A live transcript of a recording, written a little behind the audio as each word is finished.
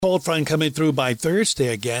Cold front coming through by Thursday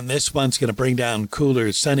again. This one's going to bring down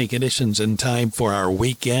cooler, sunny conditions in time for our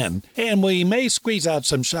weekend. And we may squeeze out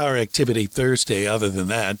some shower activity Thursday. Other than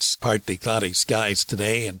that, it's partly cloudy skies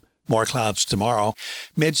today and more clouds tomorrow.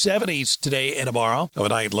 Mid-70s today and tomorrow.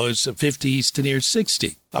 Overnight lows of 50s to near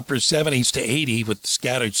 60. Upper 70s to 80 with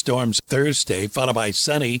scattered storms Thursday, followed by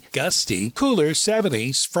sunny, gusty, cooler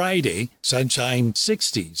 70s Friday. Sunshine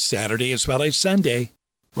 60s Saturday as well as Sunday.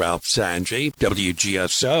 Ralph Sanji,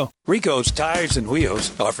 WGSO. Rico's Tires and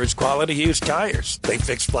Wheels offers quality used tires. They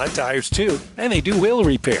fix flat tires too, and they do wheel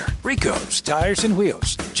repair. Rico's Tires and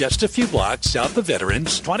Wheels, just a few blocks south of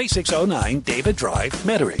Veterans, 2609 David Drive,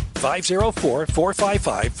 Metairie,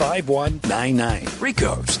 504-455-5199.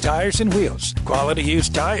 Rico's Tires and Wheels, quality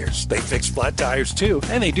used tires. They fix flat tires too,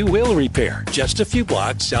 and they do wheel repair. Just a few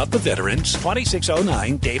blocks south of Veterans,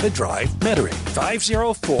 2609 David Drive, Metairie,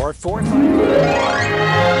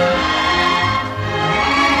 504-455.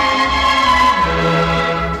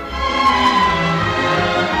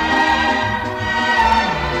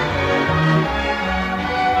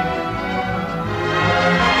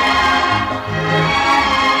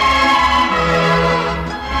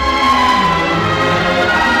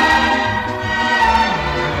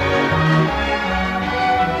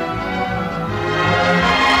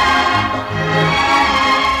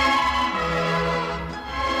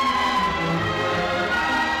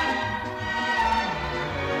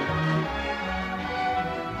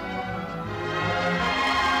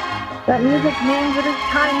 That music means it is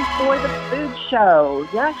time for the food show.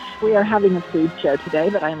 Yes, we are having a food show today,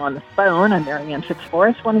 but I'm on the phone. I'm Marianne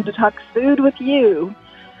Fitzforrest, wanting to talk food with you.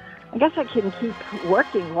 I guess I can keep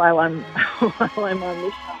working while I'm on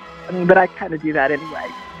this show. But I kind of do that anyway.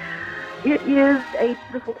 It is a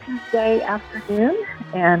beautiful Tuesday afternoon,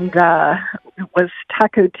 and it was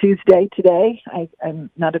Taco Tuesday today. I'm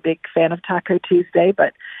not a big fan of Taco Tuesday,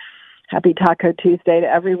 but happy Taco Tuesday to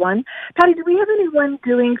everyone. Patty, do we have anyone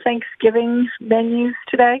doing Thanksgiving menus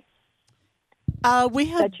today? We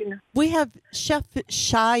have Chef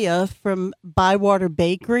Shia from Bywater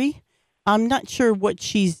Bakery. I'm not sure what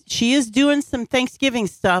she is doing some Thanksgiving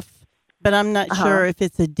stuff, but I'm not sure if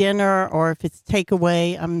it's a dinner or if it's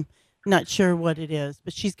takeaway. I'm not sure what it is,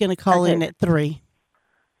 but she's going to call in at 3.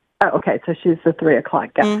 Oh, okay, so she's the 3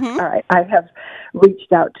 o'clock guest. Mm-hmm. All right, I have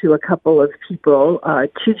reached out to a couple of people,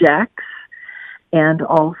 to Jack's, and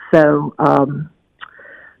also,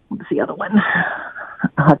 what's the other one?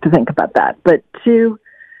 I'll have to think about that. But two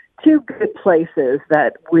good places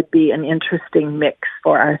that would be an interesting mix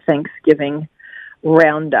for our Thanksgiving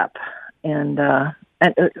roundup. And the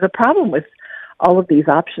problem with all of these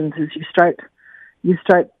options is you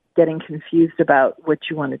start getting confused about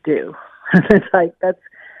what you want to do. It's like that's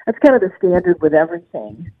kind of the standard with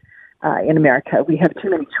everything in America. We have too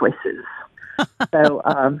many choices. So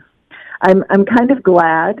I'm kind of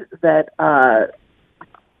glad that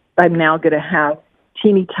I'm now going to have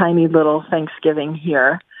teeny tiny little Thanksgiving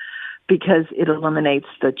here, because it eliminates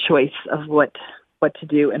the choice of what to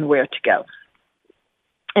do and where to go.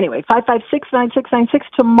 Anyway, 556-9696.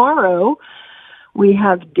 Tomorrow we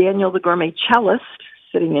have Daniel the Gourmet Cellist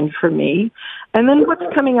sitting in for me. And then what's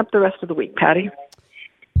coming up the rest of the week, Patty?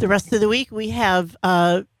 The rest of the week, we have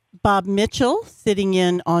Bob Mitchell sitting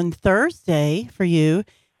in on Thursday for you,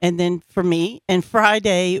 and then for me. And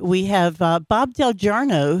Friday, we have Bob Del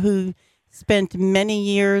Giorno, who spent many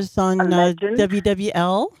years on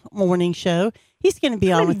WWL morning show. He's going to be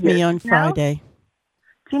on with me on Friday.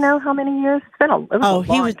 Do you know how many years? It's been a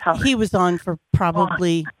long time. He was on for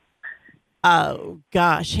probably, it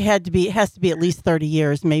has to be at least 30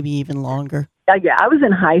 years, maybe even longer. Yeah, I was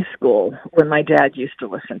in high school when my dad used to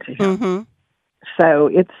listen to him. Mm-hmm. So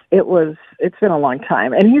it's been a long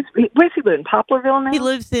time. And where's he live, in Poplarville now? He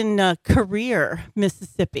lives in Career,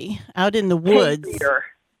 Mississippi, out in the woods. Career.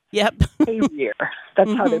 Yep. Career.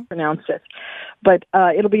 That's how they pronounce it. But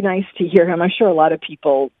it'll be nice to hear him. I'm sure a lot of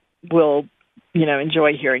people will,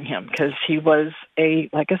 enjoy hearing him, because he was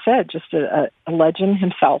like I said, just a legend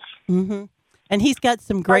himself. Mm-hmm. And he's got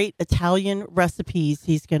some great Italian recipes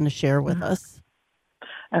he's going to share with us.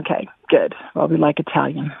 Okay, good. Well, we like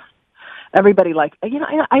Italian. Everybody likes, I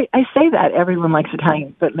say that everyone likes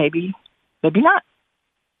Italian, but maybe not.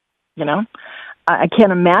 I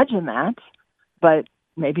can't imagine that, but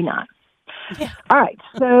maybe not. Yeah. All right,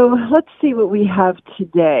 so let's see what we have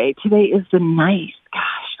today. Today is the 9th,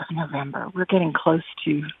 of November. We're getting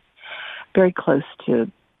very close to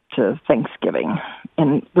Thanksgiving,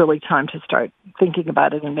 and really time to start thinking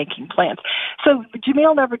about it and making plans. So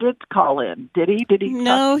Jamil never did call in, did he?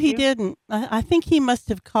 No, he didn't. I think he must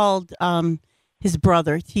have called his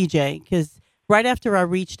brother, TJ, because right after I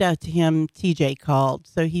reached out to him, TJ called.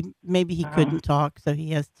 So he couldn't talk, so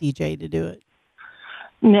he has TJ to do it.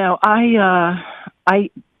 No, I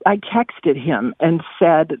texted him and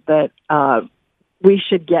said that we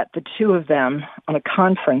should get the two of them on a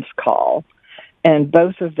conference call, and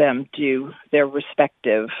both of them do their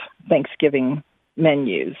respective Thanksgiving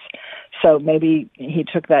menus. So maybe he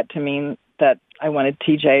took that to mean that I wanted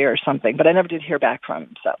TJ or something, but I never did hear back from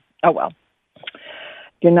him. So, oh well.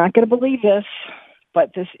 You're not going to believe this,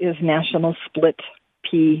 but this is National Split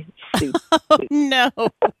Pea Soup. Oh, no.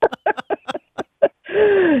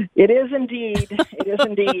 It is indeed. It is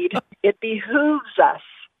indeed. It behooves us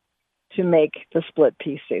to make the split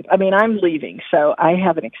pea soup. I mean, I'm leaving, so I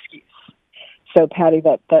have an excuse. So, Patty,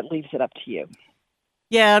 that leaves it up to you.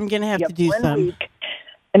 Yeah, I'm going to have to do some. Week,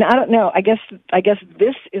 and I don't know. I guess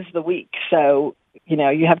this is the week. So,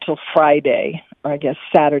 you have till Friday, or I guess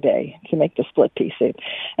Saturday, to make the split pea soup.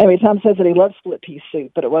 Anyway, Tom says that he loves split pea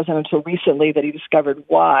soup, but it wasn't until recently that he discovered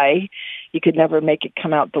why he could never make it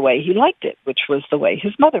come out the way he liked it, which was the way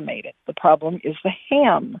his mother made it. The problem is the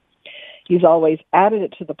ham. He's always added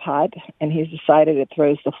it to the pot, and he's decided it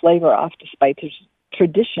throws the flavor off despite his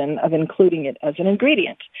tradition of including it as an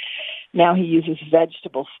ingredient. Now he uses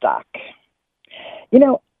vegetable stock.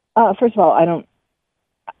 First of all, I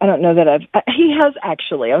don't know that he has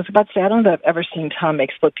actually. I was about to say, I don't know that I've ever seen Tom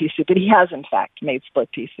make split pea soup, but he has, in fact, made split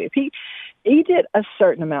pea soup. He did a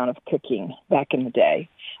certain amount of cooking back in the day,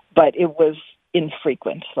 but it was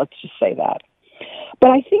infrequent, let's just say that.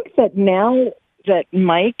 But I think that now that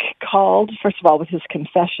Mike called, first of all, with his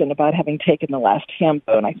confession about having taken the last ham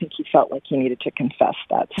bone, I think he felt like he needed to confess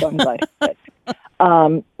that, so I'm glad he did.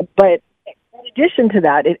 But in addition to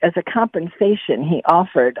that, as a compensation, he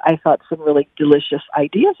offered, I thought, some really delicious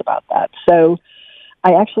ideas about that. So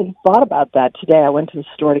I actually thought about that today. I went to the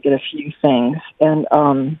store to get a few things, and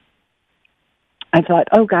I thought,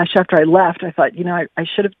 oh gosh, after I left, I thought, I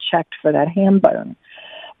should have checked for that ham bone.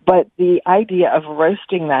 But the idea of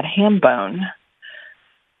roasting that ham bone,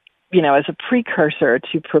 as a precursor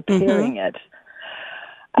to preparing it,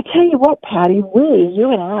 I tell you what, Patty,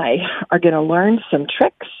 you and I are going to learn some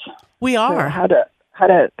tricks. We are. How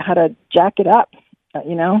to jack it up,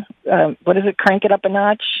 what is it? Crank it up a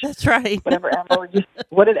notch. That's right.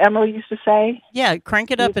 What did Emily used to say? Yeah, crank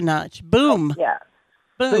it up a notch. Boom. Oh, yeah.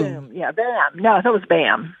 Boom. Yeah, bam. No, I thought it was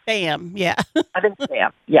bam. Bam. Yeah. I think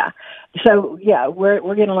bam. Yeah. So yeah, we're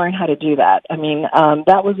going to learn how to do that. I mean,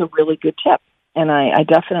 that was a really good tip, and I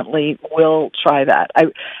definitely will try that.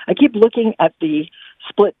 I keep looking at the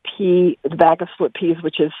bag of split peas,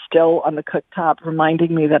 which is still on the cooktop,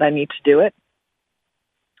 reminding me that I need to do it.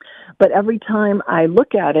 But every time I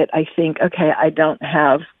look at it, I think, okay, I don't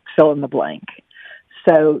have fill in the blank.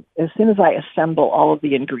 So as soon as I assemble all of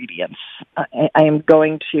the ingredients, I am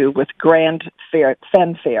going to, with grand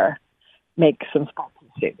fanfare, make some split pea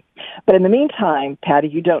soup. But in the meantime, Patty,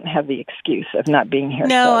 you don't have the excuse of not being here.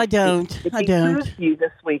 No, so I don't. It I don't. you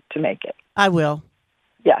this week to make it. I will.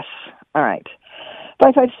 Yes. All right.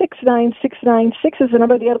 5569696 is the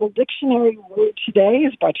number. The Edible Dictionary word today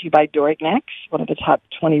is brought to you by Dorignax, one of the top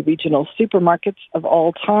 20 regional supermarkets of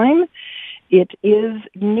all time. It is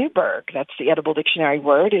Newburg. That's the Edible Dictionary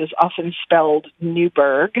word. It is often spelled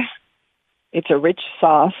Newburg. It's a rich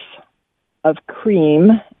sauce of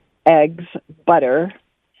cream, eggs, butter,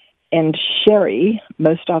 and sherry,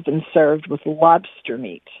 most often served with lobster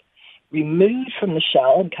meat, removed from the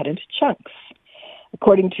shell and cut into chunks.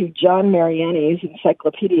 According to John Mariani's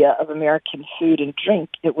Encyclopedia of American Food and Drink,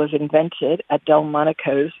 it was invented at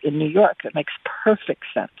Delmonico's in New York. That makes perfect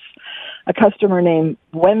sense. A customer named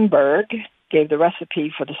Wenberg gave the recipe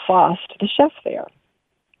for the sauce to the chef there.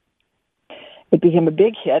 It became a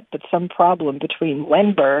big hit, but some problem between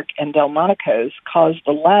Wenberg and Delmonico's caused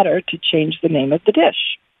the latter to change the name of the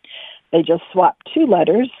dish. They just swapped two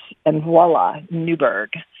letters, and voila,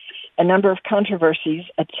 Newburg. A number of controversies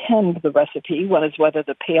attend the recipe. One is whether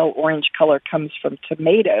the pale orange color comes from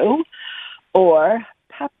tomato or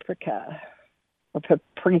paprika.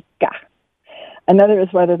 Another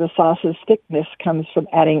is whether the sauce's thickness comes from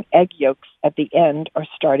adding egg yolks at the end or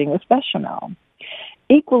starting with bechamel.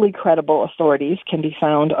 Equally credible authorities can be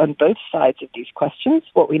found on both sides of these questions.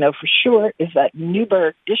 What we know for sure is that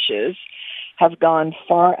Newburg dishes have gone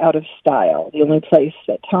far out of style. The only place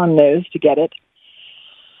that Tom knows to get it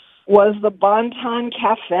was the Bon Ton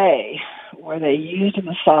Cafe, where they used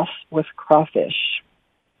the sauce with crawfish.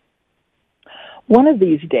 One of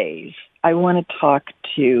these days, I want to talk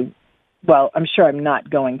to, well, I'm sure I'm not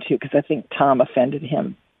going to, because I think Tom offended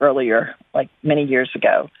him earlier, like many years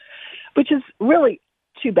ago, which is really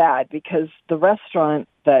too bad, because the restaurant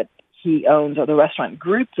that he owns, or the restaurant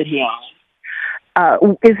group that he owns,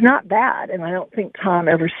 is not bad. And I don't think Tom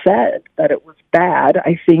ever said that it was bad.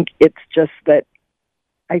 I think it's just that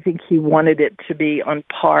I think he wanted it to be on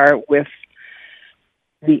par with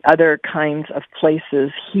the other kinds of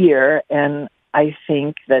places here. And I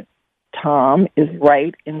think that Tom is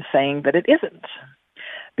right in saying that it isn't,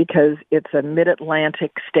 because it's a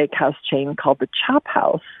mid-Atlantic steakhouse chain called the Chop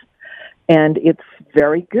House, and it's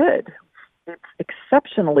very good. It's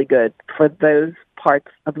exceptionally good for those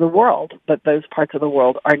parts of the world, but those parts of the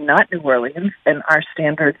world are not New Orleans, and our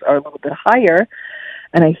standards are a little bit higher,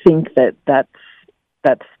 and I think that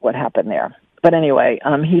that's what happened there. But anyway,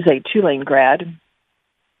 he's a Tulane grad,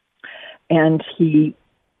 and he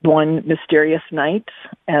won Mysterious Night,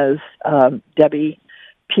 as Debbie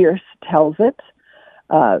Pierce tells it.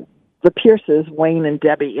 The Pierces, Wayne and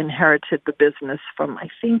Debbie, inherited the business from, I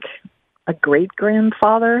think, a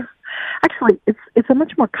great-grandfather. Actually, it's a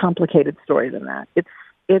much more complicated story than that.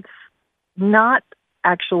 It's not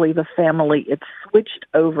actually the family. It's switched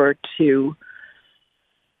over to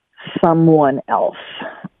someone else,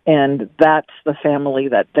 and that's the family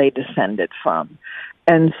that they descended from.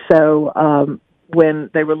 And so when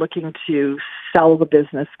they were looking to sell the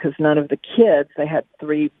business, because none of the kids, they had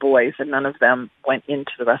 3 boys, and none of them went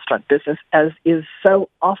into the restaurant business, as is so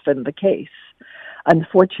often the case,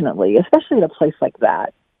 unfortunately, especially at a place like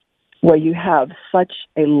that, where you have such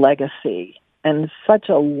a legacy and such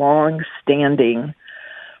a long-standing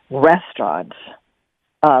restaurant,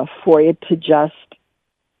 for it to just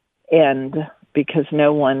end because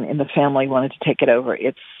no one in the family wanted to take it over.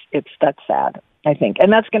 That's sad, I think.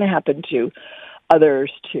 And that's going to happen to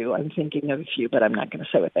others, too. I'm thinking of a few, but I'm not going to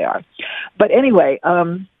say what they are. But anyway,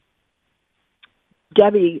 Wayne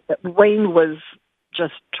was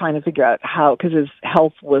just trying to figure out how, because his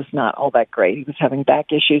health was not all that great. He was having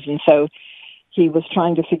back issues, and so he was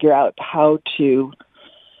trying to figure out how to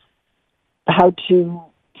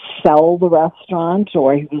sell the restaurant,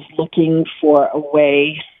 or he was looking for a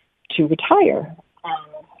way to retire.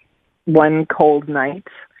 One cold night,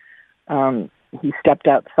 he stepped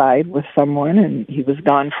outside with someone, and he was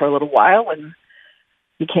gone for a little while, and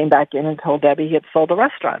he came back in and told Debbie he had sold the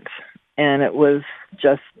restaurant. And it was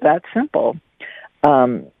just that simple.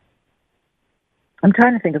 I'm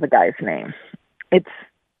trying to think of the guy's name.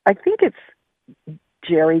 I think it's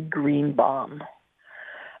Jerry Greenbaum,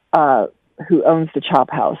 who owns the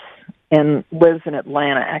Chop House and lives in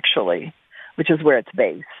Atlanta, actually, which is where it's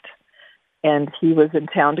based. And he was in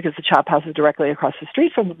town because the Chop House is directly across the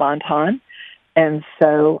street from the Bon-Ton. And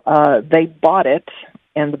so they bought it,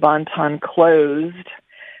 and the Bon-Ton closed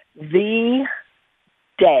the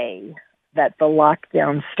day that the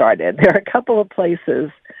lockdown started. There are a couple of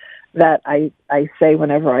places that I say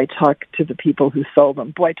whenever I talk to the people who sold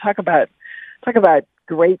them, boy, talk about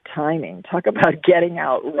great timing. Talk about getting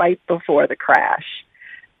out right before the crash.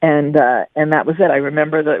 And that was it. I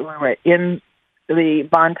remember that we were in the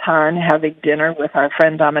Bon-Ton having dinner with our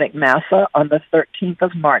friend Dominic Massa on the 13th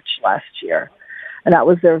of March last year. And that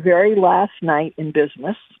was their very last night in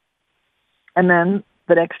business. And then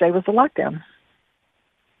the next day was the lockdown.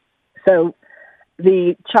 So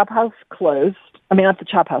the Chop House closed. I mean, not the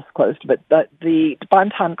Chop House closed, but the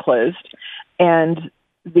Bon-Ton closed. And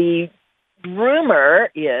the rumor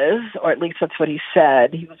is, or at least that's what he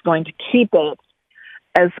said, he was going to keep it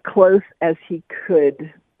as close as he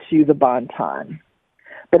could to the Bon-Ton.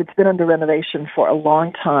 But it's been under renovation for a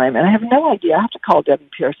long time, and I have no idea. I have to call Debbie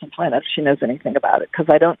Pierce and find out if she knows anything about it, because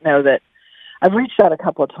I don't know that. I've reached out a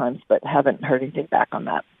couple of times, but haven't heard anything back on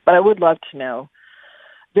that. But I would love to know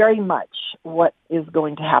very much what is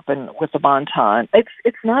going to happen with the Bon-Ton.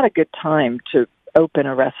 It's not a good time to open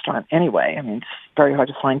a restaurant anyway. I mean, it's very hard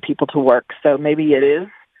to find people to work, so maybe it is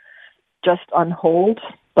just on hold,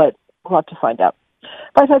 but we'll have to find out.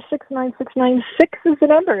 556-9696 is the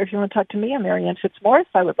number. If you want to talk to me, I'm Marianne Fitzmaurice.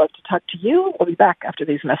 I would love to talk to you. We'll be back after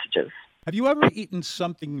these messages. Have you ever eaten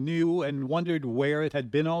something new and wondered where it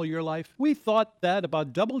had been all your life? We thought that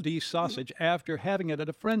about Double D sausage after having it at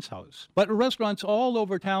a friend's house. But restaurants all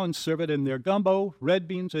over town serve it in their gumbo, red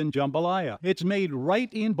beans, and jambalaya. It's made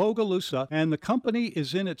right in Bogalusa, and the company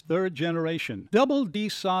is in its 3rd generation. Double D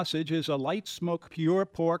sausage is a light smoke, pure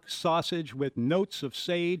pork sausage with notes of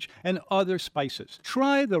sage and other spices.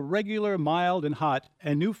 Try the regular, mild, and hot,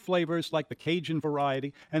 and new flavors like the Cajun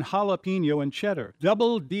variety and jalapeno and cheddar.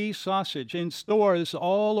 Double D sausage in stores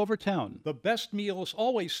all over town. The best meals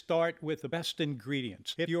always start with the best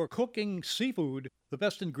ingredients. If you're cooking seafood, the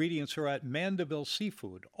best ingredients are at Mandeville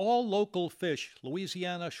Seafood. All local fish,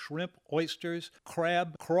 Louisiana shrimp, oysters,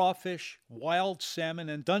 crab, crawfish, wild salmon,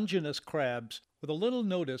 and Dungeness crabs. With a little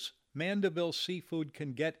notice, Mandeville Seafood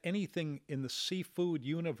can get anything in the seafood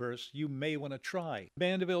universe you may want to try.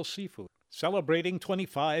 Mandeville Seafood, celebrating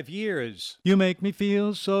 25 years. You make me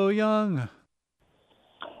feel so young.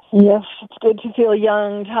 Yes, it's good to feel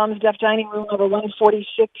young. Tom's Deaf Dining Room number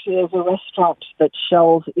 146 is a restaurant that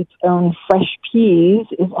shells its own fresh peas,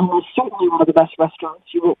 is almost certainly one of the best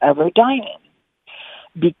restaurants you will ever dine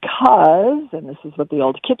in. Because, and this is what the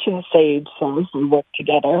old kitchen sage says, we work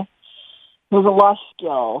together, there's a lost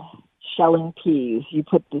skill, shelling peas. You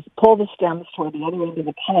pull the stems toward the other end of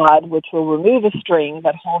the pod, which will remove a string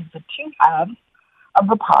that holds the two halves of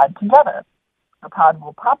the pod together. The pod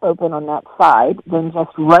will pop open on that side, then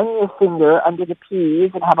just run your finger under the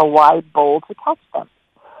peas and have a wide bowl to catch them.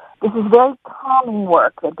 This is very calming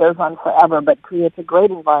work that goes on forever, but creates a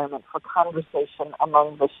great environment for conversation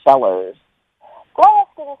among the shellers. Do I ask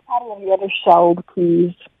you this, Patty, have you ever shelled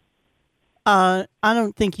peas? I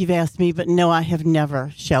don't think you've asked me, but no, I have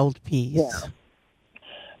never shelled peas. Yeah.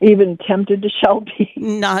 Even tempted to shell peas?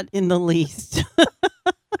 Not in the least.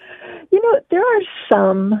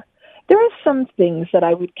 There are some things that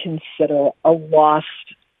I would consider a lost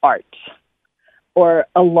art or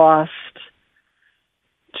a lost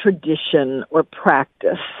tradition or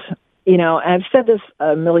practice. I've said this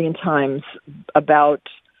a million times about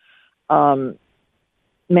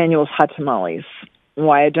Manuel's hot tamales,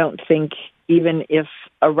 why I don't think even if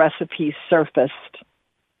a recipe surfaced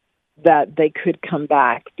that they could come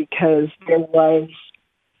back, because there was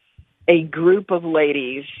a group of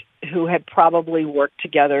ladies who had probably worked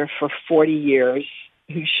together for 40 years,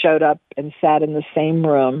 who showed up and sat in the same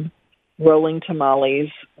room rolling tamales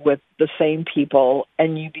with the same people,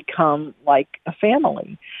 and you become like a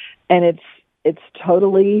family. And it's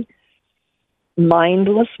totally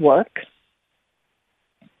mindless work,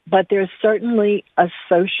 but there's certainly a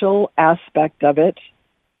social aspect of it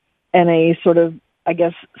and a sort of, I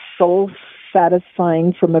guess,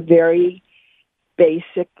 soul-satisfying from a very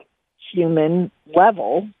basic human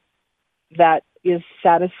level that is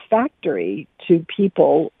satisfactory to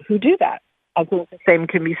people who do that. I think the same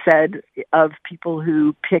can be said of people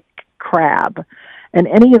who pick crab and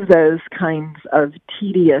any of those kinds of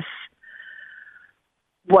tedious,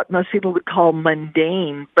 what most people would call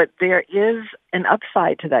mundane, but there is an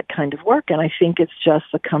upside to that kind of work, and I think it's just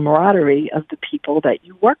the camaraderie of the people that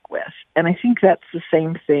you work with. And I think that's the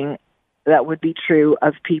same thing that would be true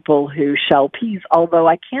of people who shell peas, although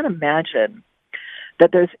I can't imagine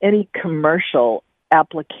that there's any commercial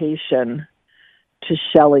application to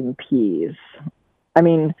shelling peas. I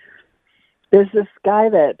mean, there's this guy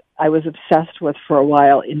that I was obsessed with for a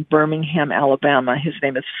while in Birmingham, Alabama. His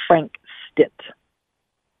name is Frank Stitt,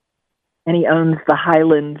 and he owns the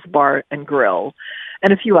Highlands Bar and Grill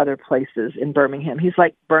and a few other places in Birmingham. He's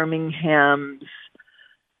like Birmingham's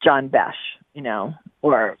John Besh,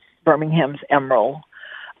 or Birmingham's Emerald.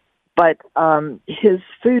 But his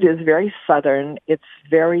food is very Southern. It's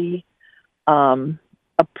very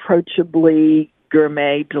approachably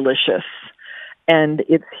gourmet delicious. And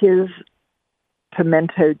it's his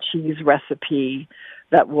pimento cheese recipe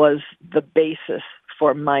that was the basis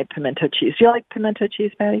for my pimento cheese. Do you like pimento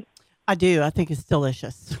cheese, Patty? I do. I think it's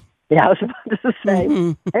delicious. Yeah, I was about to say.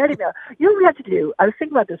 I already know. You know what we have to do? I was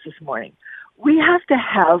thinking about this morning. We have to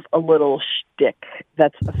have a little shtick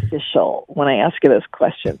that's official when I ask you those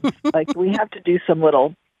questions. Like, we have to do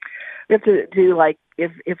we have to do, like,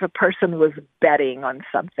 if a person was betting on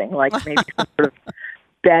something, like maybe some sort of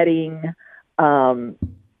betting sound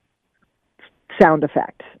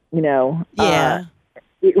effect, Yeah.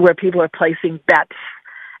 Where people are placing bets.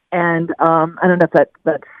 And I don't know if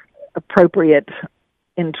that's appropriate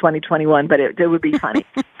in 2021, but it would be funny.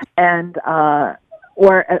 And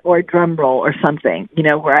or drum roll or something,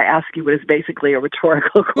 where I ask you what is basically a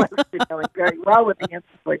rhetorical question, knowing very well what the answer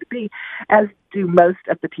is going to be, as do most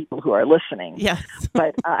of the people who are listening. Yes.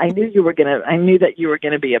 But I knew that you were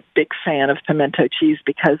gonna be a big fan of pimento cheese,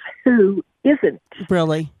 because who isn't?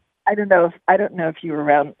 Really? I don't know if you were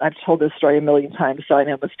around. I've told this story a million times, so I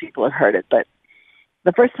know most people have heard it, but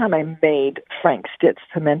the first time I made Frank Stitt's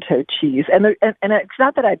pimento cheese, and it's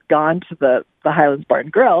not that I'd gone to the Highlands Bar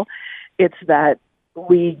and Grill, it's that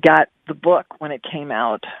we got the book when it came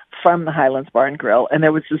out from the Highlands Bar and Grill, and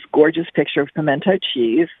there was this gorgeous picture of pimento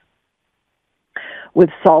cheese with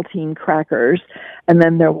saltine crackers, and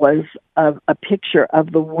then there was a picture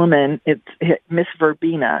of the woman. It's Miss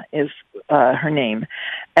Verbena is her name,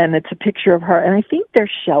 and it's a picture of her, and I think they're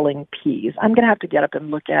shelling peas. I'm going to have to get up and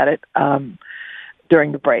look at it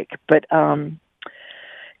during the break, but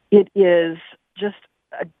it is just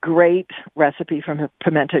a great recipe from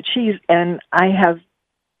pimento cheese, and I have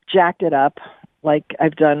jacked it up like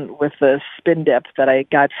I've done with the spin dip that I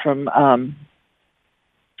got from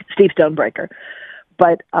Steve Stonebreaker.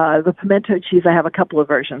 But the pimento cheese, I have a couple of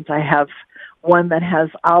versions. I have one that has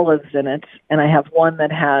olives in it, and I have one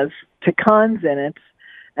that has pecans in it,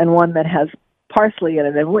 and one that has parsley in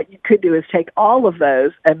it. And what you could do is take all of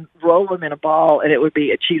those and roll them in a ball, and it would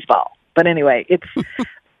be a cheese ball. But anyway, it's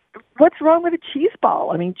what's wrong with a cheese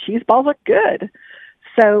ball? I mean, cheese balls are good.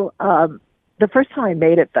 So the first time I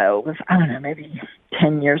made it, though, was, I don't know, maybe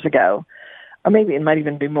 10 years ago, or maybe it might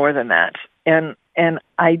even be more than that. And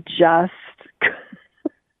I just,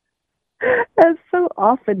 as so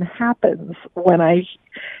often happens when I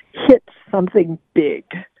hit something big,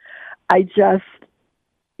 I just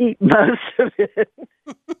eat most of it.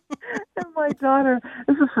 And my daughter,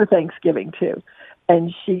 this is for Thanksgiving too,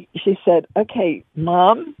 and she said, "Okay,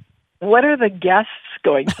 Mom, what are the guests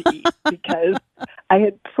going to eat?" Because I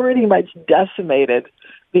had pretty much decimated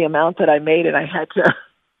the amount that I made, and I had to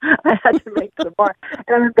make the bar.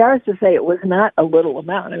 And I'm embarrassed to say it was not a little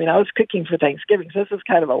amount. I mean, I was cooking for Thanksgiving, so this is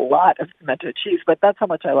kind of a lot of pimento cheese, but that's how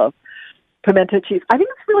much I love pimento cheese. I think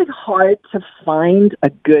it's really hard to find a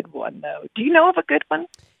good one, though. Do you know of a good one?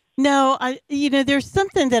 No, there's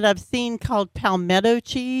something that I've seen called palmetto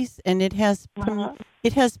cheese, and it has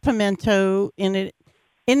pimento in it,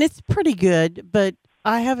 and it's pretty good. But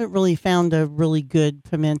I haven't really found a really good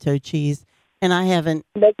pimento cheese, and I haven't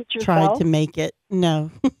tried to make it.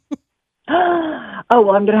 No. Oh,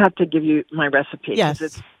 well, I'm going to have to give you my recipe. Yes,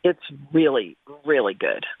 it's really, really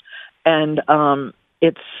good, and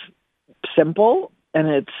it's simple and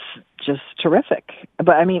it's just terrific.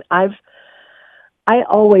 But I mean, I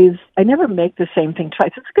never make the same thing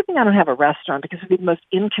twice. It's a good thing I don't have a restaurant, because it'd be the most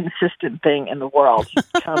inconsistent thing in the world. You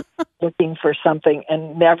come looking for something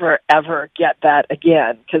and never, ever get that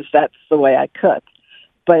again, because that's the way I cook.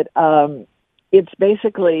 But it's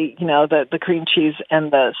basically, the cream cheese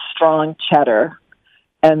and the strong cheddar,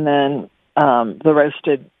 and then the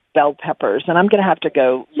roasted bell peppers. And I'm going to have to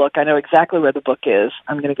go look. I know exactly where the book is.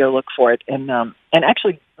 I'm going to go look for it and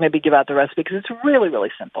actually maybe give out the recipe, because it's really,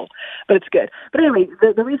 really simple, but it's good. But anyway,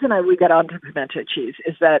 the reason we got onto pimento cheese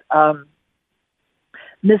is that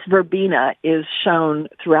Miss Verbena is shown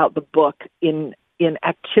throughout the book in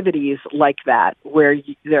activities like that, where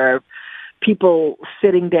there are people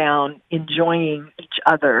sitting down enjoying each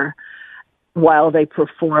other while they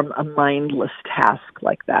perform a mindless task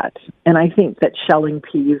like that. And I think that shelling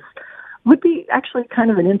peas would be actually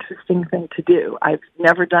kind of an interesting thing to do. I've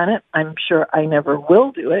never done it. I'm sure I never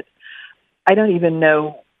will do it. I don't even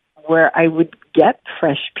know where I would get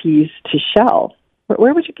fresh peas to shell.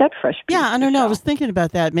 Where would you get fresh peas? Yeah, I don't know. I was thinking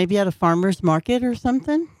about that. Maybe at a farmer's market or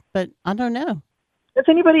something, but I don't know. Has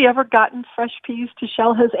anybody ever gotten fresh peas to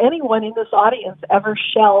shell? Has anyone in this audience ever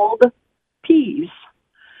shelled peas?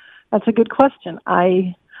 That's a good question.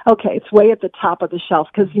 Okay, it's way at the top of the shelf,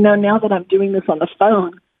 because, now that I'm doing this on the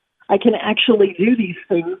phone, I can actually do these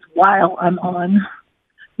things while I'm on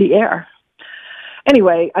the air.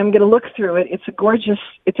 Anyway, I'm going to look through it. It's a gorgeous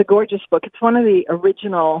book. It's one of the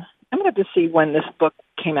original, I'm going to have to see when this book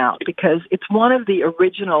came out, because it's one of the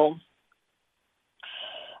original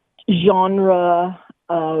genre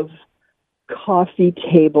of coffee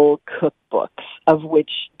table cookbooks, of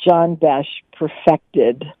which John Besh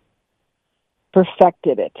perfected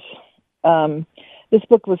it. This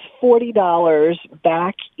book was $40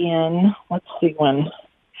 back in, let's see when.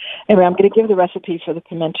 Anyway, I'm going to give the recipe for the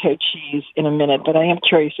pimento cheese in a minute, but I am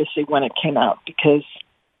curious to see when it came out, because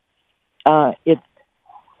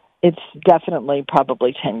it's definitely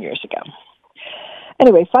probably 10 years ago.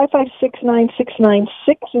 Anyway, 5569696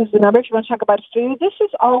 is the number if you want to talk about food. This is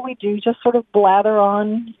all we do, just sort of blather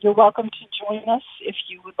on. You're welcome to join us if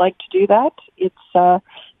you would like to do that. It's kind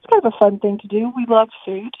of a fun thing to do. We love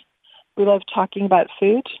food. We love talking about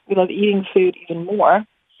food. We love eating food even more.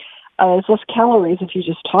 There's less calories if you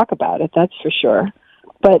just talk about it, that's for sure.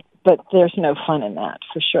 But there's no fun in that,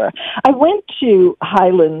 for sure. I went to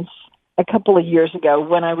Highlands a couple of years ago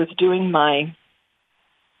when I was doing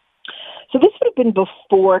so this would have been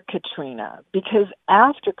before Katrina, because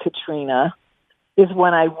after Katrina is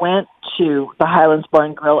when I went to the Highlands Bar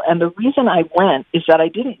and Grill. And the reason I went is that I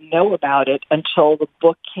didn't know about it until the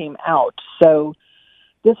book came out. So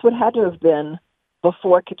this would have to have been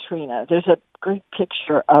before Katrina. There's a great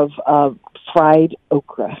picture of fried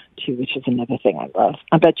okra, too, which is another thing I love.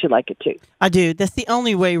 I bet you like it, too. I do. That's the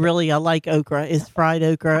only way, really, I like okra, is fried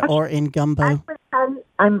okra or in gumbo.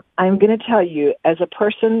 I'm going to tell you, as a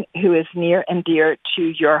person who is near and dear to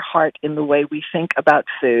your heart in the way we think about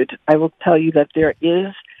food, I will tell you that there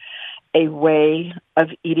is a way of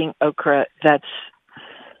eating okra that's,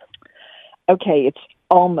 okay, it's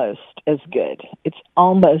almost as good. It's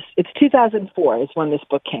 2004 is when this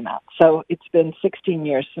book came out. So it's been 16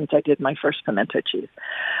 years since I did my first pimento cheese.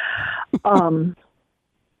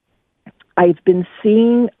 I've been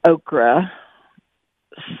seeing okra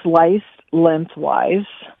sliced lengthwise,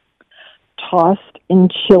 tossed in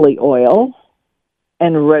chili oil,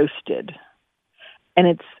 and roasted. And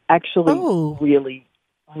it's actually really,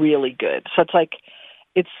 really good. So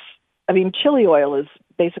chili oil is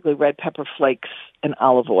basically red pepper flakes and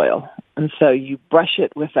olive oil. And so you brush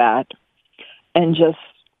it with that and just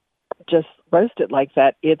roast it like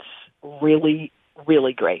that. It's really,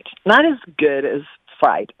 really great. Not as good as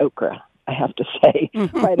fried okra, I have to say.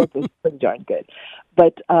 Fried okra is pretty darn good.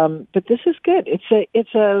 But this is good.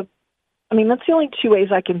 That's the only two ways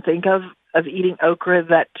I can think of eating okra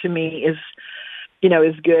that to me is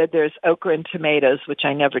good. There's okra and tomatoes, which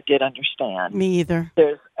I never did understand. Me either.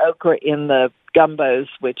 There's okra in the gumbos,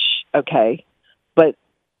 which, okay. But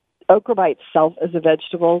okra by itself as a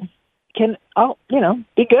vegetable can,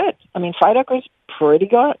 be good. I mean, fried okra is pretty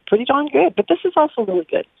darn good. But this is also really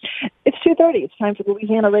good. It's 2:30. It's time for the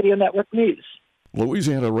Louisiana Radio Network News.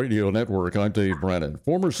 Louisiana Radio Network, I'm Dave Brennan.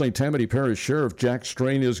 Former St. Tammany Parish Sheriff Jack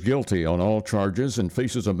Strain is guilty on all charges and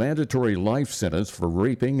faces a mandatory life sentence for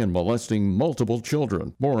raping and molesting multiple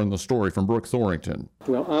children. More on the story from Brooke Thorington.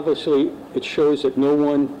 Well, obviously, it shows that no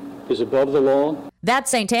one is above the law.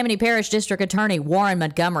 That's St. Tammany Parish District Attorney Warren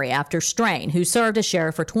Montgomery after Strain, who served as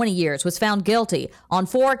sheriff for 20 years, was found guilty on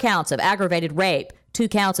 4 counts of aggravated rape, 2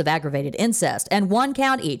 counts of aggravated incest, and 1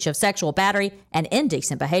 count each of sexual battery and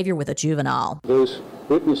indecent behavior with a juvenile. Those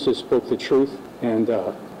witnesses spoke the truth, and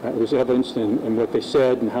there was evidence in what they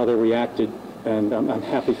said and how they reacted, and I'm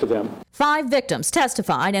happy for them. 5 victims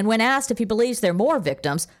testified, and when asked if he believes there are more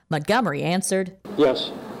victims, Montgomery answered,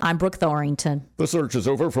 "Yes." I'm Brooke Thorington. The search is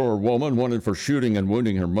over for a woman wanted for shooting and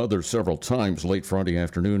wounding her mother several times late Friday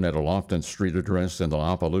afternoon at a Lofton Street address in the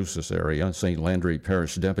Opelousas area. St. Landry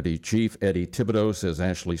Parish Deputy Chief Eddie Thibodeau says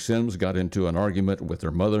Ashley Sims got into an argument with her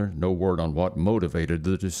mother. No word on what motivated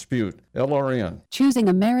the dispute. LRN. Choosing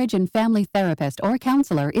a marriage and family therapist or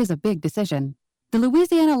counselor is a big decision. The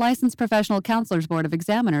Louisiana Licensed Professional Counselors Board of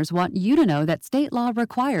Examiners want you to know that state law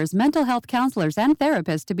requires mental health counselors and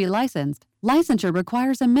therapists to be licensed. Licensure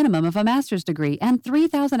requires a minimum of a master's degree and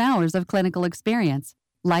 3,000 hours of clinical experience.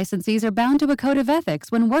 Licensees are bound to a code of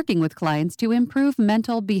ethics when working with clients to improve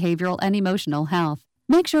mental, behavioral, and emotional health.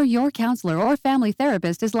 Make sure your counselor or family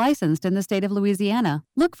therapist is licensed in the state of Louisiana.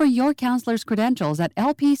 Look for your counselor's credentials at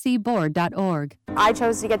lpcboard.org. I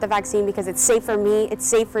chose to get the vaccine because it's safe for me, it's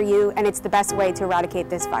safe for you, and it's the best way to eradicate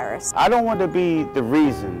this virus. I don't want to be the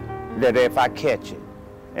reason that if I catch it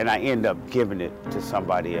and I end up giving it to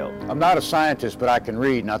somebody else. I'm not a scientist, but I can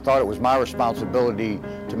read, and I thought it was my responsibility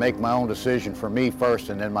to make my own decision for me first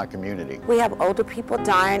and then my community. We have older people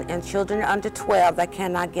dying and children under 12 that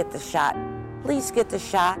cannot get the shot. Please get the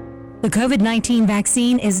shot. The COVID-19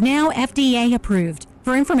 vaccine is now FDA approved.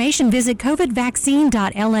 For information, visit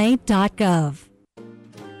covidvaccine.la.gov.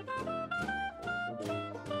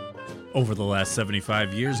 Over the last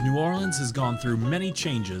 75 years, New Orleans has gone through many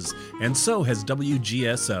changes, and so has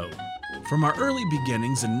WGSO. From our early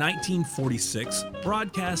beginnings in 1946,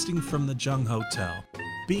 broadcasting from the Jung Hotel,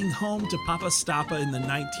 being home to Papa Stappa in the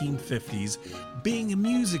 1950s, being a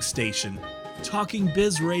music station, talking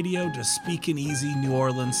biz radio to speaking easy New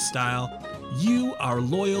Orleans style, you, our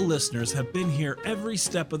loyal listeners, have been here every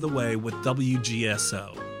step of the way with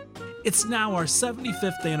WGSO. It's now our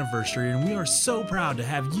 75th anniversary, and we are so proud to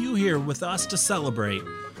have you here with us to celebrate.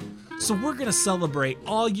 So we're going to celebrate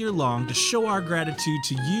all year long to show our gratitude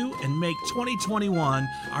to you and make 2021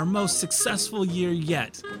 our most successful year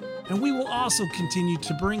yet. And we will also continue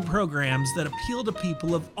to bring programs that appeal to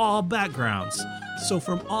people of all backgrounds. So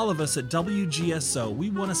from all of us at WGSO, we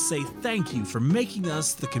want to say thank you for making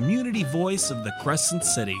us the community voice of the Crescent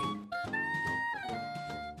City.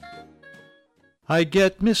 I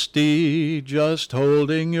get misty just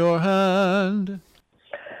holding your hand.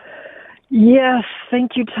 Yes,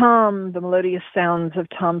 thank you, Tom. The melodious sounds of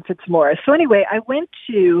Tom Fitzmaurice. So anyway, I went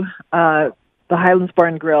to the Highlands Bar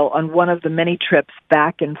and Grill on one of the many trips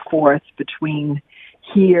back and forth between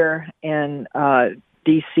here and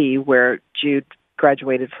D.C., where Jude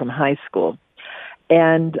graduated from high school.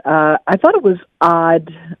 And I thought it was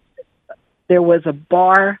odd. There was a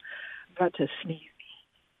bar. I'm about to sneeze.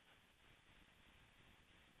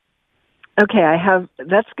 Okay,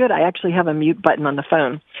 that's good. I actually have a mute button on the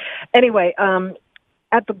phone. Anyway,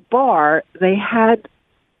 at the bar, they had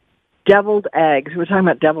deviled eggs. We were talking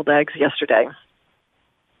about deviled eggs yesterday.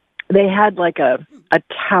 They had like a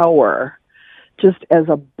tower just as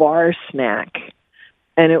a bar snack.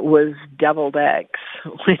 and it was deviled eggs,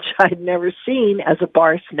 which I'd never seen as a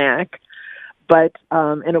bar snack. But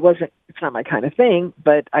and it's not my kind of thing,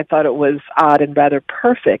 but I thought it was odd and rather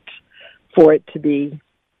perfect for it to be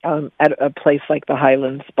at a place like the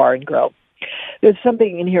Highlands Bar and Grill. There's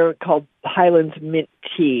something in here called Highlands Mint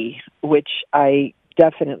Tea, which I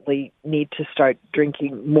definitely need to start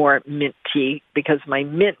drinking more mint tea, because my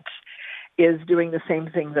mint is doing the same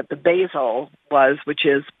thing that the basil was, which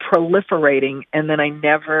is proliferating, and then I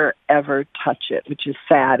never, ever touch it, which is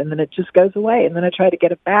sad. And then it just goes away, and then I try to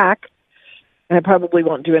get it back, and I probably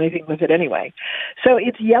won't do anything with it anyway. So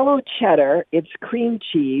it's yellow cheddar, it's cream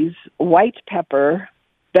cheese, white pepper,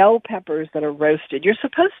 bell peppers that are roasted. You're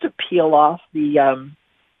supposed to peel off the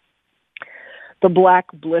black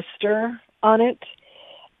blister on it,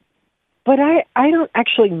 but I don't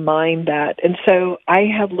actually mind that. And so I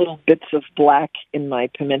have little bits of black in my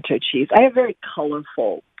pimento cheese. I have very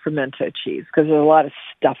colorful pimento cheese because there's a lot of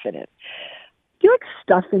stuff in it. Do you like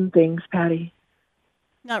stuff in things, Patty?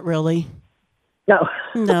 Not really. No.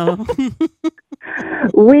 No.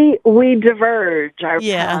 we diverge. Our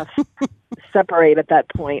paths separate at that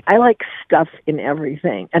point. I like stuff in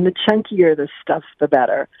everything, and the chunkier the stuff, the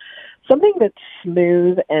better. Something that's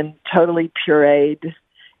smooth and totally pureed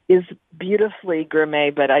is beautifully gourmet,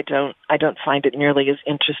 but I don't find it nearly as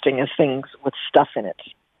interesting as things with stuff in it.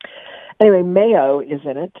 Anyway, mayo is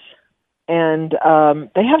in it, and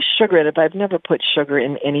they have sugar in it, but I've never put sugar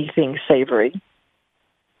in anything savory.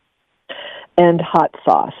 And hot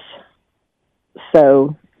sauce.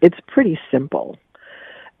 So it's pretty simple.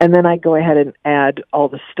 And then I go ahead and add all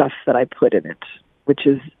the stuff that I put in it, which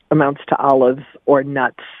amounts to olives or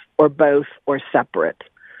nuts or both or separate.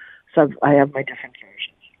 So I have my different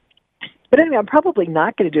versions. But anyway, I'm probably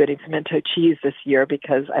not going to do any pimento cheese this year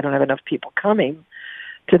because I don't have enough people coming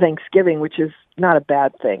to Thanksgiving, which is not a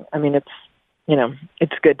bad thing. I mean, it's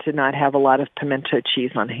good to not have a lot of pimento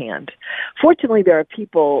cheese on hand. Fortunately, there are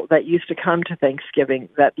people that used to come to Thanksgiving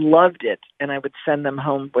that loved it, and I would send them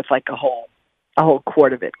home with like a whole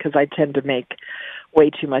quart of it, because I tend to make way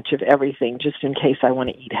too much of everything just in case I want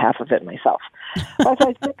to eat half of it myself.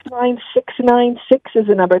 5569696 is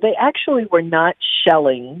the number. They actually were not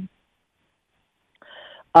shelling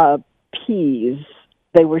peas.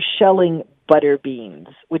 They were shelling butter beans,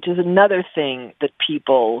 which is another thing that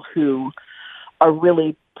people who are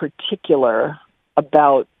really particular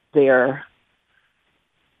about their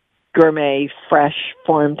gourmet, fresh,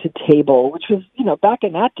 farm to table, which was, back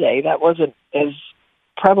in that day, that wasn't as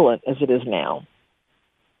prevalent as it is now.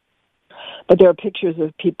 But there are pictures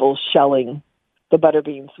of people shelling the butter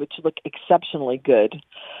beans, which look exceptionally good.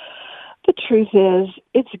 The truth is,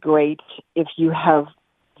 it's great if you have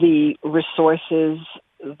the resources,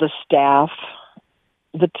 the staff,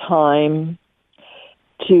 the time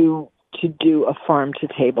to do a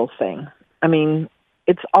farm-to-table thing. I mean,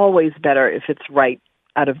 it's always better if it's right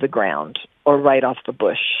out of the ground or right off the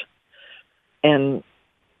bush. And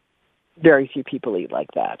very few people eat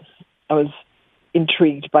like that. I was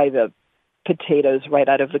intrigued by the potatoes right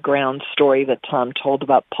out of the ground story that Tom told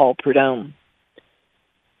about Paul Prudhomme.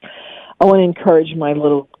 I want to encourage my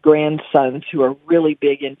little grandsons who are really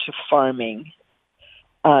big into farming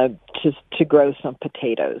to grow some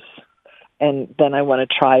potatoes. And then I want to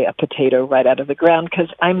try a potato right out of the ground, because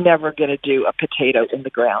I'm never going to do a potato in the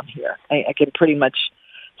ground here. I can pretty much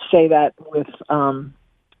say that with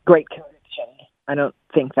great conviction. I don't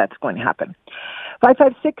think that's going to happen.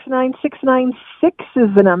 5569696 is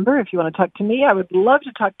the number. If you want to talk to me, I would love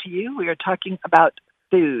to talk to you. We are talking about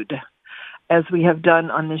food, as we have done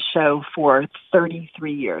on this show for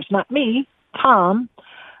 33 years. Not me, Tom,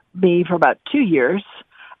 me for about 2 years.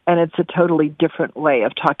 And it's a totally different way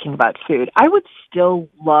of talking about food. I would still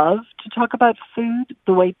love to talk about food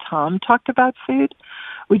the way Tom talked about food,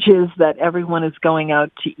 which is that everyone is going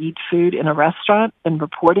out to eat food in a restaurant and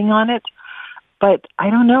reporting on it. But I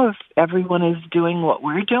don't know if everyone is doing what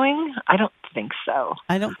we're doing. I don't think so.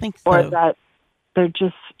 I don't think so. Or that they're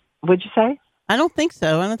just, what'd you say? I don't think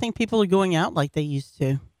so. I don't think people are going out like they used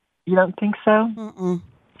to. You don't think so? Mm-mm.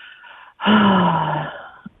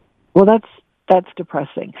 Well, that's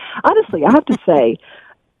depressing. Honestly, I have to say,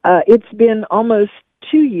 it's been almost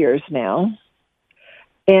 2 years now,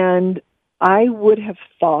 and I would have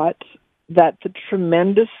thought that the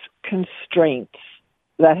tremendous constraints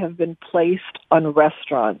that have been placed on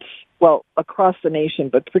restaurants, well, across the nation,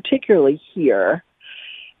 but particularly here,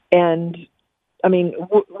 and I mean,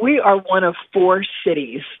 we are one of 4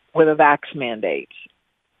 cities with a vax mandate.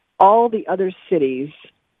 All the other cities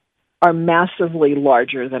are massively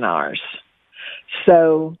larger than ours.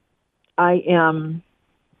 So I'm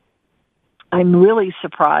really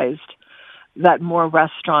surprised that more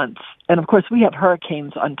restaurants, and of course we have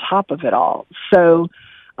hurricanes on top of it all. So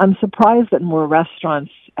I'm surprised that more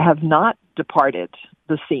restaurants have not departed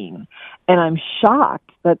the scene. And I'm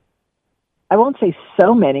shocked that, I won't say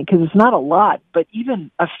so many because it's not a lot, but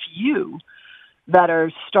even a few that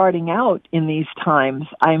are starting out in these times,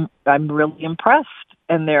 I'm really impressed,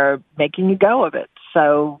 and they're making a go of it.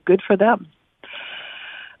 So good for them.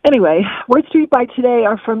 Anyway, words to eat by today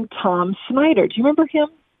are from Tom Snyder. Do you remember him?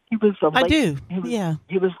 He was I do.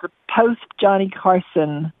 He was the post Johnny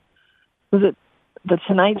Carson. Was it The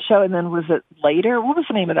Tonight Show, and then was it later? What was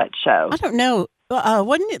the name of that show? I don't know.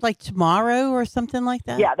 Wasn't it like Tomorrow or something like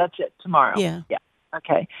that? Yeah, that's it. Tomorrow. Yeah.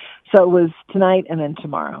 Okay. So it was tonight and then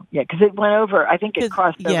tomorrow. Yeah, because it went over. I think it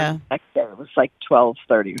crossed over the next day. It was like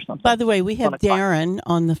 12:30 or something. By the way, we have Darren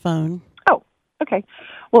on the phone. Oh, okay.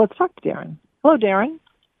 Well, let's talk to Darren. Hello, Darren.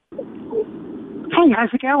 Hey,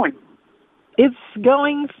 how's it going? It's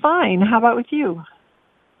going fine. How about with you?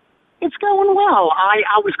 It's going well.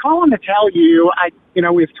 I was calling to tell you,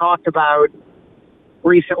 we've talked about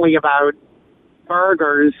recently about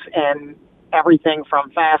burgers and everything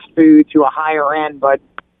from fast food to a higher end, but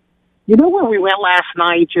you know where we went last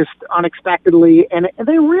night just unexpectedly, and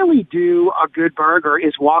they really do a good burger,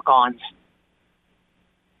 is Walk-Ons.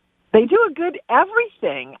 They do a good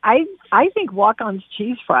everything. I think Walk-On's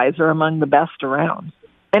cheese fries are among the best around.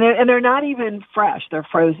 And they're not even fresh. They're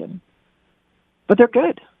frozen. But they're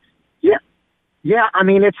good. Yeah. Yeah, I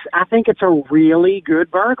mean, I think it's a really good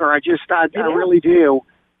burger. I really do.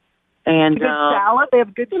 And good salad. They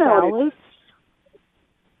have good salads.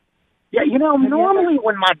 Yeah, normally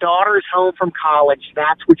when my daughter's home from college,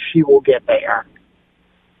 that's what she will get there.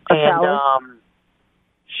 And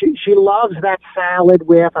she loves that salad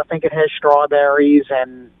with, I think it has strawberries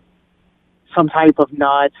and some type of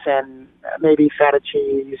nuts and maybe feta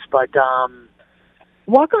cheese. But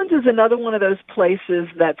Walk-Ons is another one of those places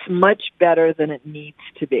that's much better than it needs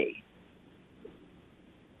to be.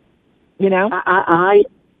 You know? I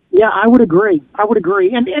would agree.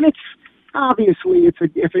 And it's obviously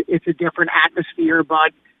it's a different atmosphere,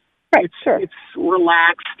 but it's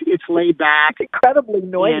relaxed, it's laid back, incredibly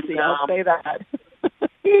noisy. I'll say that.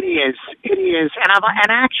 It is,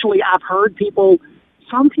 and actually I've heard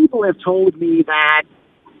some people have told me that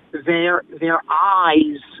their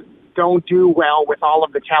eyes don't do well with all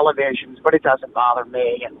of the televisions, but it doesn't bother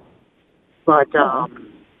me. But well,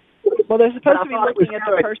 they're supposed to be looking at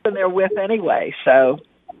the person they're with anyway, so.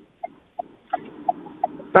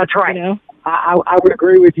 That's right. I would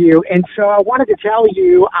agree with you. And so I wanted to tell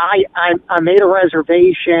you, I made a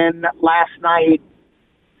reservation last night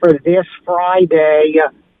for this Friday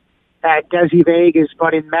at Desi Vegas,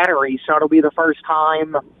 but in Metairie. So it'll be the first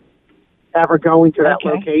time ever going to that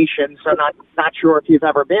location. So not sure if you've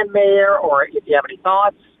ever been there or if you have any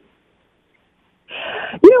thoughts.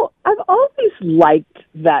 I've always liked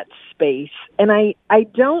that space, and I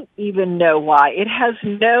don't even know why. It has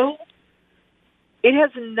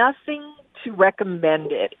nothing to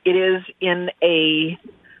recommend it. It is in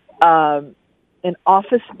an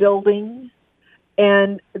office building,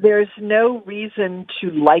 and there's no reason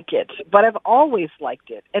to like it. But I've always liked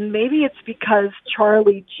it. And maybe it's because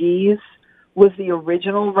Charlie G's was the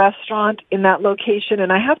original restaurant in that location.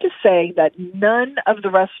 And I have to say that none of the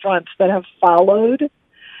restaurants that have followed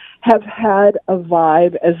have had a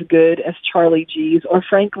vibe as good as Charlie G's, or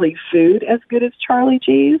frankly, food as good as Charlie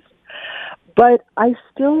G's. But I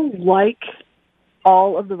still like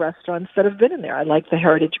all of the restaurants that have been in there. I liked the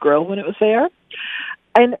Heritage Grill when it was there.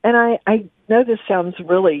 And I know this sounds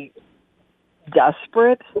really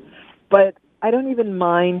desperate, but I don't even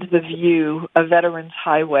mind the view of Veterans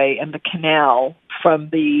Highway and the canal from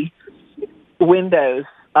the windows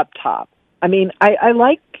up top. I mean, I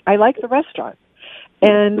like the restaurant.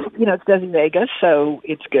 And, it's Desi Vegas, so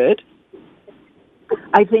it's good.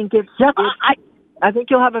 I think I think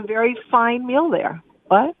you'll have a very fine meal there.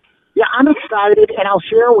 What? Yeah, I'm excited, and I'll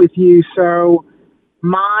share with you. So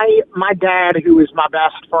my dad, who is my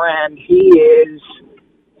best friend, he is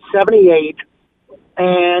 78,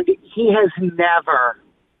 and he has never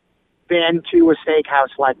been to a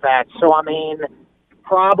steakhouse like that. So, I mean,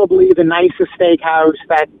 probably the nicest steakhouse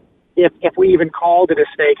that, if we even called it a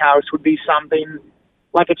steakhouse, would be something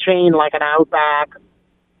like a chain, like an Outback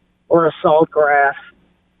or a Saltgrass.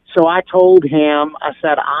 So I told him, I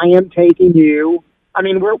said, I am taking you. I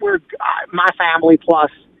mean, we're my family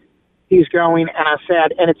plus he's going. And I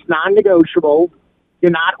said, and it's non-negotiable.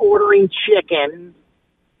 You're not ordering chicken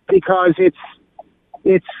because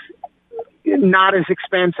it's not as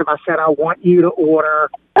expensive. I said, I want you to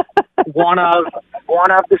order one of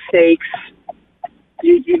the steaks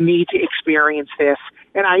you need to experience this.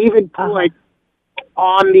 And I even put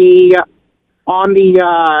on the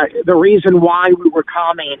reason why we were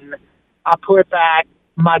coming, I put that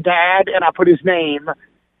my dad, and I put his name,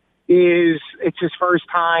 it's his first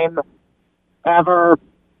time ever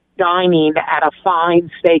dining at a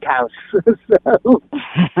fine steakhouse. So,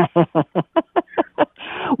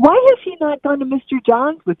 why has he not gone to Mr.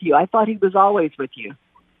 John's with you? I thought he was always with you.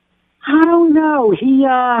 I don't know. He,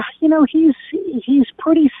 he's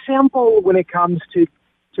pretty simple when it comes to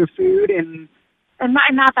food, and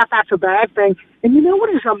not that that's a bad thing. And you know what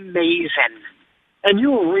is amazing? And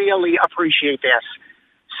you'll really appreciate this.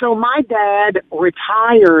 So my dad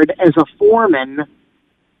retired as a foreman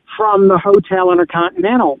from the Hotel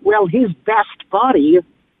Intercontinental. Well, his best buddy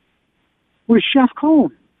was Chef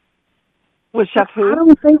Cohn. Was Chef who? I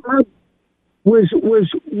don't think was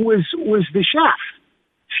the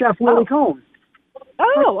Chef Willie Cohn.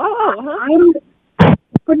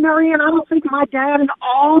 But Marianne, I don't think my dad, in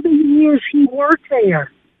all the years he worked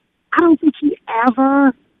there, I don't think he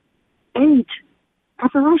ever ate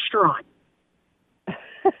at the restaurant.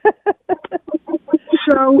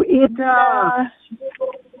 So it, I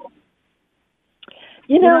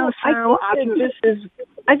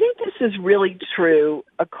think this is really true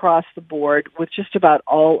across the board with just about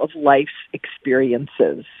all of life's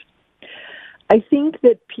experiences. I think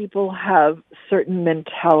that people have certain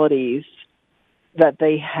mentalities that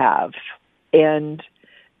they have, and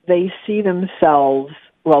they see themselves,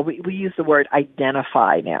 well, we use the word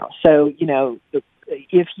identify now. So,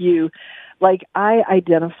 if you, like, I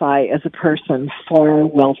identify as a person far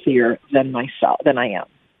wealthier than I am,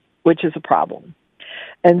 which is a problem.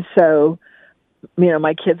 And so,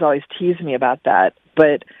 my kids always tease me about that,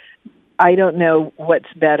 but I don't know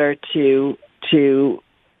what's better to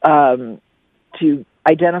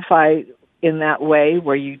identify in that way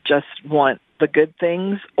where you just want the good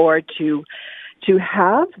things, or to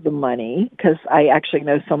have the money, because I actually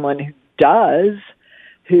know someone who does,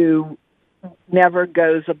 who never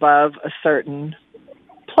goes above a certain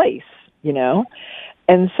place,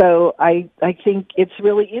 And so I think it's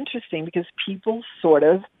really interesting because people sort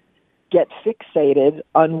of get fixated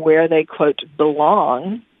on where they, quote,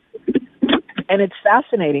 belong, and it's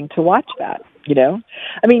fascinating to watch that,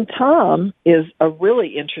 I mean, Tom is a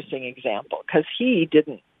really interesting example because he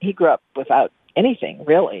grew up without anything,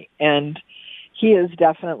 really, and he has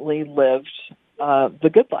definitely lived the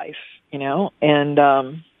good life, and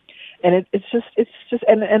it's just,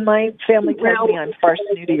 and my family tells me I'm far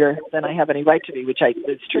snootier than I have any right to be, which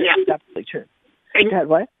it's true. Yeah. It's definitely true. And,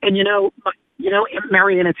 what? And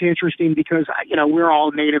Marianne, it's interesting because we're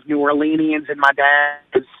all native New Orleanians, and my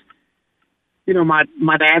dad's,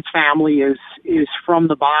 my dad's family is from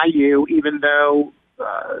the Bayou, even though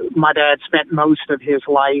my dad spent most of his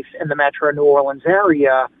life in the Metro New Orleans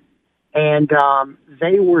area, and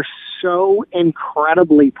they were so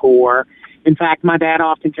incredibly poor. In fact, my dad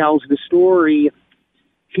often tells the story,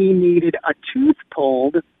 he needed a tooth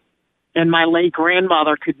pulled, and my late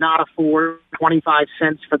grandmother could not afford 25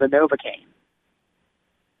 cents for the Novocaine.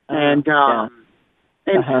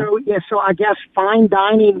 So I guess fine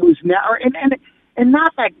dining was never, and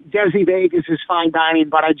not that Desi Vegas is fine dining,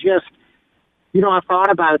 but I just, I thought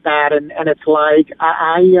about that, and it's like,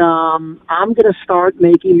 I'm going to start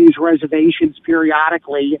making these reservations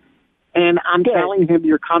periodically. And I'm telling him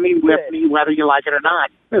you're coming with me whether you like it or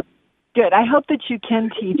not. Good. I hope that you can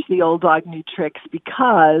teach the old dog new tricks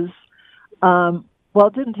because,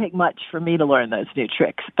 it didn't take much for me to learn those new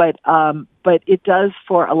tricks, but it does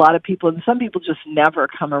for a lot of people, and some people just never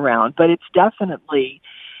come around. But it's definitely,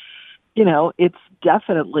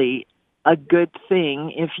 a good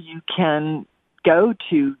thing if you can go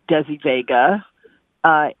to Desi Vega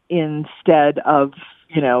instead of,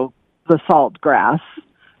 the salt grass.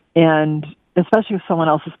 And especially if someone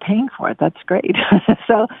else is paying for it, that's great.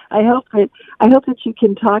 So I hope that you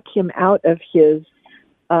can talk him out of his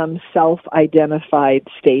self-identified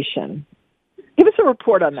station. Give us a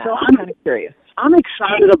report on that. So I'm kind of curious. I'm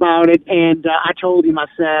excited about it, and I told him, I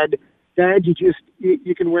said, Dad,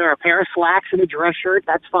 you can wear a pair of slacks and a dress shirt.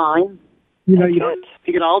 That's fine. You don't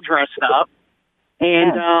to get all dressed up.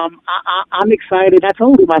 And I'm excited. I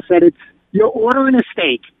told him, I said, you're ordering a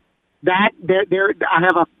steak.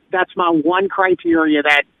 That's my one criteria,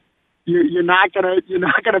 that you're not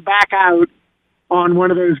gonna back out on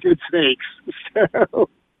one of those good steaks. So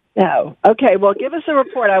no. Okay, well, give us a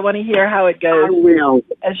report. I want to hear how it goes. I will.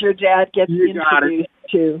 As your dad gets introduced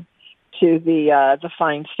to to the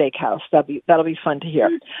Fine Steakhouse. That'll be fun to hear.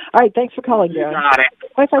 All right, thanks for calling, Darren. Got it.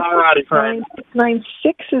 All righty, friend.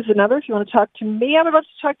 9696 is the number if you want to talk to me. I would love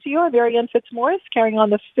to talk to you. I'm Marianne Fitzmaurice, carrying on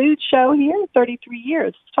the food show here, 33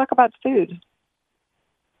 years. Let's talk about food.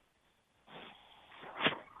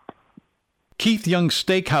 Keith Young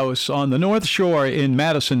Steakhouse on the North Shore in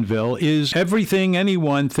Madisonville is everything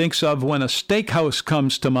anyone thinks of when a steakhouse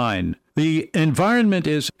comes to mind. The environment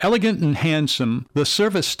is elegant and handsome. The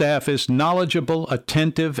service staff is knowledgeable,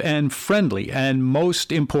 attentive, and friendly. And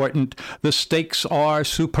most important, the steaks are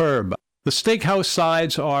superb. The steakhouse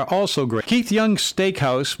sides are also great. Keith Young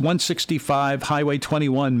Steakhouse, 165 Highway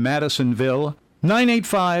 21, Madisonville,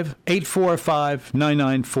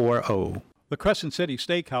 985-845-9940. The Crescent City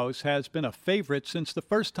Steakhouse has been a favorite since the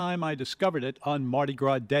first time I discovered it on Mardi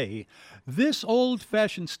Gras Day. This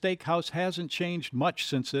old-fashioned steakhouse hasn't changed much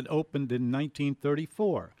since it opened in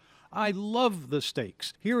 1934. I love the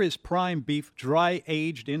steaks. Here is prime beef,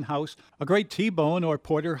 dry-aged in-house, a great T-bone or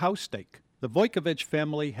porterhouse steak. The Vojkovic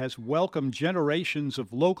family has welcomed generations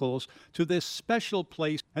of locals to this special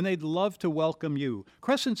place, and they'd love to welcome you.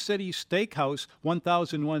 Crescent City Steakhouse,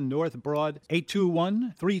 1001 North Broad,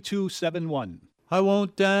 821-3271. I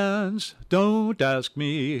won't dance, don't ask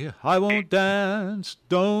me. I won't dance,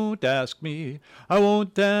 don't ask me. I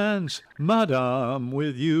won't dance, madame,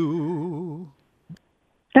 with you.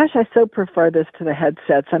 Gosh, I so prefer this to the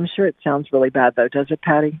headsets. I'm sure it sounds really bad, though. Does it,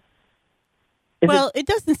 Patty? It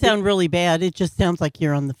doesn't sound really bad. It just sounds like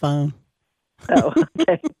you're on the phone. Oh,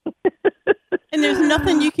 okay. And there's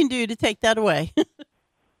nothing you can do to take that away.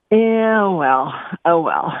 Yeah, well. Oh,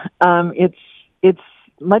 well. It's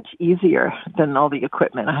much easier than all the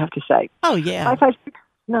equipment, I have to say. Oh, yeah.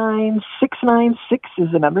 5569696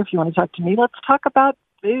 is the number if you want to talk to me. Let's talk about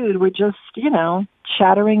food. We're just,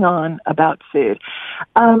 chattering on about food.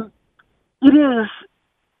 It is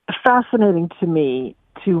fascinating to me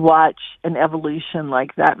to watch an evolution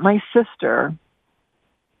like that. My sister,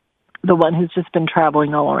 the one who's just been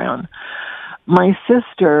traveling all around, my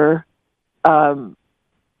sister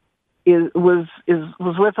is with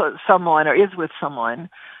someone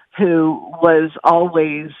who was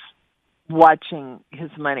always watching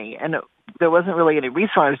his money, and there wasn't really any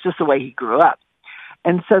reason. It was just the way he grew up.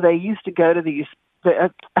 And so they used to go to these,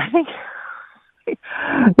 I think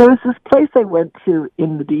there was this place they went to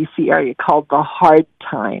in the D.C. area called the Hard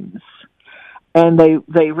Times, and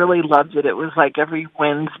they really loved it. It was like every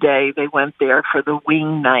Wednesday they went there for the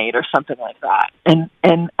wing night or something like that. And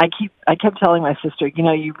I kept telling my sister,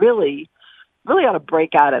 you really ought to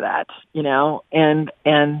break out of that, And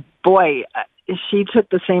boy, she took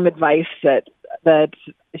the same advice that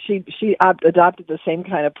she adopted the same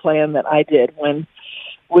kind of plan that I did when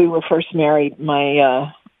we were first married.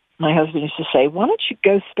 My husband used to say, why don't you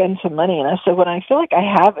go spend some money? And I said, when I feel like I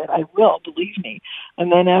have it, I will, believe me.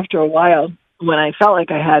 And then after a while, when I felt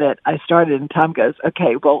like I had it, I started, and Tom goes,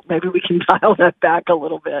 okay, well, maybe we can dial that back a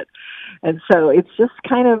little bit. And so it's just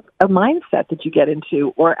kind of a mindset that you get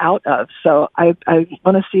into or out of. So I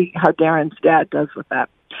want to see how Darren's dad does with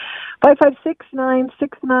that.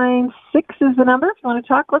 5569696 is the number. If you want to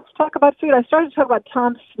talk, let's talk about food. I started to talk about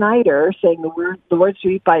Tom Snyder, saying the words to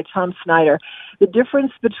eat by Tom Snyder. The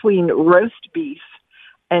difference between roast beef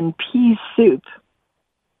and pea soup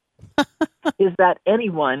is that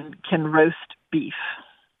anyone can roast beef.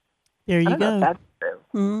 There you go. If that's true.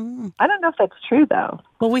 I don't know if that's true, though.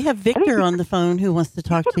 Well, we have Victor on the phone who wants to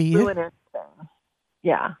talk to you.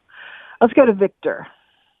 Yeah. Let's go to Victor.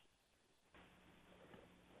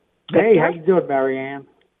 Hey, how you doing, Marianne?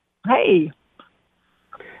 Hey.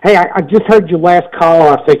 Hey, I just heard your last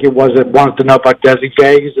call. I think it was that wanted to know about Desi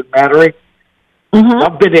Vegas in Metairie. Mm-hmm.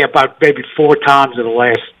 I've been there about maybe 4 times in the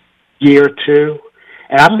last year or two,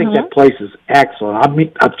 and I think that place is excellent. I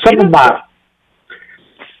mean, some of my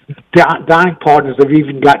dining partners have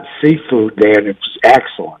even gotten seafood there, and it was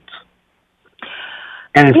excellent.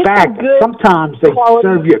 And in fact, sometimes they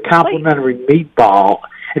serve you a complimentary meatball.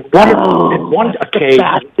 And one occasion,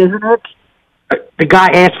 isn't it? The guy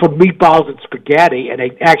asked for meatballs and spaghetti, and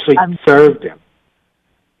they actually served him.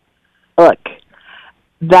 Look,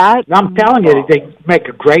 I'm telling you, they make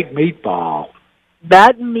a great meatball.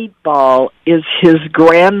 That meatball is his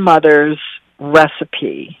grandmother's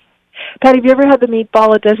recipe. Patty, have you ever had the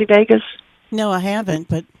meatball at Desi Vegas? No, I haven't,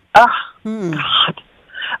 but... God.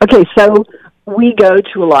 Okay, so we go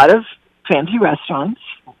to a lot of fancy restaurants,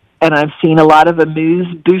 and I've seen a lot of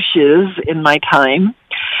amuse-bouches in my time.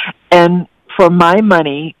 And for my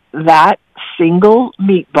money, that single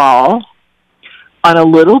meatball on a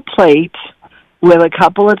little plate with a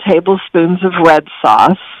couple of tablespoons of red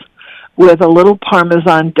sauce with a little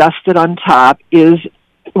Parmesan dusted on top is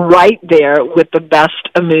right there with the best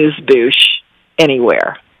amuse-bouche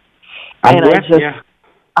anywhere.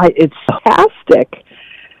 It's fantastic.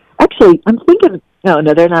 Actually, I'm thinking, no,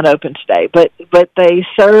 they're not open today, but they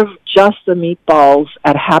serve just the meatballs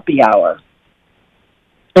at happy hour.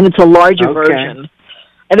 And it's a larger version.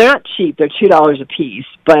 And they're not cheap. They're $2 a piece,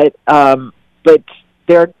 but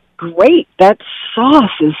they're great. That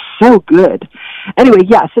sauce is so good. Anyway,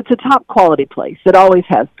 yes, it's a top quality place. It always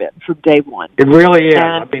has been from day one. It really is. And,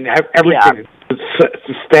 I mean, everything. Yeah.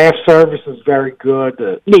 The staff service is very good.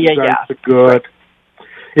 The desserts are good.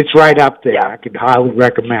 It's right up there. I could highly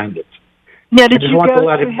recommend it. Now, did you go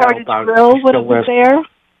to Heritage Grill when it was there?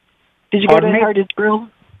 Did you go to Heritage Grill?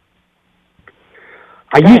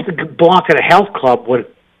 I used to belong to the health club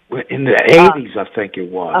in the 80s, I think it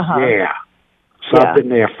was. Yeah. So I've been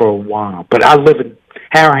there for a while. But I live in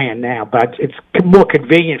Harahan now, but it's more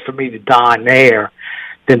convenient for me to dine there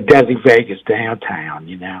than Desi Vegas downtown,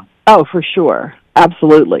 you know. Oh, for sure.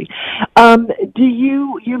 Absolutely. Do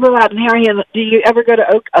you live out in Harahan, do you ever go to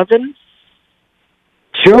Oak Oven?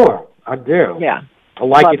 Sure, I do. Yeah. I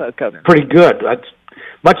like it pretty good. It's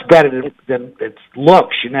much better than it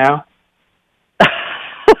looks, you know.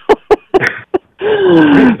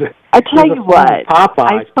 I tell you what, I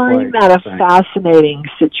find that a fascinating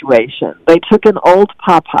situation. They took an old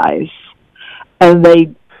Popeyes and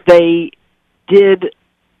they did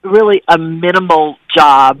really a minimal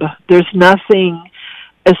job. There's nothing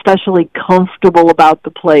especially comfortable about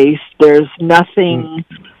the place. There's nothing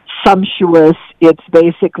sumptuous. It's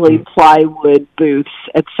basically plywood booths,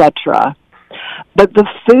 etc. But the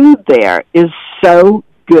food there is so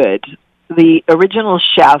good. The original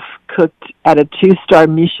chef cooked at a 2-star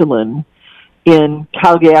Michelin in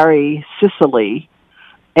Cagliari, Sicily,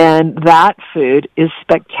 and that food is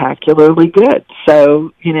spectacularly good.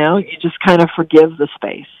 So, you know, you just kind of forgive the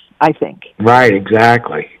space, I think. Right,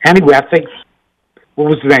 exactly. Anyway, I think, what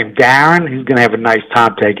was his name, Darren? He's going to have a nice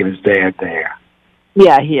time taking his dad there.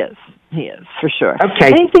 Yeah, he is. He is, for sure. Okay,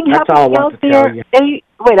 anything that's all I want to tell you.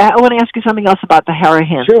 Wait, I want to ask you something else about the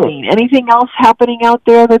Harahan scene. Anything else happening out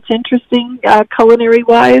there that's interesting,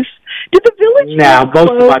 culinary-wise? Did the village... No,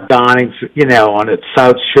 most of my dining's, you know, on the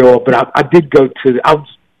South Shore, but I did go to... a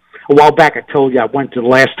while back I told you I went to the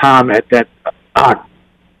last time at that...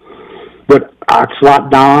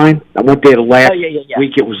 Slot Dine. I went there the last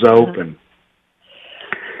week it was open.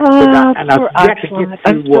 And I've yet to get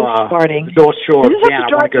to North Shore again. I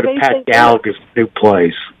want to go to Pat Gallagher's new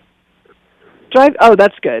place. Oh,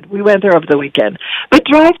 that's good. We went there over the weekend. But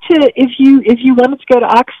drive to, if you wanted to go to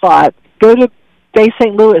Oxford, go to Bay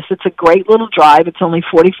St. Louis. It's a great little drive. It's only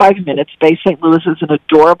 45 minutes. Bay St. Louis is an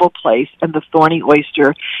adorable place, and the Thorny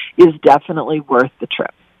Oyster is definitely worth the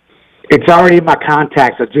trip. It's already in my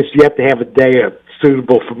contacts. I just yet to have a day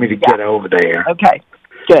suitable for me to get over there. Okay,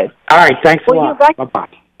 good. All right, thanks a lot. Bye-bye.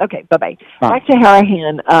 Okay, bye-bye. Back to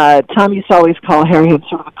Harahan. Tom used to always call Harahan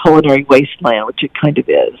sort of a culinary wasteland, which it kind of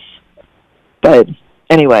is. But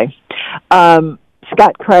anyway,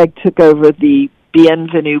 Scott Craig took over the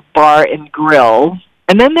Bienvenue Bar and Grill,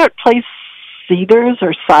 and then their place Cedars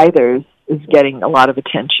is getting a lot of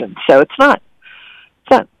attention. So it's not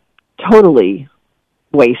totally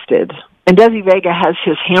wasted. And Desi Vega has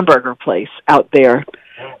his hamburger place out there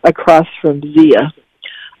across from Zia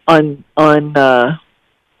on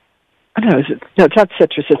I don't know, it's not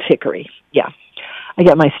Citrus, it's Hickory. Yeah. I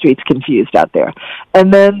get my streets confused out there.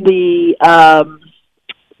 And then the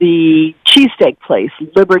cheesesteak place,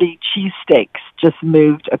 Liberty Cheesesteaks, just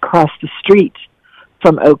moved across the street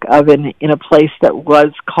from Oak Oven in a place that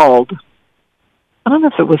was called, I don't know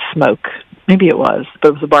if it was Smoke. Maybe it was, but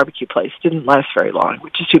it was a barbecue place. Didn't last very long,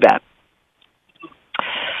 which is too bad.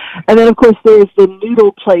 And then, of course, there's the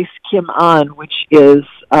noodle place, Kim An, which is,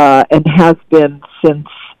 and has been since,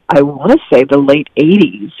 I want to say, the late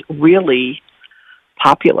 80s, really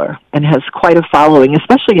popular and has quite a following,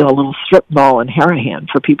 especially in a little strip mall in Harahan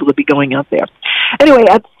for people to be going out there. Anyway,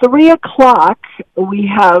 at 3 o'clock,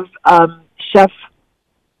 we have Chef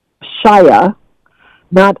Shaya,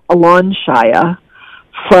 not Alon Shaya,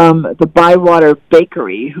 from the Bywater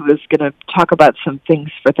Bakery, who is going to talk about some things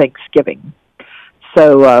for Thanksgiving.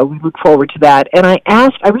 So we look forward to that. And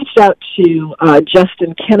I reached out to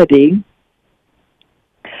Justin Kennedy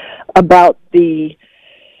about the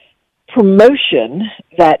promotion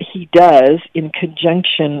that he does in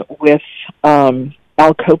conjunction with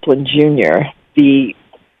Al Copeland Jr. The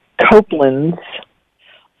Copelands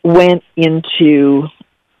went into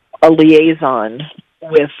a liaison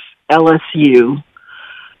with LSU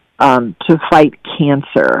to fight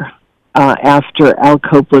cancer after Al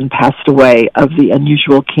Copeland passed away of the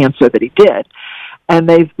unusual cancer that he did. And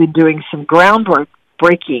they've been doing some groundwork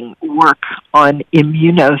groundbreaking work on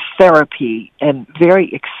immunotherapy and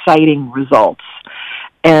very exciting results.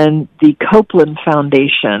 And the Copeland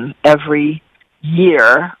Foundation every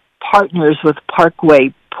year partners with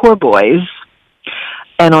Parkway Poor Boys,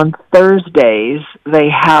 and on Thursdays they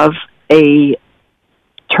have a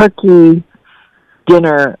turkey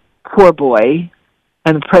dinner poor boy,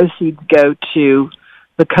 and the proceeds go to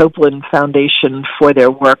the Copeland Foundation for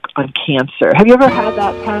their work on cancer. Have you ever had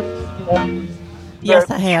that, Pat? Yes,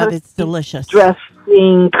 I have. It's delicious.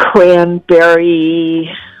 Dressing, cranberry.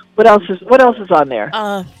 What else is on there?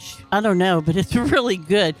 I don't know, but it's really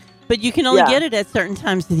good. But you can only get it at certain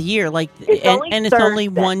times of the year, it's only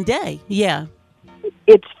one day. Yeah.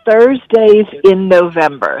 It's Thursdays in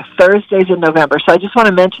November. So I just want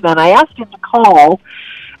to mention that. I asked him to call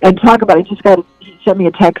and talk about it. He sent me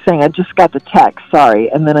a text saying, I just got the text, sorry.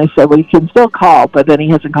 And then I said, well, you can still call, but then he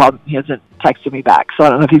hasn't texted me back. So I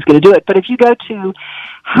don't know if he's going to do it. But if you go to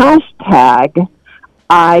hashtag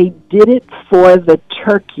I did it for the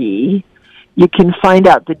turkey, you can find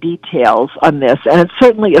out the details on this. And it's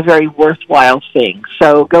certainly a very worthwhile thing.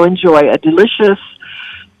 So go enjoy a delicious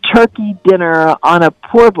turkey dinner on a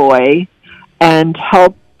poor boy and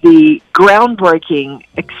help the groundbreaking,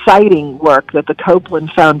 exciting work that the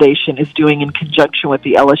Copeland Foundation is doing in conjunction with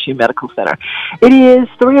the LSU Medical Center. It is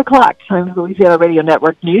 3 o'clock, time for Louisiana Radio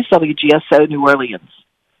Network News, WGSO New Orleans.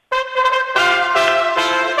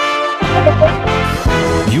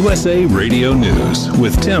 USA Radio News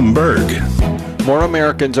with Tim Berg. More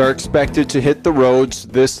Americans are expected to hit the roads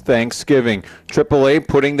this Thanksgiving. AAA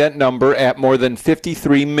putting that number at more than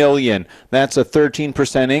 53 million. That's a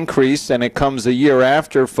 13% increase, and it comes a year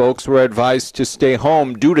after folks were advised to stay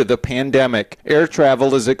home due to the pandemic. Air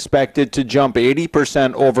travel is expected to jump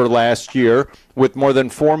 80% over last year, with more than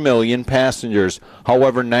 4 million passengers.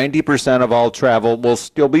 However, 90% of all travel will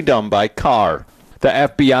still be done by car. The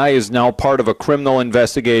FBI is now part of a criminal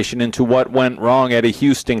investigation into what went wrong at a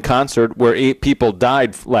Houston concert where 8 people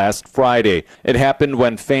died last Friday. It happened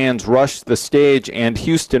when fans rushed the stage, and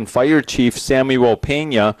Houston Fire Chief Samuel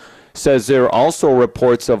Pena says there are also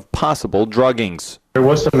reports of possible druggings. There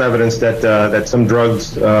was some evidence that some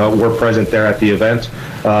drugs were present there at the event.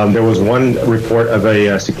 There was one report of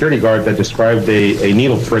a security guard that described a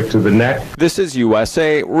needle prick to the neck. This is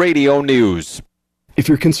USA Radio News. If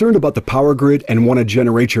you're concerned about the power grid and want to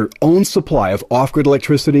generate your own supply of off-grid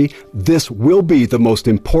electricity, this will be the most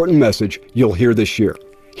important message you'll hear this year.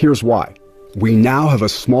 Here's why. We now have a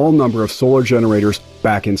small number of solar generators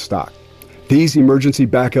back in stock. These emergency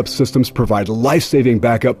backup systems provide life-saving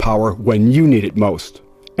backup power when you need it most.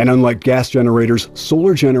 And unlike gas generators,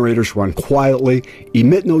 solar generators run quietly,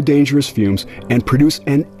 emit no dangerous fumes, and produce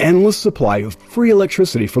an endless supply of free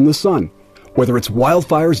electricity from the sun. Whether it's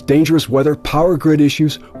wildfires, dangerous weather, power grid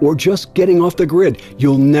issues, or just getting off the grid,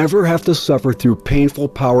 you'll never have to suffer through painful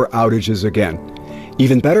power outages again.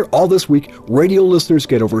 Even better, all this week, radio listeners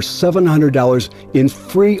get over $700 in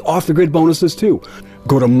free off-the-grid bonuses too.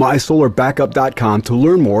 Go to mysolarbackup.com to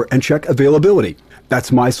learn more and check availability.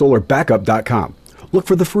 That's mysolarbackup.com. Look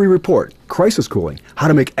for the free report, Crisis Cooling, how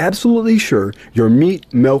to make absolutely sure your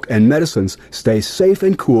meat, milk, and medicines stay safe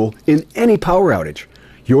and cool in any power outage.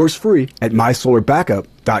 Yours free at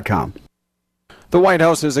mysolarbackup.com. The White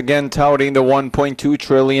House is again touting the $1.2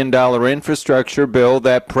 trillion infrastructure bill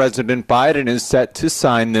that President Biden is set to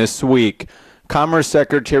sign this week. Commerce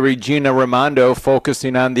Secretary Gina Raimondo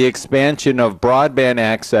focusing on the expansion of broadband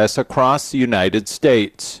access across the United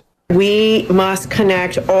States. We must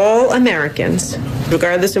connect all Americans,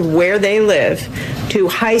 regardless of where they live, to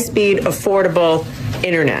high-speed, affordable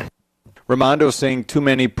internet. Raimondo saying too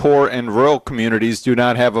many poor and rural communities do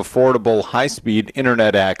not have affordable high-speed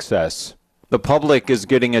internet access. The public is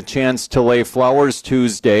getting a chance to lay flowers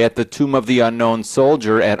Tuesday at the Tomb of the Unknown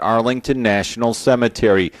Soldier at Arlington National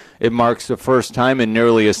Cemetery. It marks the first time in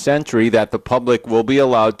nearly a century that the public will be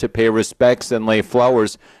allowed to pay respects and lay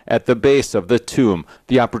flowers at the base of the tomb.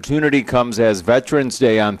 The opportunity comes as Veterans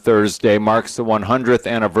Day on Thursday marks the 100th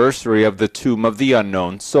anniversary of the Tomb of the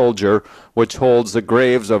Unknown Soldier, which holds the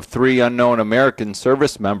graves of 3 unknown American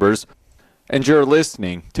service members. And you're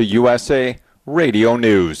listening to USA Radio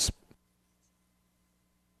News.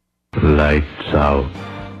 Lights out,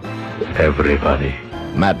 everybody.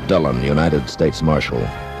 Matt Dillon, United States Marshal.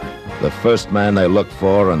 The first man they look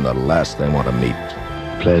for and the last they want to meet.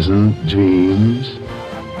 Pleasant dreams.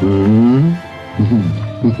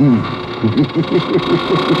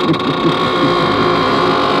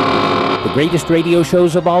 The greatest radio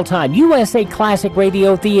shows of all time, USA Classic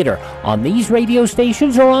Radio Theater, on these radio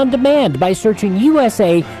stations or on demand by searching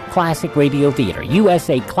USA Classic Radio Theater.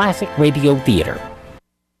 USA Classic Radio Theater.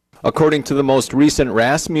 According to the most recent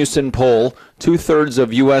Rasmussen poll, 2/3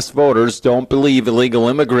 of U.S. voters don't believe illegal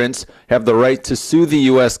immigrants have the right to sue the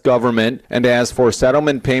U.S. government, and as for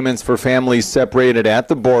settlement payments for families separated at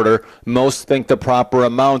the border, most think the proper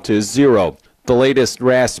amount is zero. The latest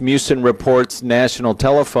Rasmussen Reports national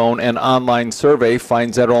telephone and online survey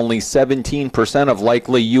finds that only 17% of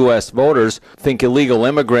likely U.S. voters think illegal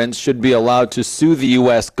immigrants should be allowed to sue the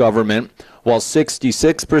U.S. government, while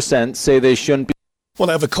 66% say they shouldn't be. We'll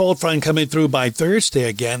have a cold front coming through by Thursday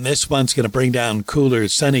again. This one's going to bring down cooler,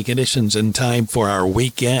 sunny conditions in time for our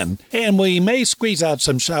weekend. And we may squeeze out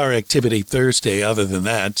some shower activity Thursday. Other than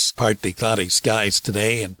that, it's partly cloudy skies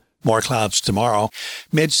today and more clouds tomorrow.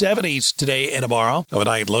 Mid-70s today and tomorrow.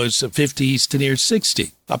 Overnight lows of 50s to near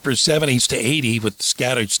 60. Upper 70s to 80 with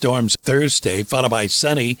scattered storms Thursday, followed by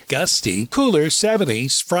sunny, gusty, cooler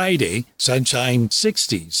 70s Friday. Sunshine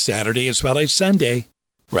 60s Saturday as well as Sunday.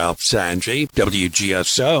 Ralph Sanji,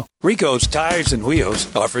 WGSO. Rico's Tires and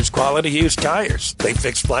Wheels offers quality used tires. They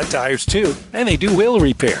fix flat tires too, and they do wheel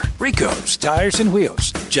repair. Rico's Tires and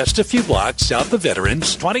Wheels, just a few blocks south of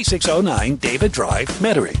Veterans, 2609 David Drive,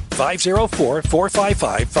 Metairie,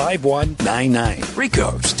 504-455-5199.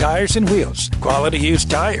 Rico's Tires and Wheels, quality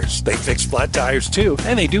used tires. They fix flat tires too,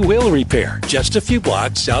 and they do wheel repair. Just a few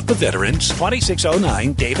blocks south of Veterans,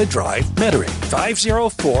 2609 David Drive, Metairie,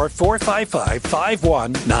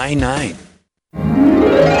 504-455-5199.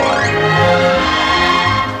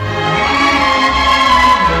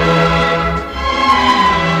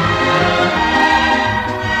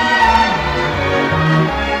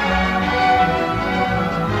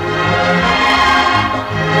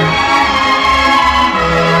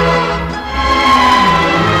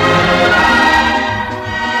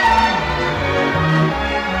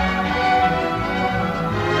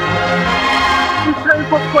 Time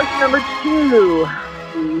for portion number 2.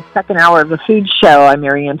 The second hour of the food show. I'm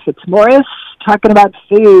Marianne Fitzmaurice, talking about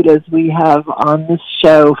food as we have on this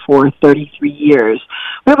show for 33 years.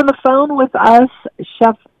 We have on the phone with us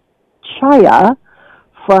Chef Chaya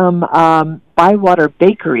from Bywater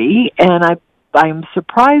Bakery, and I'm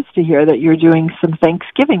surprised to hear that you're doing some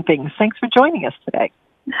Thanksgiving things. Thanks for joining us today.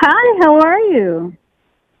 Hi, how are you?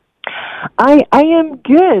 I am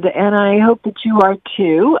good, and I hope that you are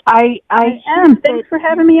too. I am. Thanks for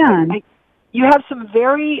having me on. You have some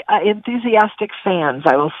very enthusiastic fans,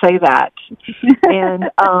 I will say that.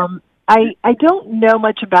 And I don't know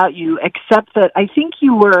much about you, except that I think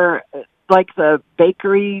you were like the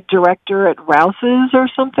bakery director at Rouse's or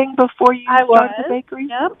something before you started the bakery?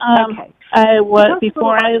 Yep. Okay. I was,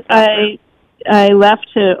 before I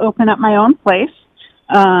left to open up my own place.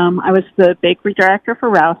 I was the bakery director for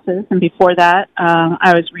Rouse's, and before that,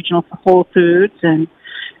 I was regional for Whole Foods, and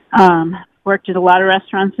worked at a lot of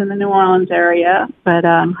restaurants in the New Orleans area, but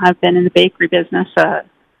I've been in the bakery business.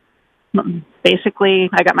 Basically,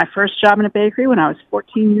 I got my first job in a bakery when I was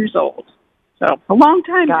 14 years old, so a long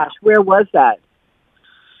time. Gosh, where was that?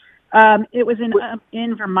 It was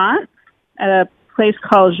in Vermont at a place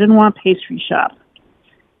called Genois Pastry Shop.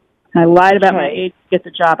 I lied about my age to get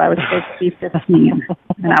the job. I was supposed to be 15,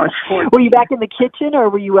 and I was 14. Were you back in the kitchen, or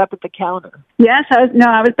were you up at the counter? Yes, I was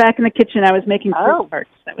back in the kitchen. I was making fruit tarts.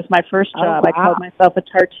 That was my first job. I called myself a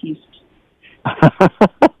tartiste.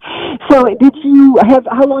 So,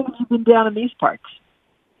 how long have you been down in these parts?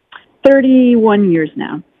 31 years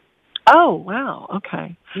now. Oh, wow.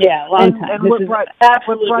 Okay. Yeah, a long time. And what brought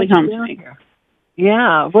you down here?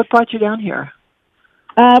 Yeah, what brought you down here?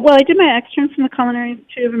 Well, I did my extern from the Culinary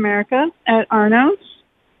Institute of America at Arno's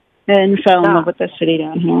and fell in love with the city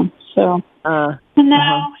down here. So, and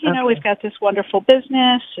now, we've got this wonderful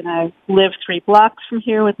business, and I live 3 blocks from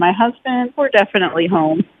here with my husband. We're definitely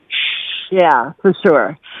home. Yeah, for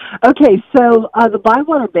sure. Okay, so the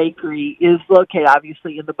Bywater Bakery is located,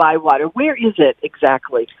 obviously, in the Bywater. Where is it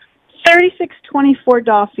exactly? 3624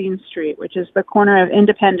 Dauphine Street, which is the corner of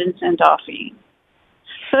Independence and Dauphine.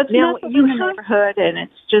 So it's not in the neighborhood, and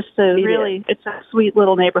it's just it's a sweet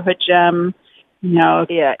little neighborhood gem. Good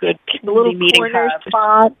it's a little meeting corner hub.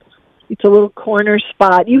 spot. It's a little corner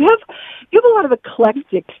spot. You have a lot of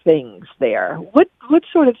eclectic things there. What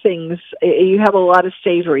sort of things? You have a lot of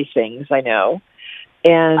savory things, I know,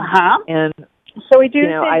 and so we do.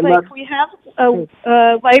 We have a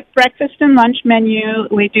light breakfast and lunch menu.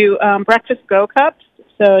 We do breakfast go cups,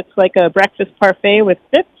 so it's like a breakfast parfait with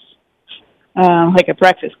dips. Like a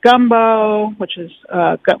breakfast gumbo, which is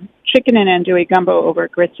chicken and andouille gumbo over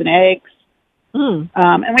grits and eggs. And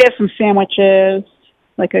we have some sandwiches,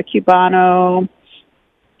 like a Cubano,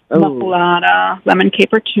 muffalata, lemon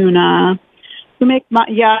caper tuna. We make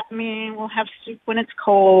yummy. We'll have soup when it's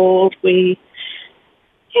cold. We,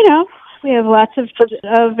 We have lots of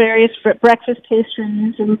various breakfast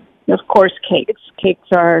pastries and, of course, cakes. Cakes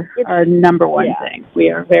are our number one thing. We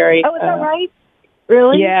are very... Oh, is that right?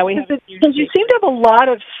 Really? Yeah, we have... Because you seem to have a lot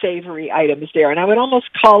of savory items there, and I would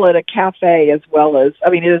almost call it a cafe as well as... I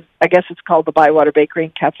mean, I guess it's called the Bywater Bakery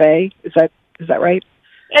and Cafe. Is that right?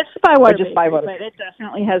 It's the Bywater Bakery, but it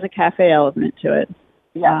definitely has a cafe element to it.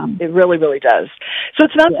 Yeah, it really, really does. So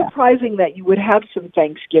it's not surprising that you would have some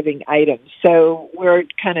Thanksgiving items. So we're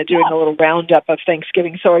kind of doing a little roundup of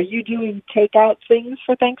Thanksgiving. So are you doing takeout things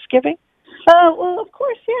for Thanksgiving? Well, of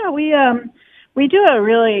course, yeah. We do a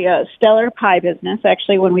really stellar pie business.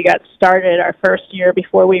 Actually, when we got started our first year,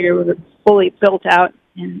 before we were fully built out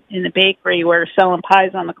in the bakery, we were selling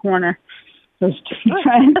pies on the corner. Just to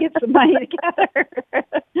try and get some money together.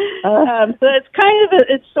 So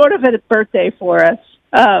it's sort of a birthday for us.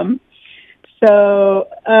 I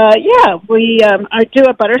do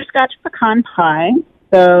a butterscotch pecan pie.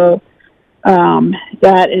 So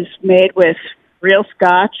that is made with real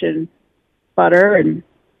scotch and butter and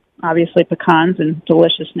obviously pecans and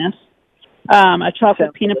deliciousness. A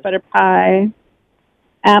chocolate peanut butter pie,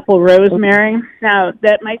 apple rosemary. Now,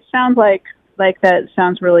 that might sound like that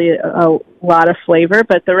sounds really a lot of flavor,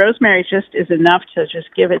 but the rosemary just is enough to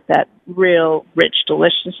just give it that real rich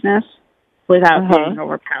deliciousness without being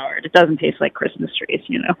overpowered. It doesn't taste like Christmas trees,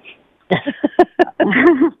 you know.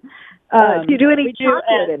 Do you do any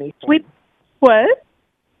chocolate anything? What?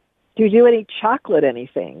 Do you do any chocolate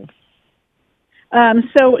anything?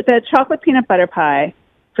 So the chocolate peanut butter pie,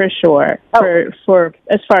 for sure, for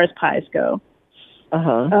as far as pies go.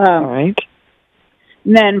 All right.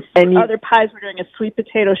 And then other pies, we're doing a sweet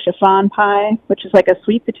potato chiffon pie, which is like a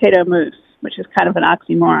sweet potato mousse, which is kind of an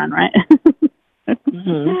oxymoron, right? But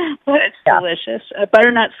it's delicious. A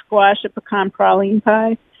butternut squash, a pecan praline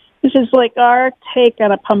pie. This is like our take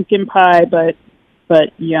on a pumpkin pie, but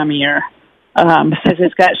yummier, because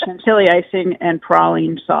it's got chantilly icing and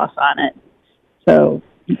praline sauce on it. So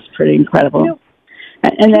it's pretty incredible.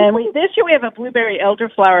 And then this year we have a blueberry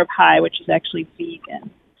elderflower pie, which is actually vegan.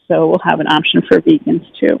 So we'll have an option for vegans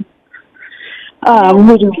too.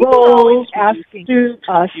 We do rolls, asking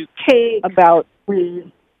us cake about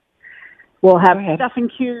we'll have stuffing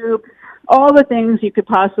cubes, all the things you could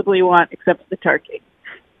possibly want except for the turkey.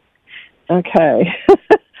 Okay.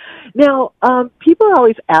 Now, people are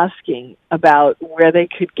always asking about where they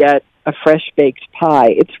could get a fresh baked pie.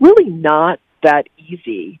 It's really not that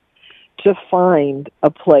easy to find a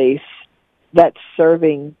place that's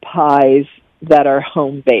serving pies that are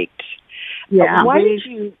home baked. Yeah. Why did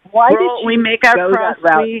you make our go crust?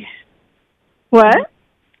 that route? What?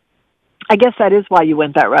 I guess that is why you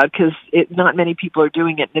went that route, because not many people are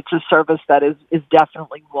doing it, and it's a service that is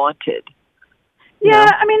definitely wanted. Yeah,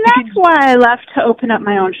 I mean, that's why I left to open up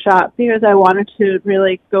my own shop, because I wanted to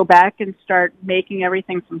really go back and start making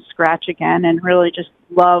everything from scratch again and really just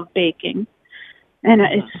love baking. And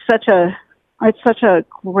it's such a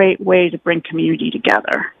great way to bring community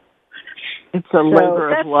together. It's a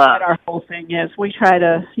labor of love. That's what our whole thing is. We try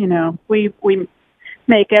to, we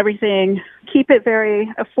make everything, keep it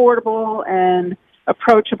very affordable and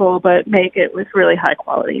approachable, but make it with really high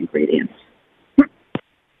quality ingredients.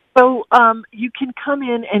 So you can come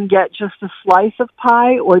in and get just a slice of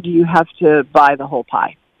pie, or do you have to buy the whole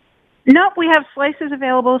pie? Nope, we have slices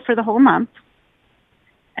available for the whole month.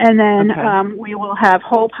 And then we will have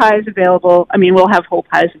whole pies available. I mean, we'll have whole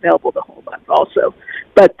pies available the whole month also.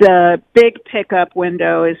 But the big pickup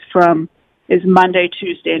window is Monday,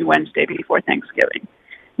 Tuesday, and Wednesday before Thanksgiving.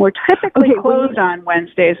 We're typically closed on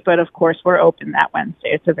Wednesdays, but of course we're open that Wednesday.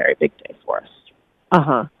 It's a very big day for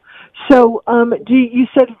us. So you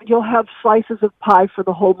said you'll have slices of pie for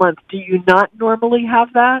the whole month. Do you not normally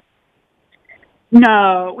have that?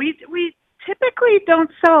 No, we typically don't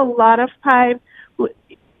sell a lot of pie,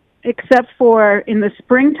 except for in the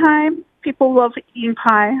springtime. People love eating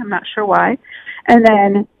pie. I'm not sure why. And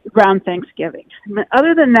then around Thanksgiving.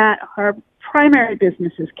 Other than that, our primary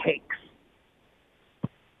business is cakes.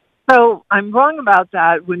 So I'm wrong about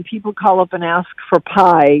that. When people call up and ask for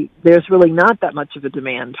pie, there's really not that much of a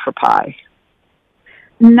demand for pie.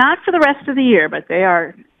 Not for the rest of the year, but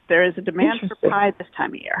there is a demand for pie this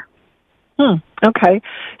time of year. Okay.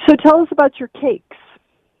 So tell us about your cakes.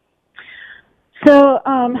 So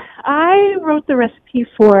I wrote the recipe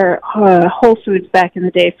for Whole Foods back in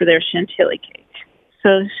the day for their chantilly cake.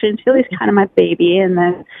 So chantilly is kind of my baby, and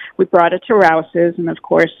then we brought it to Rouse's, and of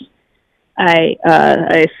course I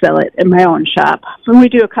sell it in my own shop. And we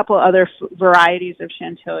do a couple other varieties of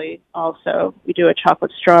chantilly also. We do a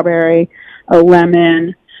chocolate strawberry, a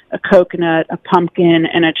lemon, a coconut, a pumpkin,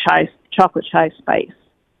 and a chocolate chai spice.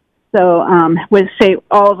 So with say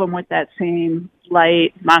all of them with that same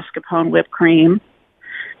light mascarpone whipped cream.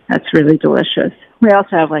 That's really delicious. We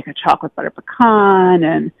also have like a chocolate butter pecan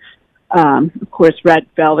and of course red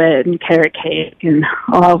velvet and carrot cake and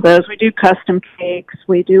all of those. We do custom cakes.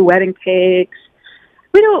 We do wedding cakes.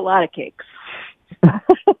 We do a lot of cakes.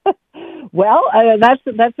 Well, that's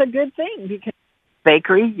a good thing because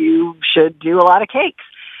bakery you should do a lot of cakes.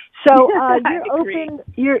 So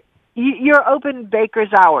you're open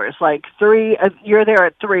baker's hours, like 3. You're there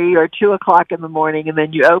at 3 or 2 o'clock in the morning, and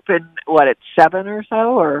then you open at 7 or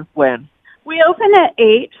so, or when? We open at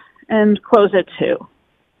 8 and close at 2.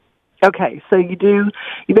 Okay, so you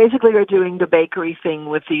basically are doing the bakery thing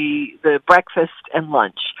with the breakfast and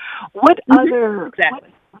lunch. What other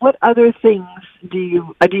things do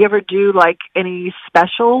you ever do, like any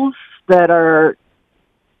specials that are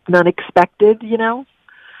unexpected,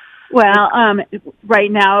 Well,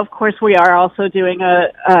 right now, of course, we are also doing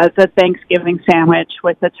the Thanksgiving sandwich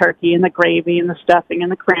with the turkey and the gravy and the stuffing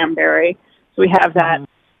and the cranberry. So we have that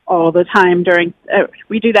all the time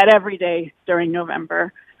we do that every day during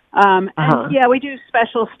November. And yeah, we do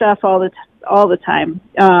special stuff all the time.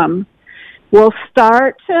 We'll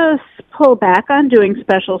start to pull back on doing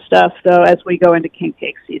special stuff though as we go into king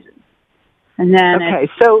cake season. And then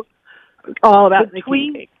so all about the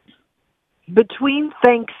king cake. Between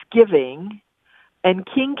Thanksgiving and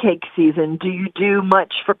king cake season, do you do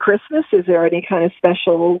much for Christmas? Is there any kind of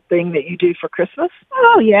special thing that you do for Christmas?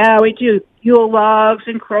 Oh yeah, we do Yule logs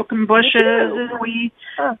and croquet bushes, and we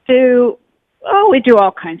do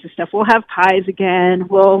all kinds of stuff. We'll have pies again.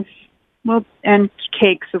 We'll and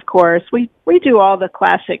cakes, of course. We do all the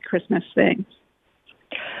classic Christmas things.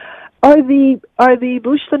 Are the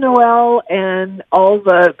bûche de Noël and all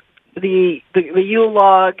the Yule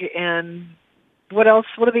log and what else?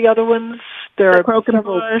 What are the other ones? There are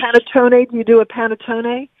panettone. Do you do a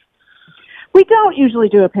panettone? We don't usually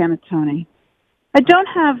do a panettone. I don't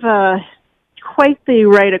have quite the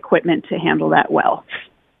right equipment to handle that well.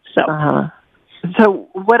 So. So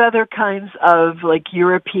what other kinds of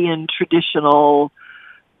European traditional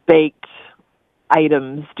baked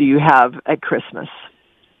items do you have at Christmas?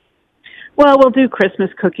 Well, we'll do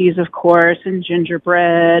Christmas cookies, of course, and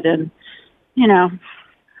gingerbread and,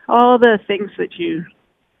 all the things that you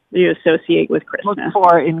associate with Christmas. Look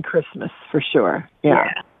for in Christmas, for sure.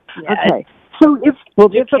 Yeah. Okay. So we'll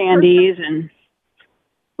do candies and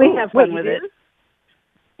we have fun with it.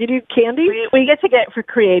 You do candy? We get to get for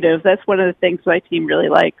creative. That's one of the things my team really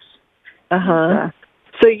likes.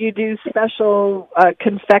 So you do special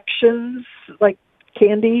confections, like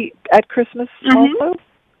candy at Christmas also?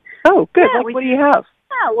 Oh, good. Yeah, what do you have?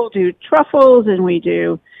 Yeah, we'll do truffles and we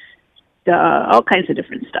do all kinds of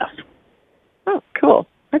different stuff. Oh, cool.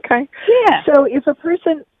 Okay. Yeah. So if a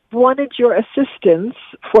person wanted your assistance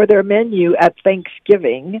for their menu at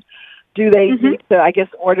Thanksgiving, do they need to,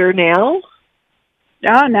 order now?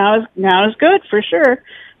 Oh, now is good for sure.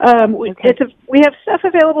 We have stuff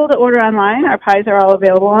available to order online. Our pies are all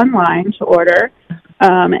available online to order.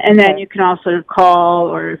 And then you can also call,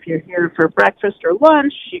 or if you're here for breakfast or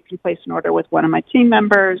lunch, you can place an order with one of my team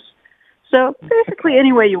members. So basically,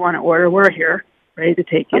 any way you want to order, we're here, ready to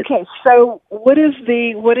take it. Okay. So what is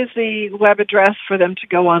the web address for them to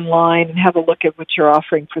go online and have a look at what you're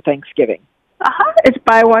offering for Thanksgiving? It's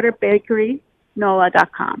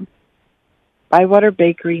bywaterbakerynola.com.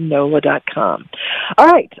 bywaterbakerynola.com. All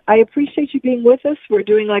right. I appreciate you being with us. We're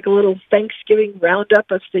doing a little Thanksgiving roundup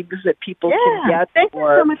of things that people can get. Thank you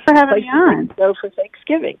so much for having me on. Go for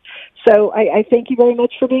Thanksgiving. So I thank you very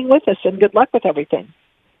much for being with us, and good luck with everything.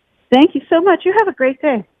 Thank you so much. You have a great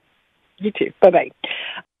day. You too. Bye-bye.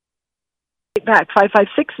 Back,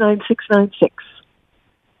 556-9696.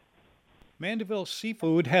 Mandeville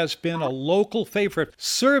Seafood has been a local favorite,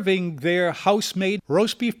 serving their house-made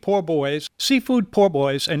roast beef poor boys, seafood poor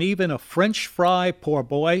boys, and even a French fry poor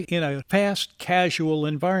boy in a fast, casual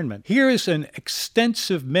environment. Here is an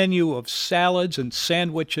extensive menu of salads and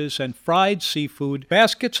sandwiches and fried seafood,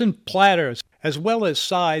 baskets and platters, as well as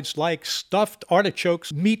sides like stuffed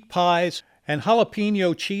artichokes, meat pies, and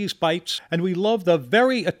jalapeno cheese bites, and we love the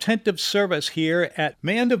very attentive service here at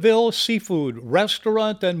Mandeville Seafood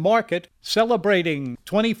Restaurant and Market, celebrating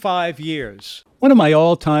 25 years. One of my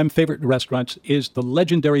all-time favorite restaurants is the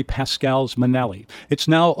legendary Pascal's Manali. It's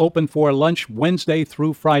now open for lunch Wednesday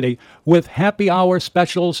through Friday with happy hour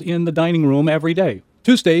specials in the dining room every day.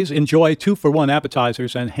 Tuesdays, enjoy 2-for-1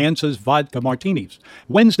 appetizers and Hansa's vodka martinis.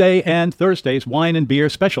 Wednesday and Thursdays, wine and beer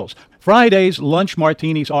specials. Fridays, lunch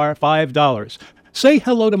martinis are $5. Say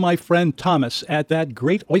hello to my friend Thomas at that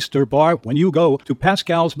great oyster bar when you go to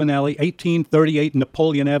Pascal's Manali, 1838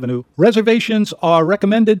 Napoleon Avenue. Reservations are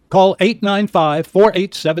recommended. Call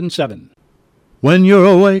 895-4877. When you're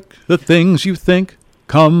awake, the things you think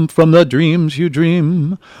come from the dreams you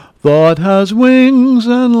dream. Thought has wings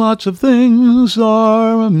and lots of things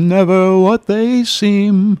are never what they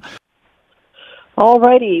seem.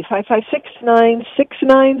 Alrighty,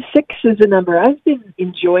 556-9696 is the number. I've been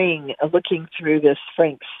enjoying looking through this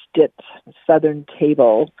Frank Stitt Southern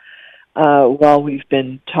Table while we've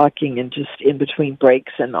been talking and just in between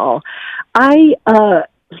breaks and all. I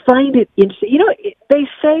find it interesting. You know, they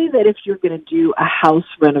say that if you're going to do a house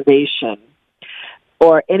renovation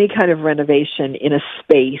or any kind of renovation in a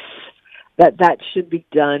space, that should be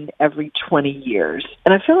done every 20 years.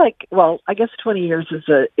 And I feel like, well, I guess 20 years is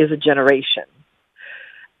a generation.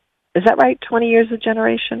 Is that right? 20 years a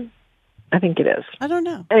generation? I think it is. I don't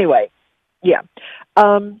know. Anyway, yeah.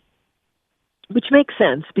 Which makes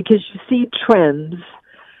sense because you see trends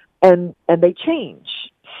and they change.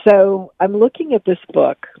 So I'm looking at this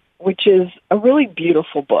book, which is a really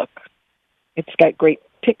beautiful book. It's got great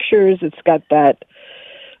pictures. It's got that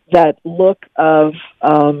look of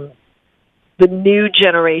the new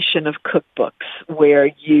generation of cookbooks where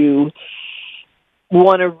you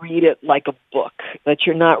want to read it like a book, that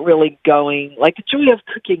you're not really going, like The Joy of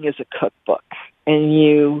Cooking is a cookbook, and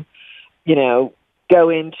you go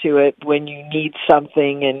into it when you need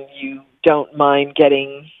something and you don't mind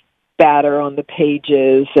getting batter on the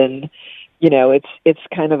pages, and, it's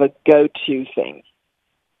kind of a go-to thing.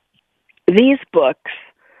 These books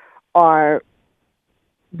are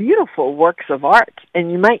beautiful works of art, and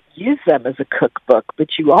you might use them as a cookbook,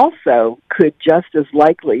 but you also could just as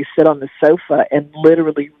likely sit on the sofa and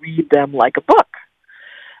literally read them like a book.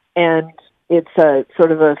 And it's a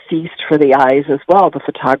sort of a feast for the eyes as well. The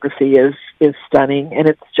photography is stunning, and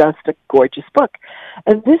it's just a gorgeous book.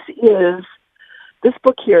 And this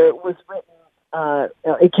book here was written,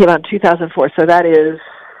 it came out in 2004, so that is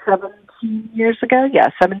 17 years ago. Yeah,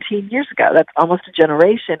 17 years ago. That's almost a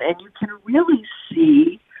generation, and you can really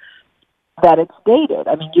see that it's dated.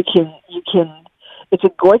 I mean, you can. It's a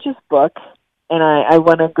gorgeous book, and I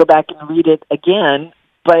want to go back and read it again,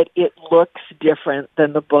 but it looks different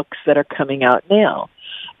than the books that are coming out now.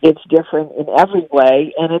 It's different in every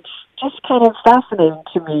way, and it's just kind of fascinating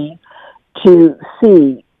to me to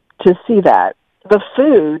see that. The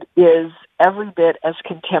food is every bit as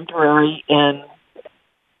contemporary and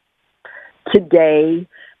today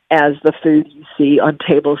as the food you see on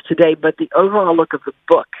tables today, but the overall look of the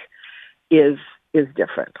book is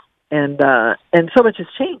different, and so much has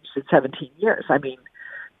changed in 17 years. I mean,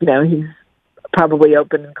 he's probably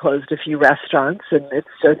opened and closed a few restaurants, and it's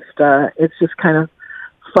just kind of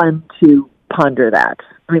fun to ponder that.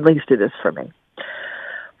 I mean, at least it is for me.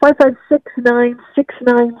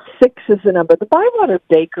 556-9696 is the number. The Bywater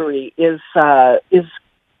Bakery is kind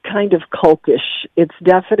of cultish. It's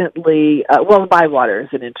definitely the Bywater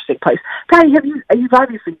is an interesting place. Patty, you've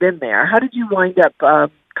obviously been there. How did you wind up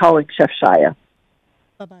calling Chef Shia?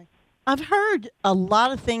 Bye-bye. I've heard a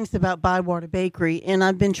lot of things about Bywater Bakery, and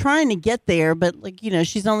I've been trying to get there, but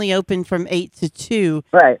she's only open from 8 to 2.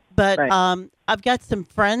 Right. But right. I've got some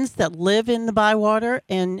friends that live in the Bywater,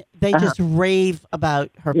 and they just rave about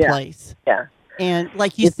her place. Yeah. And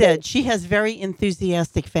like you said, she has very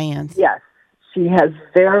enthusiastic fans. Yes. She has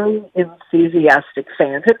very enthusiastic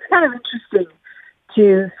fans. It's kind of interesting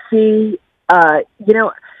to see,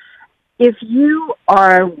 if you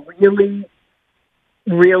are really,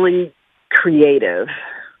 really creative,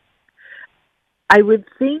 I would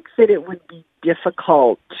think that it would be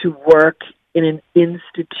difficult to work in an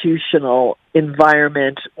institutional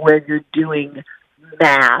environment where you're doing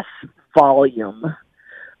mass volume,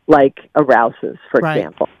 like a Rouse's, for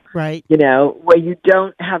example. Right. Where you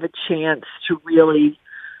don't have a chance to really,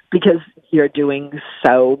 because you're doing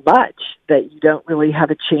so much that you don't really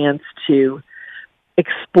have a chance to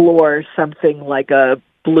explore something like a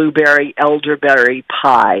blueberry elderberry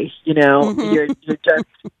pie. You're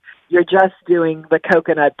just doing the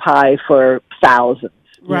coconut pie for thousands.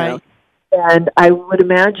 Right. And I would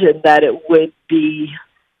imagine that it would be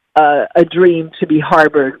a dream to be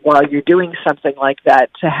harbored while you're doing something like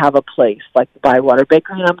that, to have a place like the Bywater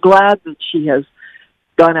Bakery. And I'm glad that she has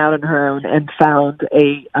gone out on her own and found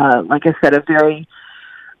like I said, a very,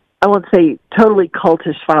 I won't say totally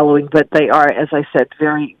cultish following, but they are, as I said,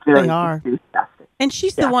 very, very enthusiastic. And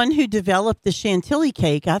she's the one who developed the chantilly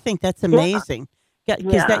cake. I think that's amazing.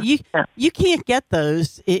 Because you can't get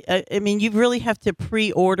those. I mean, you really have to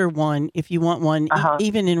pre-order one if you want one,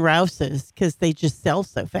 even in Rouse's, because they just sell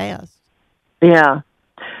so fast. Yeah.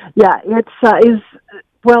 Yeah,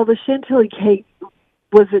 the Chantilly cake,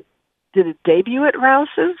 did it debut at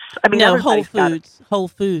Rouse's? I mean, no, Whole Foods. Whole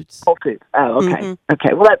Foods. Whole Foods. Oh, okay. Mm-hmm.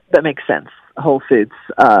 Okay, well, that makes sense. Whole Foods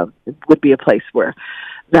would be a place where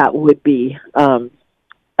that would be a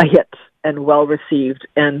hit and well received.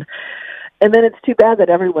 And then it's too bad that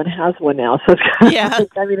everyone has one now. So it's kind of,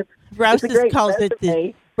 I mean, Rouse's calls it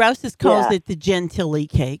the Gentilly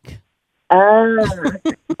cake.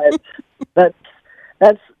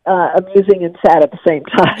 That's amusing and sad at the same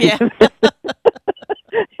time. Yeah.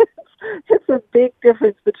 It's a big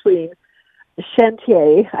difference between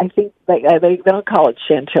Chantier. I think they don't call it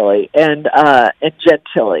Chantilly and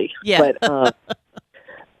Gentilly. Yeah.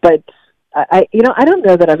 But I don't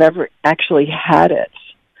know that I've ever actually had it.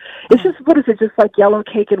 It's just, what is it, just like yellow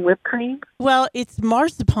cake and whipped cream? Well, it's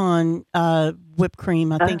marzipan whipped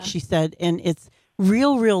cream, I think she said, and it's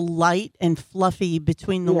real light and fluffy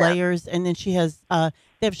between the layers. And then she has, they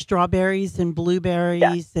have strawberries and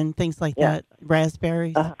blueberries and things like that,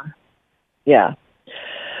 raspberries. Yeah.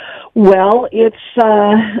 Well, it's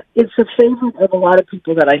a favorite of a lot of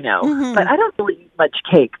people that I know. Mm-hmm. But I don't really eat much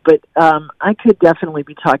cake, but I could definitely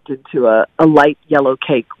be talked into a light yellow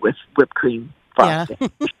cake with whipped cream frosting.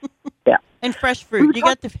 Yeah. And fresh fruit. You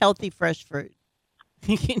got the healthy fresh fruit.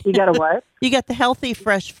 You got a what? You got the healthy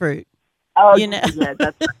fresh fruit. Oh, yeah,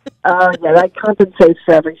 that compensates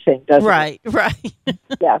for everything, doesn't it? Right.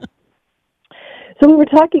 Yeah. So we were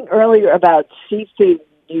talking earlier about seafood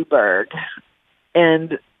Newburgh,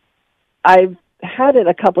 and I've had it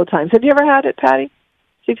a couple of times. Have you ever had it, Patty?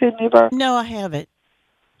 Seafood Newburgh? No, I haven't.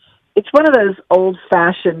 It's one of those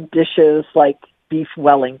old-fashioned dishes like beef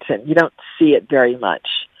Wellington. You don't see it very much,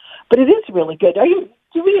 but it is really good.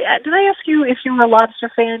 Did I ask you if you were a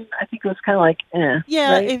lobster fan? I think it was kind of like,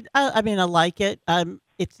 Yeah, right? I mean, I like it.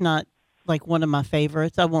 It's not like one of my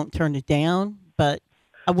favorites. I won't turn it down, but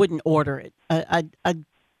I wouldn't order it. I'd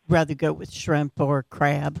rather go with shrimp or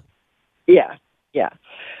crab. Yeah.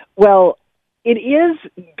 Well, it is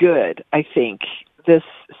good, I think, this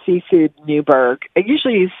seafood Newburgh.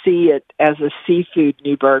 Usually you see it as a seafood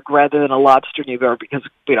Newburgh rather than a lobster Newburgh because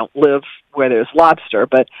we don't live where there's lobster,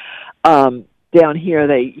 but down here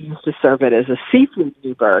they used to serve it as a seafood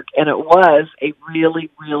Newburgh, and it was a really,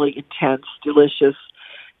 really intense, delicious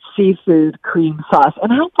seafood cream sauce.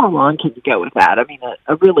 And how far wrong can you go with that? I mean,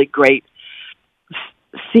 a really great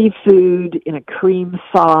seafood in a cream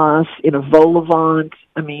sauce, in a vol au vent.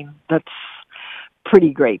 I mean, that's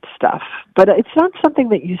pretty great stuff. But it's not something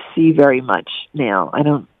that you see very much now. I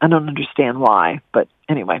don't understand why, but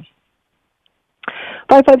anyway.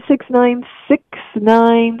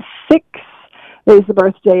 5569696 is the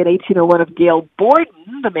birthday in 1801 of Gail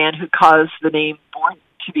Borden, the man who caused the name Borden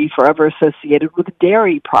to be forever associated with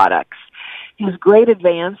dairy products. His great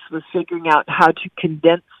advance was figuring out how to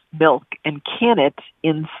condense milk and can it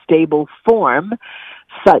in stable form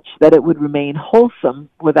such that it would remain wholesome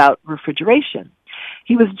without refrigeration.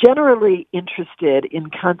 He was generally interested in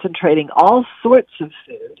concentrating all sorts of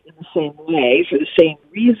food in the same way for the same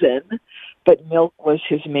reason, but milk was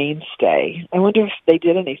his mainstay. I wonder if they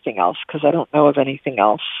did anything else, because I don't know of anything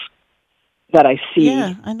else that I see.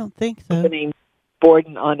 Yeah, I don't think so. The name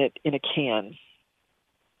Borden on it in a can.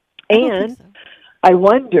 And I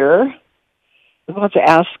wonder, I'll have to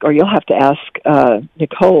ask, or you'll have to ask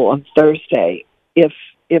Nicole on Thursday, if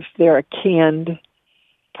there are canned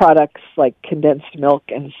products like condensed milk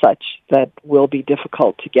and such that will be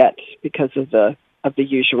difficult to get because of the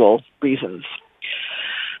usual reasons.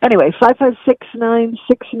 Anyway,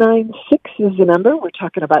 5569696 is the number. We're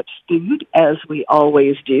talking about food, as we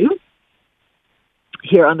always do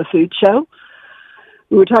here on the Food Show.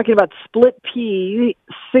 We were talking about split pea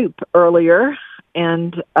soup earlier,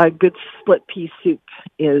 and a good split pea soup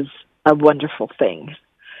is a wonderful thing.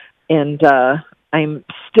 And I'm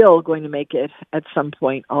still going to make it at some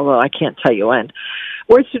point, although I can't tell you when.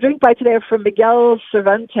 Words to drink by today are from Miguel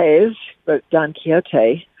Cervantes, wrote Don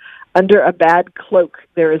Quixote. Under a bad cloak,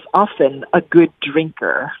 there is often a good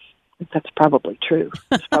drinker. I think that's probably true.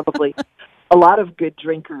 There's probably a lot of good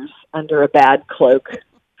drinkers under a bad cloak.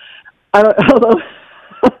 Although,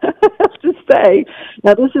 I have to say,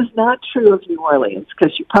 now this is not true of New Orleans,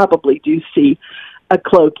 because you probably do see a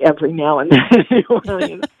cloak every now and then in New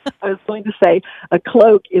Orleans. I was going to say a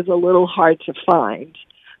cloak is a little hard to find,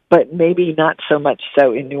 but maybe not so much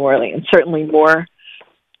so in New Orleans. Certainly more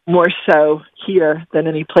so here than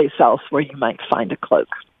any place else where you might find a cloak.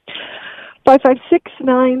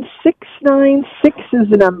 5569696 is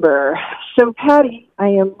the number. So, Patty, I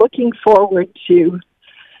am looking forward to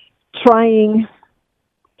trying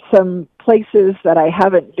some places that I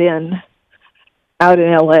haven't been out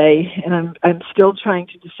in LA, and I'm still trying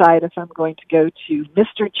to decide if I'm going to go to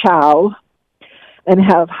Mr. Chow and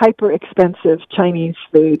have hyper expensive Chinese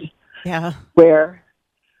food. Yeah. Where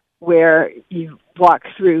you walk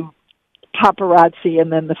through paparazzi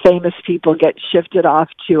and then the famous people get shifted off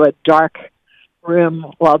to a dark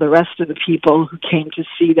room while the rest of the people who came to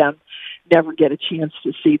see them never get a chance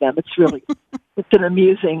to see them. It's really, it's an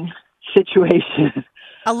amusing situation.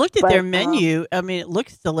 I looked at their menu. I mean, it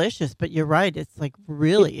looks delicious, but you're right. It's like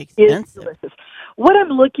really expensive. It is delicious. What I'm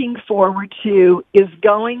looking forward to is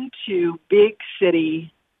going to big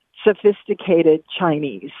city, sophisticated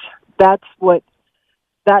Chinese. That's what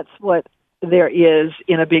there is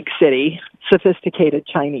in a big city, sophisticated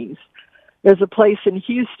Chinese. There's a place in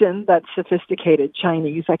Houston that's sophisticated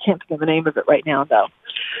Chinese. I can't think of the name of it right now, though.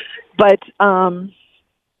 But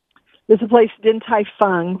there's a place, Din Tai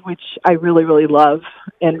Fung, which I really, really love,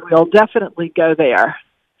 and we'll definitely go there.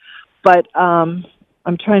 But I'm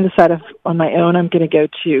trying to decide if on my own I'm going to go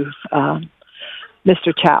to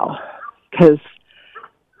Mr. Chow, because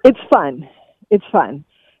it's fun. It's fun.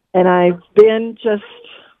 And I've been just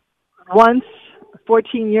once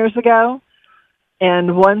 14 years ago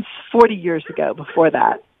and once 40 years ago before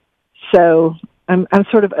that. So I'm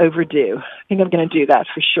sort of overdue. I think I'm going to do that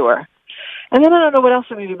for sure. And then I don't know what else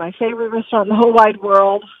I'm going to do. My favorite restaurant in the whole wide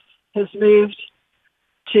world has moved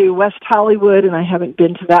to West Hollywood, and I haven't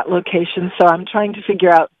been to that location. So I'm trying to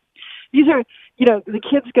figure out, these are, you know, the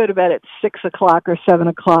kids go to bed at 6 o'clock or 7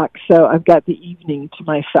 o'clock, so I've got the evening to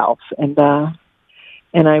myself, and I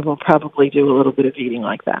will probably do a little bit of eating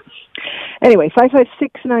like that. Anyway,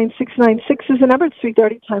 556-9696 is the number. It's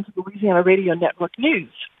 3:30, time for the Louisiana Radio Network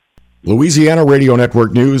News. Louisiana Radio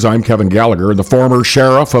Network News, I'm Kevin Gallagher. The former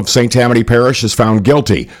sheriff of St. Tammany Parish is found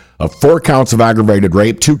guilty of 4 counts of aggravated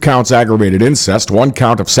rape, 2 counts aggravated incest, 1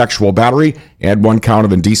 count of sexual battery, and 1 count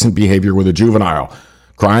of indecent behavior with a juvenile.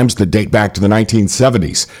 Crimes that date back to the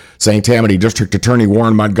 1970s. St. Tammany District Attorney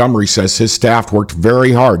Warren Montgomery says his staff worked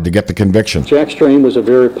very hard to get the conviction. Jack Strain was a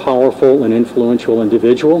very powerful and influential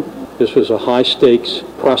individual. This was a high-stakes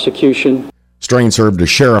prosecution. Strain served as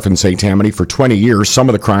sheriff in St. Tammany for 20 years. Some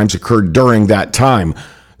of the crimes occurred during that time.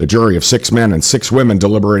 The jury of 6 men and 6 women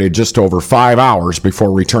deliberated just over 5 hours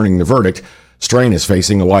before returning the verdict. Strain is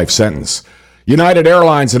facing a life sentence. United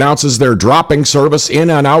Airlines announces they're dropping service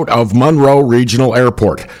in and out of Monroe Regional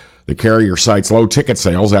Airport. The carrier cites low ticket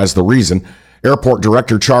sales as the reason. Airport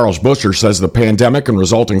Director Charles Busher says the pandemic and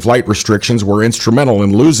resulting flight restrictions were instrumental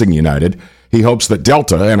in losing United. He hopes that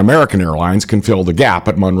Delta and American Airlines can fill the gap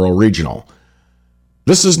at Monroe Regional.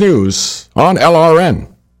 This is news on LRN.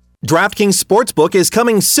 DraftKings Sportsbook is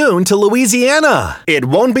coming soon to Louisiana. It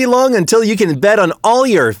won't be long until you can bet on all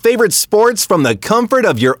your favorite sports from the comfort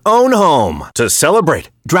of your own home. To celebrate,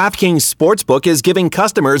 DraftKings Sportsbook is giving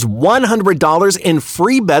customers $100 in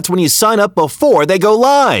free bets when you sign up before they go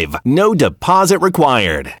live. No deposit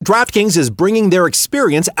required. DraftKings is bringing their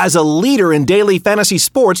experience as a leader in daily fantasy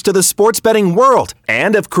sports to the sports betting world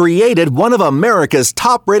and have created one of America's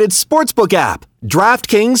top-rated sportsbook app,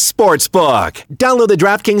 DraftKings Sportsbook. Download the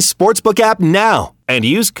DraftKings Sportsbook app now and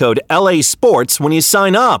use code LASports when you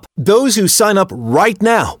sign up. Those who sign up right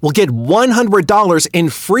now will get $100 in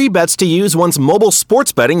free bets to use once mobile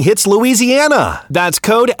sports betting hits Louisiana. That's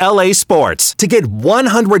code LASports to get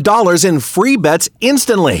 $100 in free bets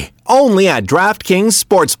instantly. Only at DraftKings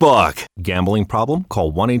Sportsbook. Gambling problem?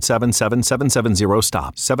 Call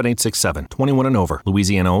 1-877-770-STOP. 7867. 21 and over.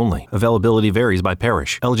 Louisiana only. Availability varies by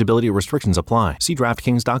parish. Eligibility restrictions apply. See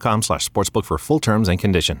DraftKings.com/sportsbook for full terms and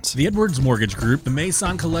conditions. The Edwards Mortgage Group, the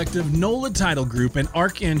Mason Collective, NOLA Title Group, and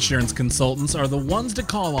ARC Insurance Consultants are the ones to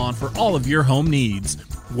call on for all of your home needs.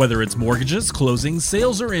 Whether it's mortgages, closings,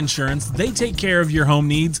 sales, or insurance, they take care of your home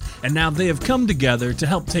needs, and now they have come together to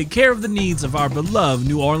help take care of the needs of our beloved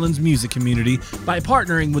New Orleans music community by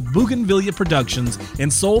partnering with Bougainvillea Productions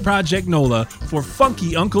and Soul Project NOLA for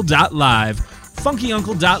Funky Uncle.live. Funky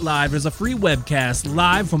Uncle.live is a free webcast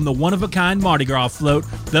live from the one-of-a-kind Mardi Gras float,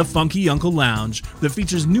 the Funky Uncle Lounge, that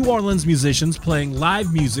features New Orleans musicians playing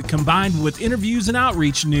live music combined with interviews and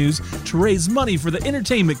outreach news to raise money for the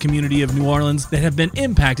entertainment community of New Orleans that have been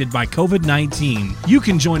impacted by COVID-19. You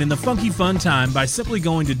can join in the funky fun time by simply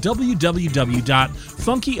going to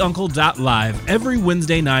www.funkyuncle.live every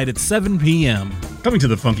Wednesday night at 7 p.m. Coming to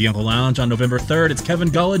the Funky Uncle Lounge on November 3rd, it's Kevin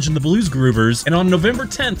Gullidge and the Blues Groovers, and on November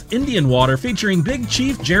 10th, Indian Water featuring Big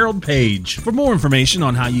Chief Gerald Page. For more information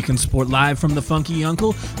on how you can support live from the Funky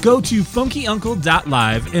Uncle, go to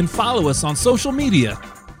funkyuncle.live and follow us on social media.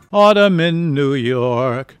 Autumn in New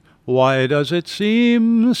York, why does it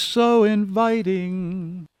seem so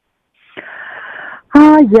inviting?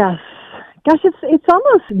 Yes. Gosh, it's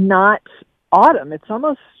almost not autumn. It's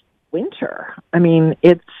almost winter. I mean,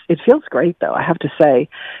 it feels great though. I have to say,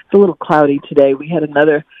 it's a little cloudy today. We had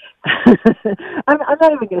another. I'm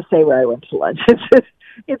not even going to say where I went to lunch.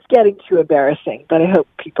 It's getting too embarrassing. But I hope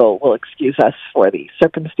people will excuse us for the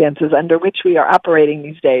circumstances under which we are operating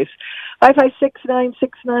these days.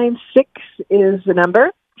 556-9696 is the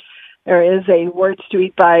number. There is a Words to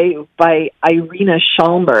Eat by Irina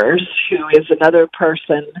Chalmers, who is another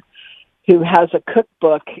person who has a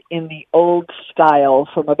cookbook in the old style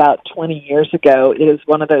from about 20 years ago. It is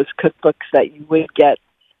one of those cookbooks that you would get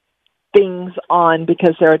things on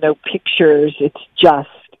because there are no pictures. It's just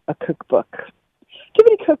a cookbook. Do you have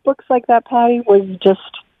any cookbooks like that, Patty, where you just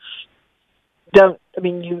don't, I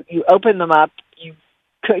mean, you open them up, you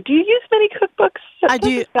cook. Do you use many cookbooks? I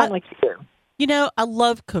do. Sound like you do. You know, I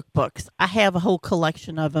love cookbooks. I have a whole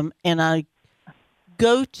collection of them, and I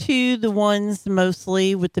go to the ones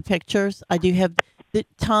mostly with the pictures. I do have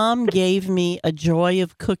Tom gave me A Joy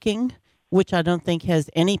of Cooking, which I don't think has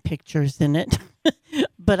any pictures in it,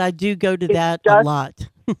 but I do go to that a lot.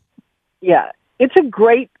 Yeah, that's a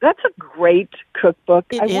great cookbook.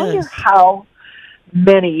 I wonder how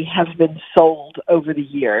many have been sold over the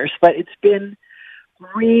years, but it's been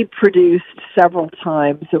reproduced several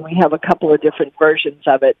times, and we have a couple of different versions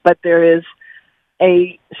of it. But there is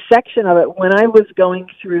a section of it when I was going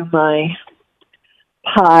through my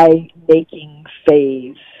pie making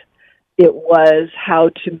phase. It was how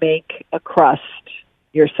to make a crust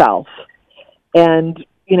yourself. And,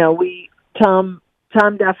 you know, Tom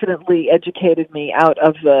definitely educated me out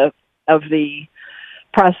of the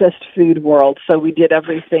processed food world. So we did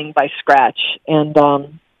everything by scratch. And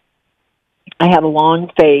I had a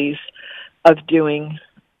long phase of doing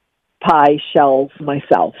pie shells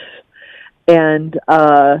myself. And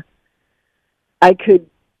I could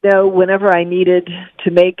know whenever I needed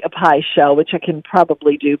to make a pie shell, which I can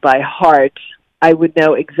probably do by heart, I would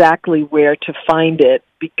know exactly where to find it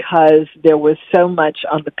because there was so much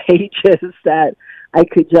on the pages that I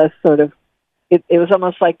could just sort of, it was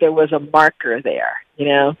almost like there was a marker there, you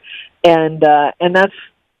know, and that's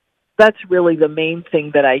really the main thing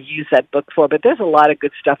that I use that book for. But there's a lot of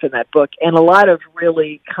good stuff in that book and a lot of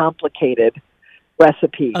really complicated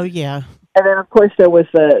recipes. Oh, yeah. And then, of course, there was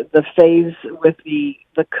the phase with the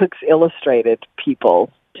Cooks Illustrated people.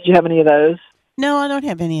 Did you have any of those? No, I don't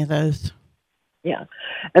have any of those. Yeah.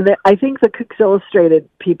 And I think the Cooks Illustrated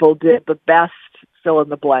people did the best fill in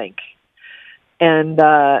the blank. And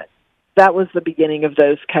that was the beginning of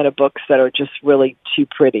those kind of books that are just really too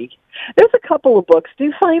pretty. There's a couple of books. Do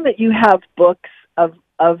you find that you have books of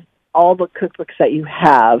all the cookbooks that you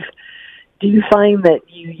have? Do you find that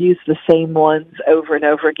you use the same ones over and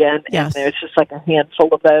over again? Yes. And there's just like a handful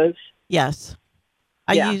of those? Yes.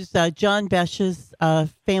 I use John Besch's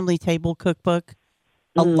Family Table Cookbook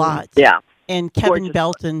a lot. Yeah. And Kevin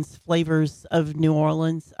Belton's Flavors of New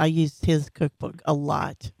Orleans. I used his cookbook a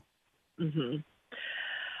lot. Mm-hmm.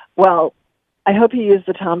 Well, I hope you use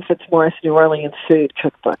the Tom Fitzmaurice New Orleans Food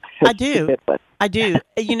Cookbook. I do. I do.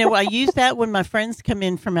 You know, I use that when my friends come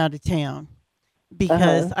in from out of town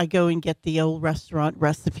because I go and get the old restaurant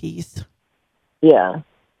recipes. Yeah.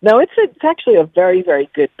 No, it's actually a very, very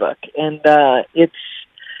good book. And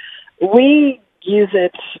we use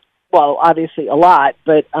it, well, obviously a lot,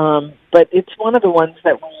 but it's one of the ones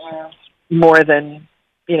that we use more than,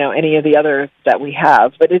 you know, any of the other that we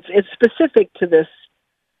have. But it's specific to this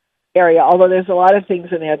area, although there's a lot of things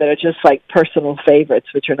in there that are just like personal favorites,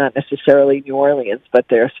 which are not necessarily New Orleans, but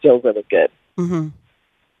they're still really good. Mm-hmm.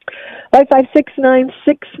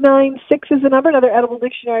 5569696 is the number. Another edible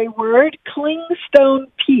dictionary word, clingstone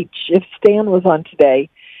peach. If Stan was on today,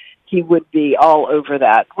 he would be all over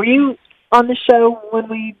that. Were you on the show when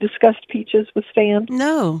we discussed peaches with Stan?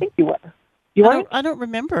 No. I think you were. You were? I don't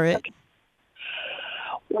remember it. Okay.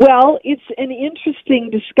 Well, it's an interesting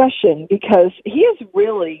discussion because he has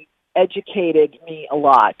really educated me a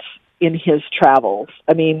lot in his travels.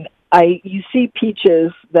 I mean, you see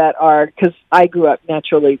peaches that are, because I grew up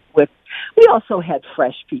naturally with, we also had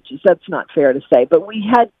fresh peaches. That's not fair to say, but we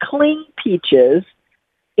had cling peaches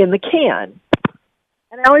in the can.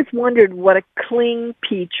 And I always wondered what a cling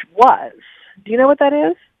peach was. Do you know what that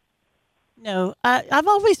is? No, I've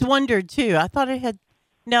always wondered too. I thought it had,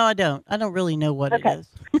 no, I don't. I don't really know what it is.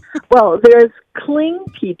 Well, there's cling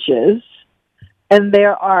peaches and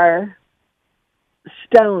there are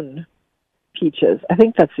stone peaches. I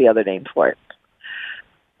think that's the other name for it.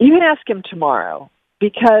 You can ask him tomorrow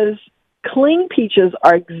because cling peaches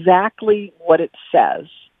are exactly what it says.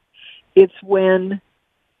 It's when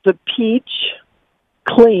the peach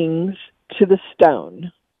clings to the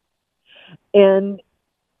stone. And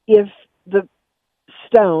if the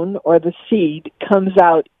stone or the seed comes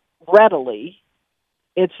out readily,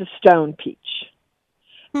 it's a stone peach.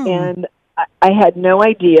 And I had no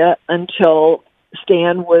idea until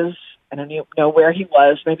Stan was, I don't know where he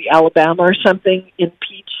was, maybe Alabama or something, in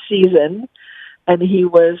peach season, and he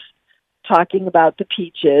was talking about the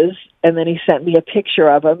peaches, and then he sent me a picture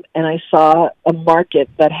of them, and I saw a market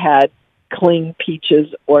that had cling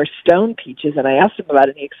peaches or stone peaches, and I asked him about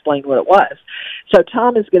it, and he explained what it was. So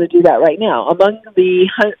Tom is going to do that right now. Among the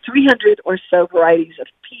 300 or so varieties of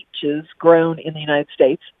peaches grown in the United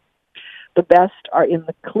States, the best are in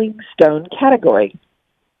the clingstone category.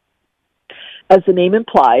 As the name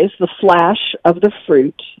implies, the flesh of the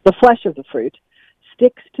fruit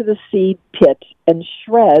sticks to the seed pit and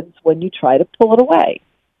shreds when you try to pull it away.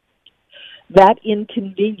 That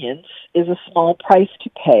inconvenience is a small price to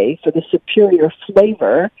pay for the superior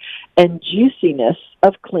flavor and juiciness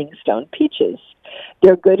of clingstone peaches.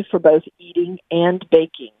 They're good for both eating and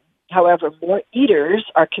baking. However, more eaters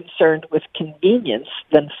are concerned with convenience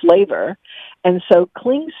than flavor, and so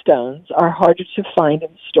clingstones are harder to find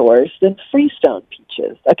in stores than freestone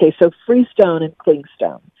peaches. Okay, so freestone and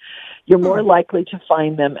clingstone. You're more likely to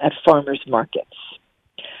find them at farmers markets,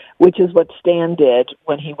 which is what Stan did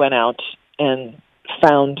when he went out and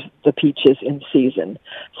found the peaches in season.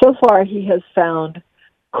 So far, he has found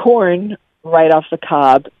corn right off the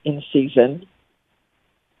cob in season.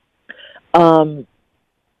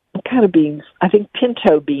 What kind of beans? I think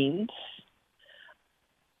pinto beans,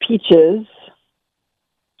 peaches,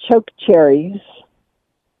 choke cherries,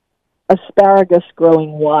 asparagus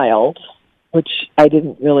growing wild, which I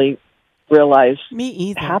didn't really realize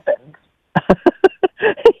happened.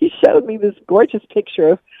 He showed me this gorgeous picture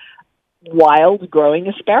of wild growing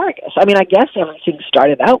asparagus. I mean, I guess everything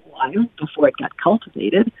started out wild before it got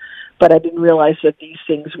cultivated, but I didn't realize that these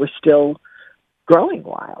things were still growing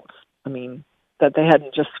wild. I mean, that they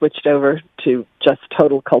hadn't just switched over to just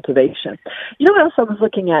total cultivation. You know what else I was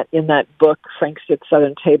looking at in that book, Frank Stitt's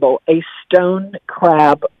Southern Table? A stone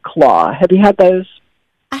crab claw. Have you had those?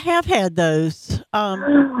 I have had those.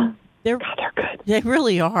 They're good. They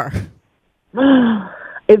really are.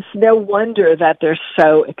 It's no wonder that they're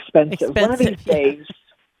so expensive. One of these days,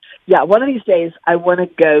 I want to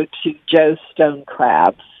go to Joe's Stone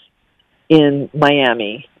Crabs in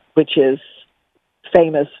Miami, which is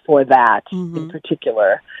famous for that in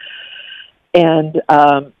particular. And,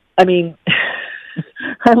 I mean,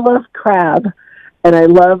 I love crab, and I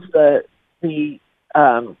love the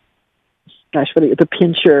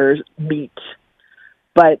pincher meat,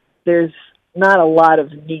 but there's not a lot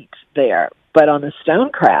of meat there. But on the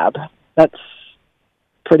stone crab, that's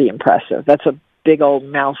pretty impressive. That's a big old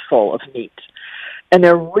mouthful of meat. And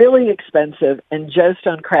they're really expensive, and Joe's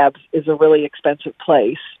Stone Crabs is a really expensive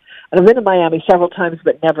place. And I've been to Miami several times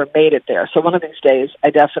but never made it there. So one of these days, I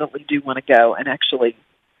definitely do want to go and actually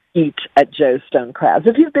eat at Joe's Stone Crabs.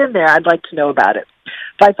 If you've been there, I'd like to know about it.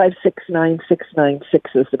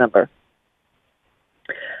 556-9696 is the number.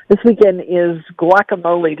 This weekend is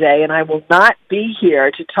Guacamole Day, and I will not be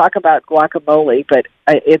here to talk about guacamole, but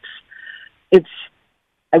it's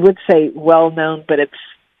I would say well-known, but it's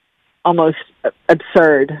almost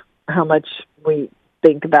absurd how much we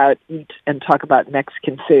think about, eat, and talk about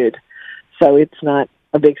Mexican food. So it's not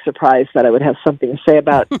a big surprise that I would have something to say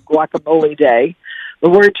about Guacamole Day. The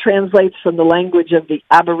word translates from the language of the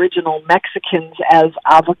Aboriginal Mexicans as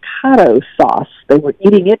avocado sauce. They were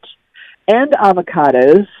eating it and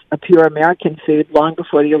avocados, a pure American food, long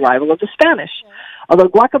before the arrival of the Spanish. Although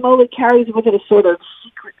guacamole carries with it a sort of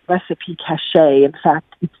secret recipe cachet, in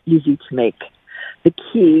fact, it's easy to make. The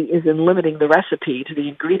key is in limiting the recipe to the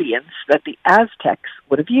ingredients that the Aztecs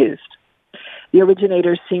would have used. The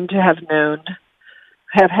originators seem to have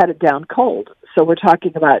had it down cold. So we're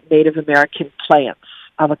talking about Native American plants,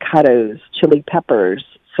 avocados, chili peppers,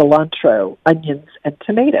 cilantro, onions, and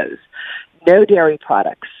tomatoes. No dairy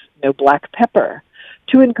products, no black pepper.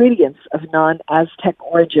 Two ingredients of non-Aztec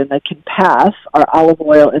origin that can pass are olive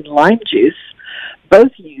oil and lime juice,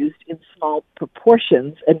 both used in small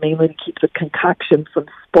proportions and mainly to keep the concoction from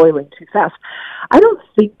spoiling too fast. I don't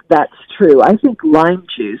think that's true. I think lime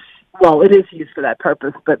juice, well, it is used for that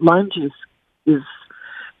purpose, but lime juice is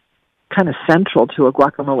kind of central to a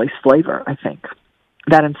guacamole's flavor, I think.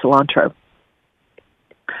 That and cilantro.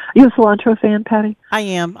 Are you a cilantro fan, Patty? I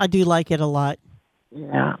am. I do like it a lot.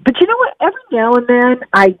 Yeah. But you know what? Every now and then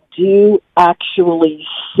I do actually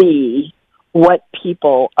see what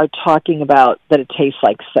people are talking about that it tastes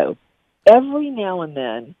like soap. Every now and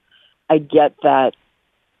then I get that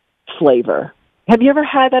flavor. Have you ever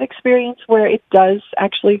had that experience where it does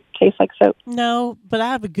actually taste like soap? No, but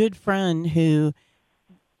I have a good friend who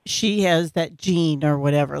she has that gene or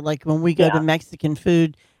whatever. Like when we go to Mexican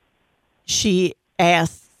food, she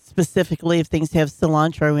asks specifically if things have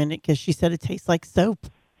cilantro in it because she said it tastes like soap.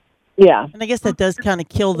 Yeah. And I guess that does kind of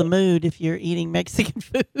kill the mood if you're eating Mexican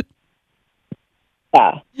food.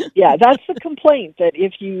 Yeah, that's the complaint, that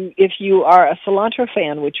if you are a cilantro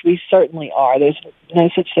fan, which we certainly are, there's no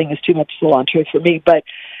such thing as too much cilantro for me, but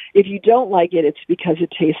if you don't like it, it's because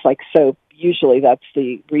it tastes like soap. Usually that's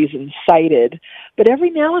the reason cited. But every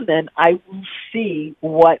now and then I will see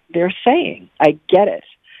what they're saying. I get it.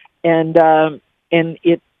 And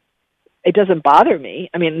it doesn't bother me.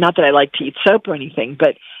 I mean, not that I like to eat soap or anything,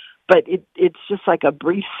 but it's just like a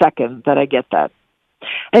brief second that I get that.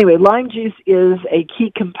 Anyway, lime juice is a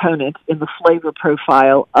key component in the flavor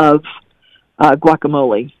profile of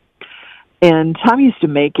guacamole. And Tom used to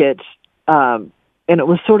make it, and it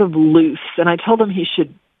was sort of loose. And I told him he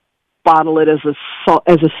should bottle it as a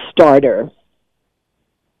starter.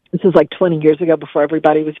 This was like 20 years ago before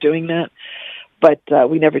everybody was doing that. But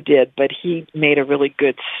we never did. But he made a really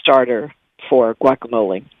good starter for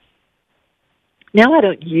guacamole. Now I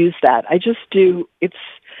don't use that. I just do,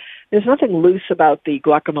 there's nothing loose about the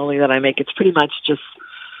guacamole that I make. It's pretty much just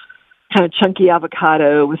kind of chunky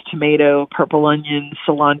avocado with tomato, purple onion,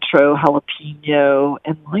 cilantro, jalapeno,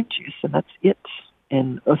 and lime juice, and that's it.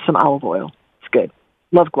 And some olive oil. It's good.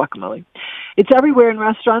 Love guacamole. It's everywhere in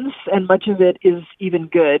restaurants, and much of it is even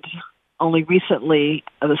good. Only recently,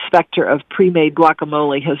 the specter of pre-made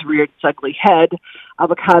guacamole has reared its ugly head.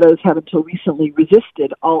 Avocados have until recently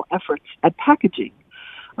resisted all efforts at packaging.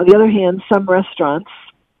 On the other hand, some restaurants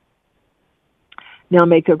now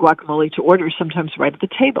make their guacamole to order, sometimes right at the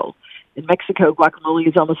table. In Mexico, guacamole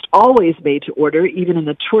is almost always made to order, even in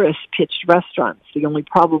the tourist-pitched restaurants. The only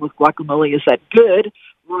problem with guacamole is that good,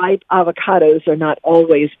 ripe avocados are not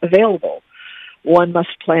always available. One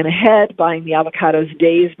must plan ahead, buying the avocados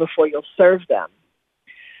days before you'll serve them.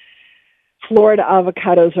 Florida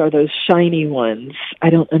avocados are those shiny ones. I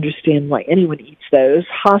don't understand why anyone eats those.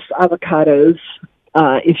 Hass avocados,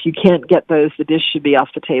 if you can't get those, the dish should be off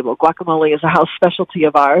the table. Guacamole is a house specialty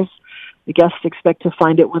of ours. The guests expect to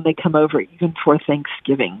find it when they come over, even for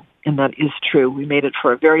Thanksgiving. And that is true. We made it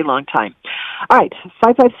for a very long time. All right,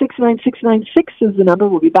 556-9696 is the number.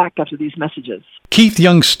 We'll be back after these messages. Keith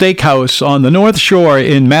Young Steakhouse on the North Shore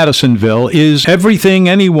in Madisonville is everything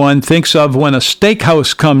anyone thinks of when a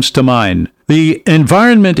steakhouse comes to mind. The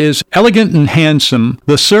environment is elegant and handsome.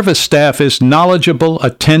 The service staff is knowledgeable,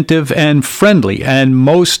 attentive, and friendly. And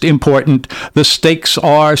most important, the steaks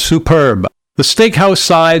are superb. The steakhouse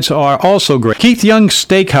sides are also great. Keith Young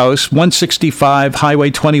Steakhouse, 165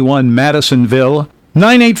 Highway 21, Madisonville,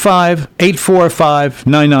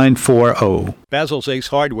 985-845-9940. Basil's Ace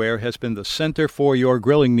Hardware has been the center for your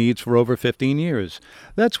grilling needs for over 15 years.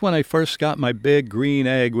 That's when I first got my big green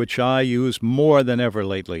egg, which I use more than ever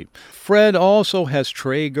lately. Fred also has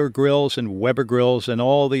Traeger grills and Weber grills and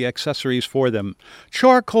all the accessories for them.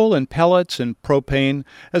 Charcoal and pellets and propane,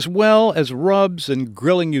 as well as rubs and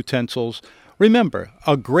grilling utensils. Remember,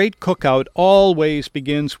 a great cookout always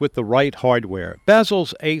begins with the right hardware.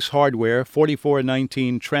 Basil's Ace Hardware,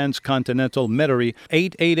 4419 Transcontinental Metairie,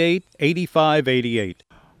 888-8588.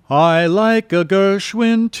 I like a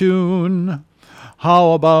Gershwin tune.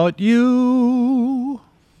 How about you?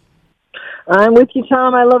 I'm with you,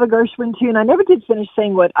 Tom. I love a Gershwin tune. I never did finish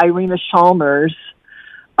saying what Irina Chalmers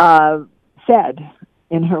said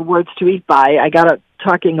in her Words to Eat By. I got up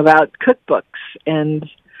talking about cookbooks and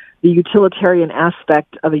the utilitarian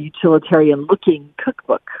aspect of a utilitarian-looking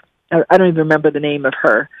cookbook. I don't even remember the name of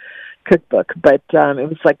her cookbook, but it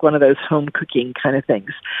was like one of those home cooking kind of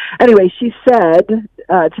things. Anyway, she said,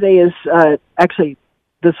 today is actually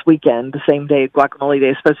this weekend, the same day Guacamole Day,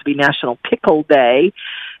 is supposed to be National Pickle Day,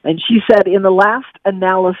 and she said, in the last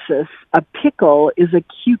analysis, a pickle is a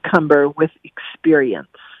cucumber with experience.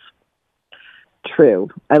 True.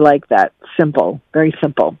 I like that. Simple. Very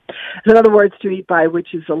simple. There's another Words to Eat By,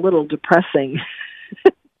 which is a little depressing.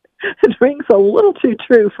 It rings a little too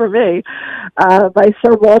true for me, by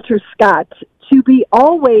Sir Walter Scott. To be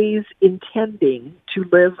always intending to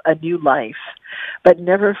live a new life, but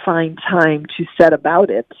never find time to set about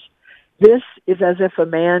it. This is as if a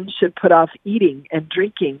man should put off eating and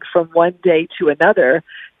drinking from one day to another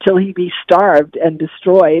till he be starved and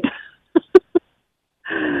destroyed.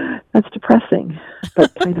 That's depressing,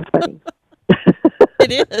 but kind of funny.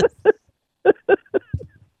 It is.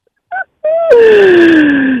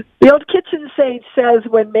 The old kitchen sage says,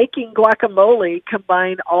 when making guacamole,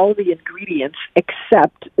 combine all the ingredients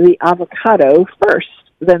except the avocado first.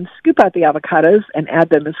 Then scoop out the avocados and add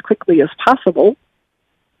them as quickly as possible.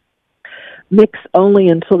 mix only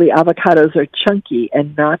until the avocados are chunky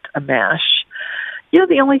and not a mash. You know,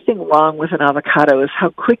 the only thing wrong with an avocado is how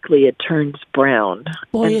quickly it turns brown.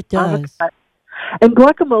 Boy, it does. And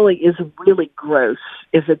guacamole is really gross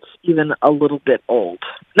if it's even a little bit old.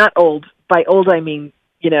 Not old. By old, I mean,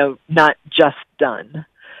 not just done.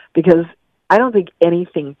 Because I don't think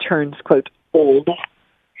anything turns, quote, old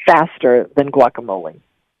faster than guacamole.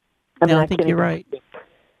 I think you're right.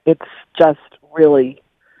 It's just really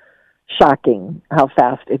shocking how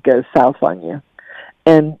fast it goes south on you.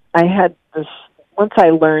 And I had this, once I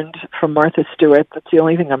learned from Martha Stewart, that's the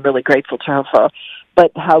only thing I'm really grateful to her for,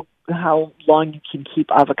 but how long you can keep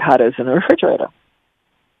avocados in the refrigerator.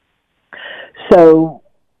 So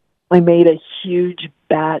I made a huge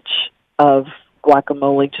batch of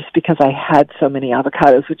guacamole just because I had so many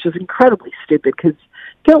avocados, which is incredibly stupid because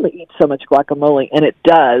you can only eat so much guacamole, and it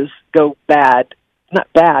does go bad. Not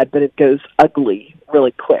bad, but it goes ugly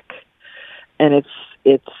really quick. And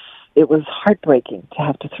it was heartbreaking to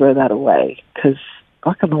have to throw that away because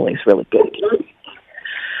guacamole is really good.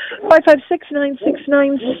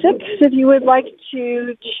 556-9696. If you would like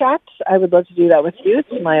to chat, I would love to do that with you.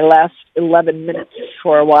 It's my last 11 minutes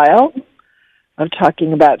for a while. I'm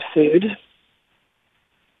talking about food,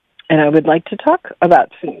 and I would like to talk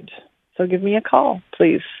about food. So give me a call,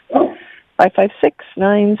 please.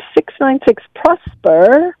 556-9696.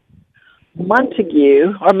 Prosper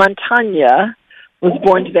Montague, or Montagna, was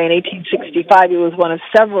born today in 1865. He was one of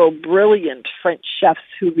several brilliant French chefs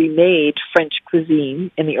who remade French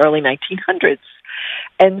cuisine in the early 1900s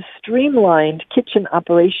and streamlined kitchen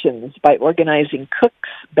operations by organizing cooks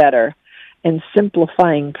better and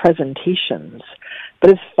simplifying presentations.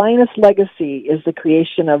 But his finest legacy is the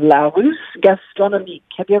creation of La Russe Gastronomique.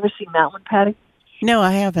 Have you ever seen that one, Patty? No,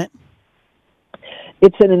 I haven't.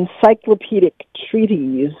 It's an encyclopedic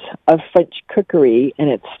treatise of French cookery, and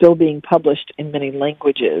it's still being published in many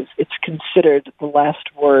languages. It's considered the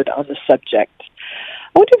last word on the subject.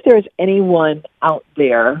 I wonder if there is anyone out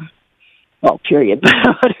there, well, period, but I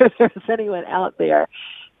wonder if there's anyone out there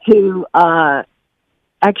who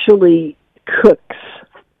actually cooks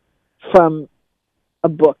from a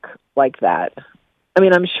book like that. I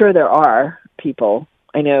mean, I'm sure there are people.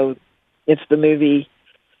 I know if the movie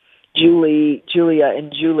Julia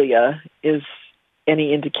and Julia is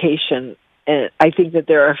any indication, and I think that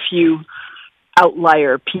there are a few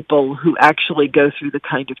outlier people who actually go through the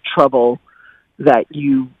kind of trouble that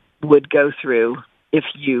you would go through if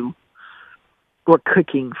you were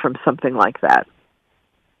cooking from something like that.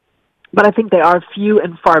 But I think they are few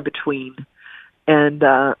and far between, and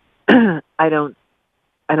I don't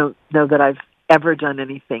know that I've ever done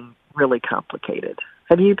anything really complicated.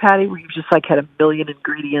 Have you, Patty, where you've just had a million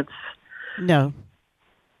ingredients? No.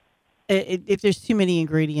 If there's too many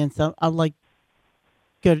ingredients, I'll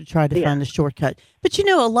go to try to find a shortcut. But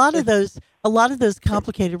a lot of those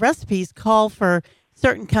complicated recipes call for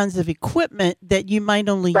certain kinds of equipment that you might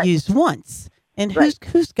only use once. And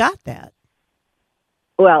who's got that?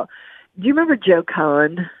 Well, do you remember Joe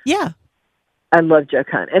Kahn? Yeah. I love Joe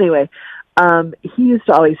Kahn. Anyway, he used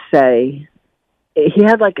to always say, he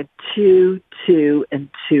had a 2, 2, and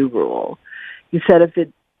 2 rule. He said if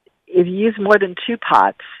you use more than 2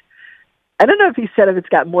 pots, I don't know if he said if it's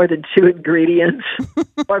got more than 2 ingredients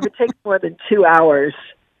or if it takes more than 2 hours,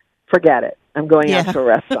 forget it. I'm going out to a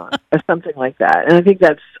restaurant or something like that. And I think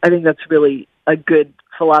that's really a good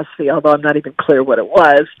philosophy, although I'm not even clear what it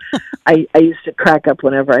was. I used to crack up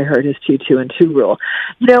whenever I heard his 2, 2, and 2 rule.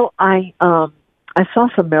 I saw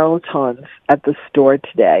some Merlotons at the store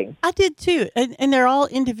today. I did too, and they're all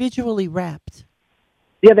individually wrapped.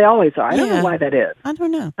 Yeah, they always are. I don't know why that is. I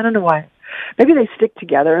don't know. I don't know why. Maybe they stick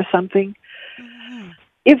together or something. Mm-hmm.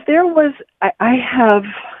 If there was, I have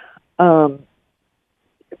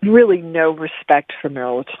really no respect for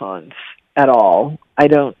Merlotons at all. I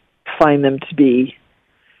don't find them to be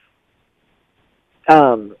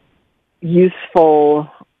useful,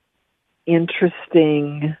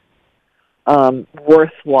 interesting,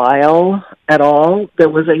 worthwhile at all. There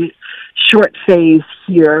was a short phase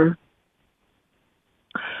here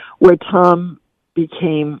where Tom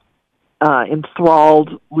became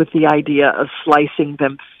enthralled with the idea of slicing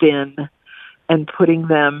them thin and putting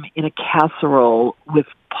them in a casserole with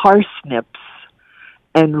parsnips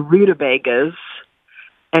and rutabagas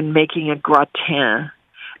and making a gratin.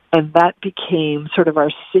 And that became sort of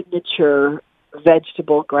our signature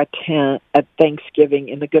vegetable gratin at Thanksgiving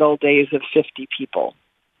in the good old days of 50 people.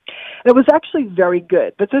 And it was actually very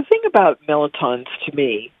good. But the thing about Merlotons to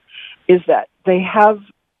me is that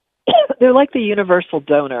they're like the universal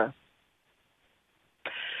donor.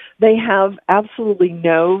 They have absolutely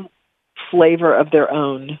no flavor of their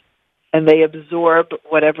own. and they absorb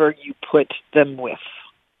whatever you put them with.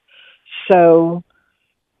 So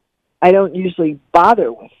I don't usually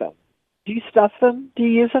bother with them. Do you stuff them? Do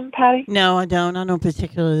you use them, Patty? No, I don't. I don't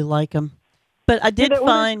particularly like them. But I did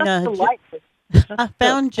find I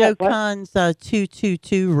found Joe Kahn's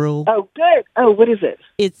 2-2-2 rule. Oh, good. Oh, what is it?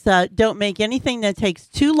 It's don't make anything that takes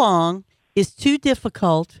too long, is too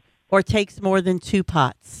difficult, or takes more than 2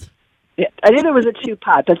 pots. Yeah, I knew there was a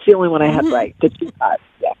 2-pot. That's the only one I had right. The 2 pots.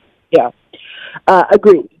 Yeah.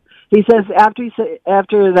 Agreed. He says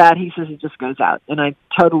after that, he says it just goes out, and I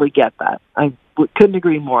totally get that. I couldn't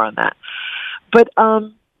agree more on that. But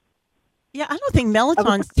yeah, I don't think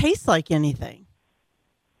mellotons taste like anything.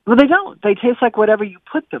 Well, they don't. They taste like whatever you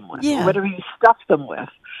put them with, or whatever you stuff them with.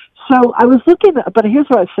 So I was looking, but here's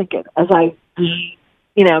what I was thinking as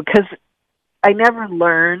because I never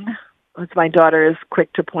learn. As my daughter is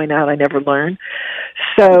quick to point out, I never learn.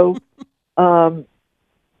 So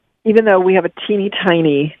even though we have a teeny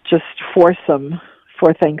tiny just foursome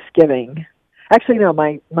for Thanksgiving, actually, no,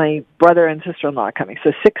 my brother and sister-in-law are coming,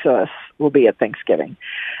 so 6 of us will be at Thanksgiving.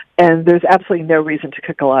 And there's absolutely no reason to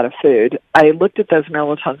cook a lot of food. I looked at those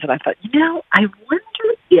mellotons and I thought, I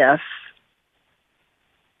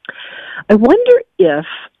wonder if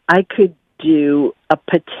I could do a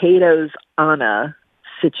potatoes Anna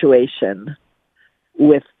situation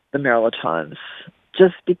with the mellotons,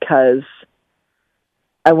 just because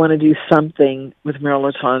I want to do something with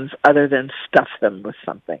mellotons other than stuff them with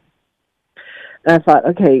something. And I thought,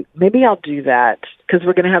 okay, maybe I'll do that because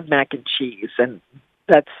we're going to have mac and cheese, and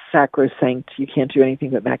that's sacrosanct. You can't do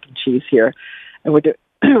anything but mac and cheese here. And we're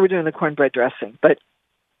doing the cornbread dressing. But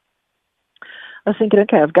I was thinking,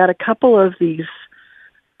 okay, I've got a couple of these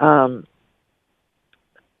cast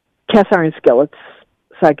iron skillets,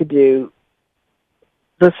 so I could do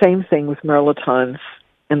the same thing with mirlitons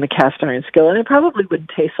in the cast iron skillet. And it probably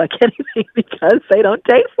wouldn't taste like anything because they don't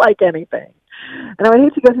taste like anything. And I would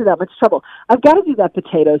hate to go through that much trouble. I've got to do that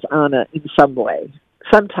potatoes Anna in some way,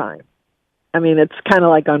 sometime. I mean, it's kind of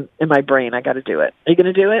like in my brain. I got to do it. Are you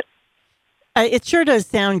going to do it? It sure does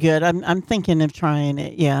sound good. I'm thinking of trying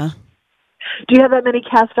it. Yeah. Do you have that many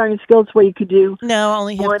cast iron skillets where you could do? No, I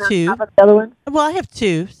only have 2. On top of the other one? Well, I have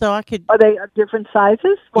 2, so I could. Are they of different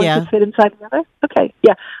sizes? One could fit inside the other. Okay.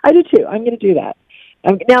 Yeah, I do too. I'm going to do that.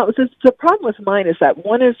 Now, the problem with mine is that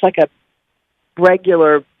one is like a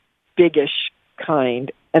regular, biggish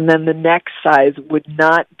kind, and then the next size would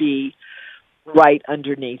not be right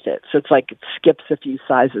underneath it. So it's like it skips a few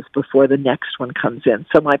sizes before the next one comes in.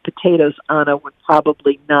 So my potatoes Anna would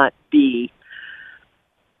probably not be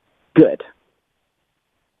good.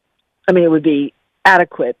 I mean, it would be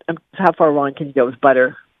adequate. How far wrong can you go with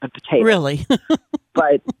butter and potatoes? Really?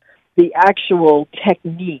 But the actual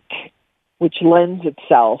technique, which lends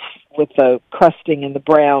itself with the crusting and the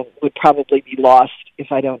brown, would probably be lost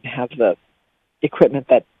if I don't have the equipment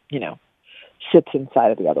that, sits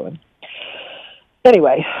inside of the other one.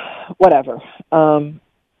 Anyway, whatever.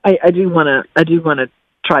 I do want to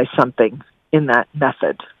try something in that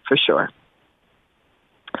method for sure.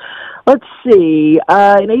 Let's see.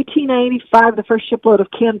 In 1895, the first shipload of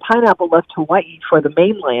canned pineapple left Hawaii for the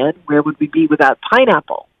mainland. Where would we be without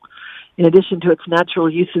pineapple? In addition to its natural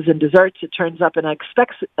uses in desserts, it turns up in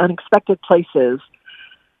unexpected places.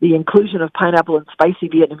 The inclusion of pineapple in spicy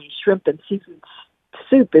Vietnamese shrimp and seafood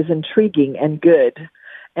soup is intriguing and good.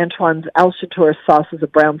 Antoine's Alchator sauce is a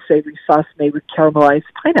brown savory sauce made with caramelized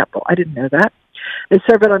pineapple. I didn't know that. They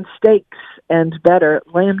serve it on steaks and better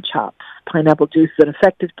lamb chops. Pineapple juice is an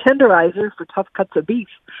effective tenderizer for tough cuts of beef.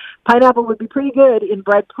 Pineapple would be pretty good in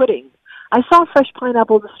bread pudding. I saw fresh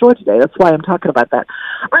pineapple in the store today. That's why I'm talking about that.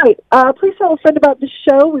 All right. Please tell a friend about the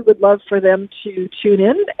show. We would love for them to tune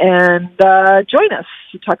in and join us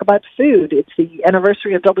to talk about food. It's the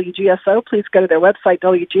anniversary of WGSO. Please go to their website,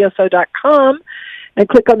 WGSO.com, and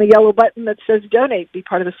click on the yellow button that says Donate. Be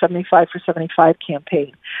part of the 75 for 75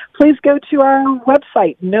 campaign. Please go to our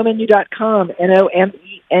website, nomenu.com,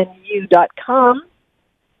 NOMENU.com.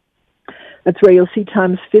 That's where you'll see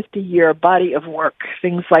Tom's 50-year body of work,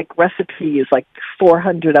 things like recipes, like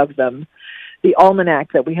 400 of them, the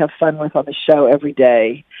almanac that we have fun with on the show every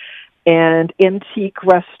day, and antique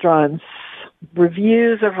restaurants,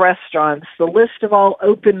 reviews of restaurants, the list of all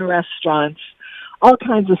open restaurants, all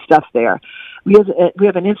kinds of stuff there. We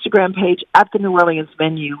have an Instagram page at the New Orleans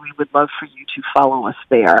Menu. We would love for you to follow us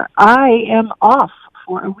there. I am off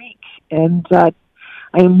for a week, and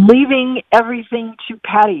I am leaving everything to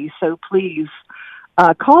Patty, so please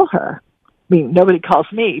call her mean, nobody calls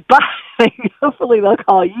me, but hopefully they'll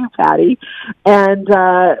call you, Patty. And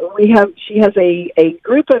she has a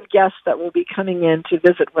group of guests that will be coming in to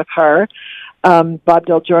visit with her, Bob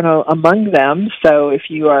Del Giorno among them. So if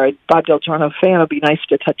you are a Bob Del Giorno fan, it'll be nice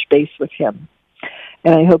to touch base with him.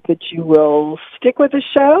 And I hope that you will stick with the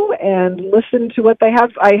show and listen to what they have.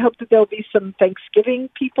 I hope that there'll be some Thanksgiving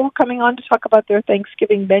people coming on to talk about their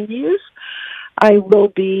Thanksgiving menus. I will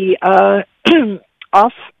be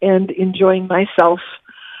off and enjoying myself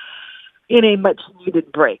in a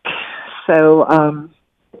much-needed break. So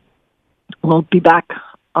we'll be back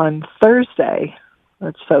on Thursday.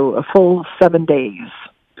 So a full 7 days.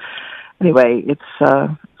 Anyway, it's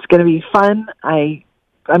going to be fun.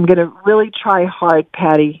 I'm going to really try hard,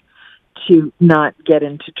 Patty, to not get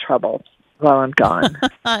into trouble while I'm gone.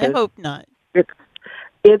 I hope not.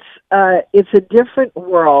 It's a different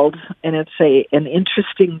world, and it's an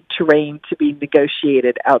interesting terrain to be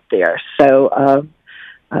negotiated out there. So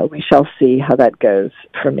we shall see how that goes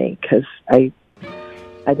for me, because I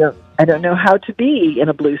don't know how to be in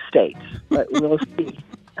a blue state, but we'll see.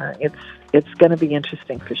 It's going to be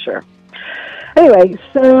interesting for sure. Anyway,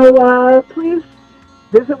 so please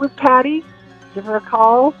visit with Patty. Give her a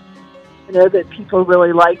call. I know that people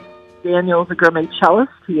really like Daniel, the gourmet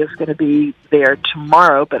cellist. He is going to be there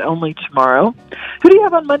tomorrow, but only tomorrow. Who do you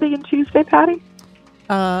have on Monday and Tuesday, Patty?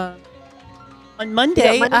 On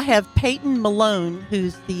Monday, I have Peyton Malone,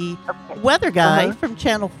 who's the weather guy from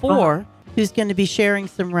Channel 4, who's going to be sharing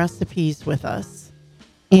some recipes with us.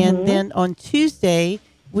 And then on Tuesday,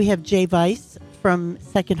 we have Jay Weiss from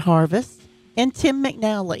Second Harvest and Tim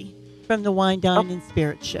McNally from the Wine, Dine, and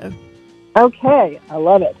Spirits Show. Okay, I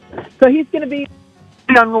love it. So he's going to be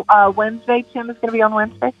on Wednesday. Tim is going to be on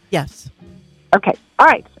Wednesday? Yes. Okay. All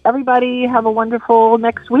right. Everybody have a wonderful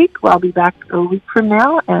next week. Well, I'll be back a week from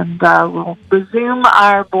now, and we'll resume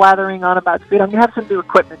our blathering on about food. I'm going to have some new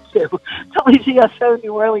equipment, too. It's WGSO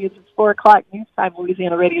New Orleans. It's 4 o'clock news time,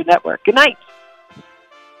 Louisiana Radio Network. Good night.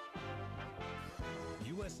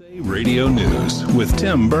 Radio News with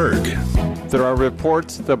Tim Berg. There are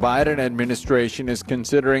reports the Biden administration is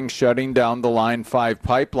considering shutting down the Line 5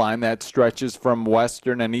 pipeline that stretches from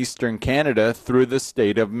western and eastern Canada through the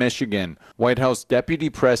state of Michigan. White House Deputy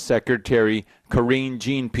Press Secretary Karine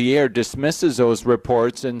Jean-Pierre dismisses those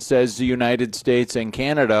reports and says the United States and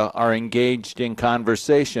Canada are engaged in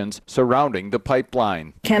conversations surrounding the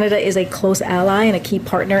pipeline. Canada is a close ally and a key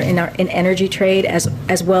partner in energy trade,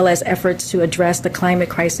 as well as efforts to address the climate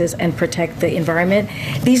crisis and protect the environment.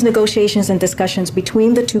 These negotiations and discussions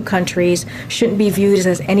between the two countries shouldn't be viewed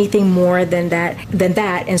as anything more than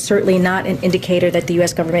that, and certainly not an indicator that the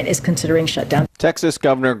U.S. government is considering shutdown. Texas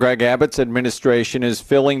Governor Greg Abbott's administration is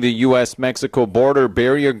filling the U.S.-Mexico border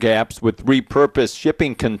barrier gaps with repurposed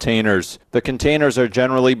shipping containers. The containers are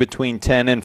generally between 10 and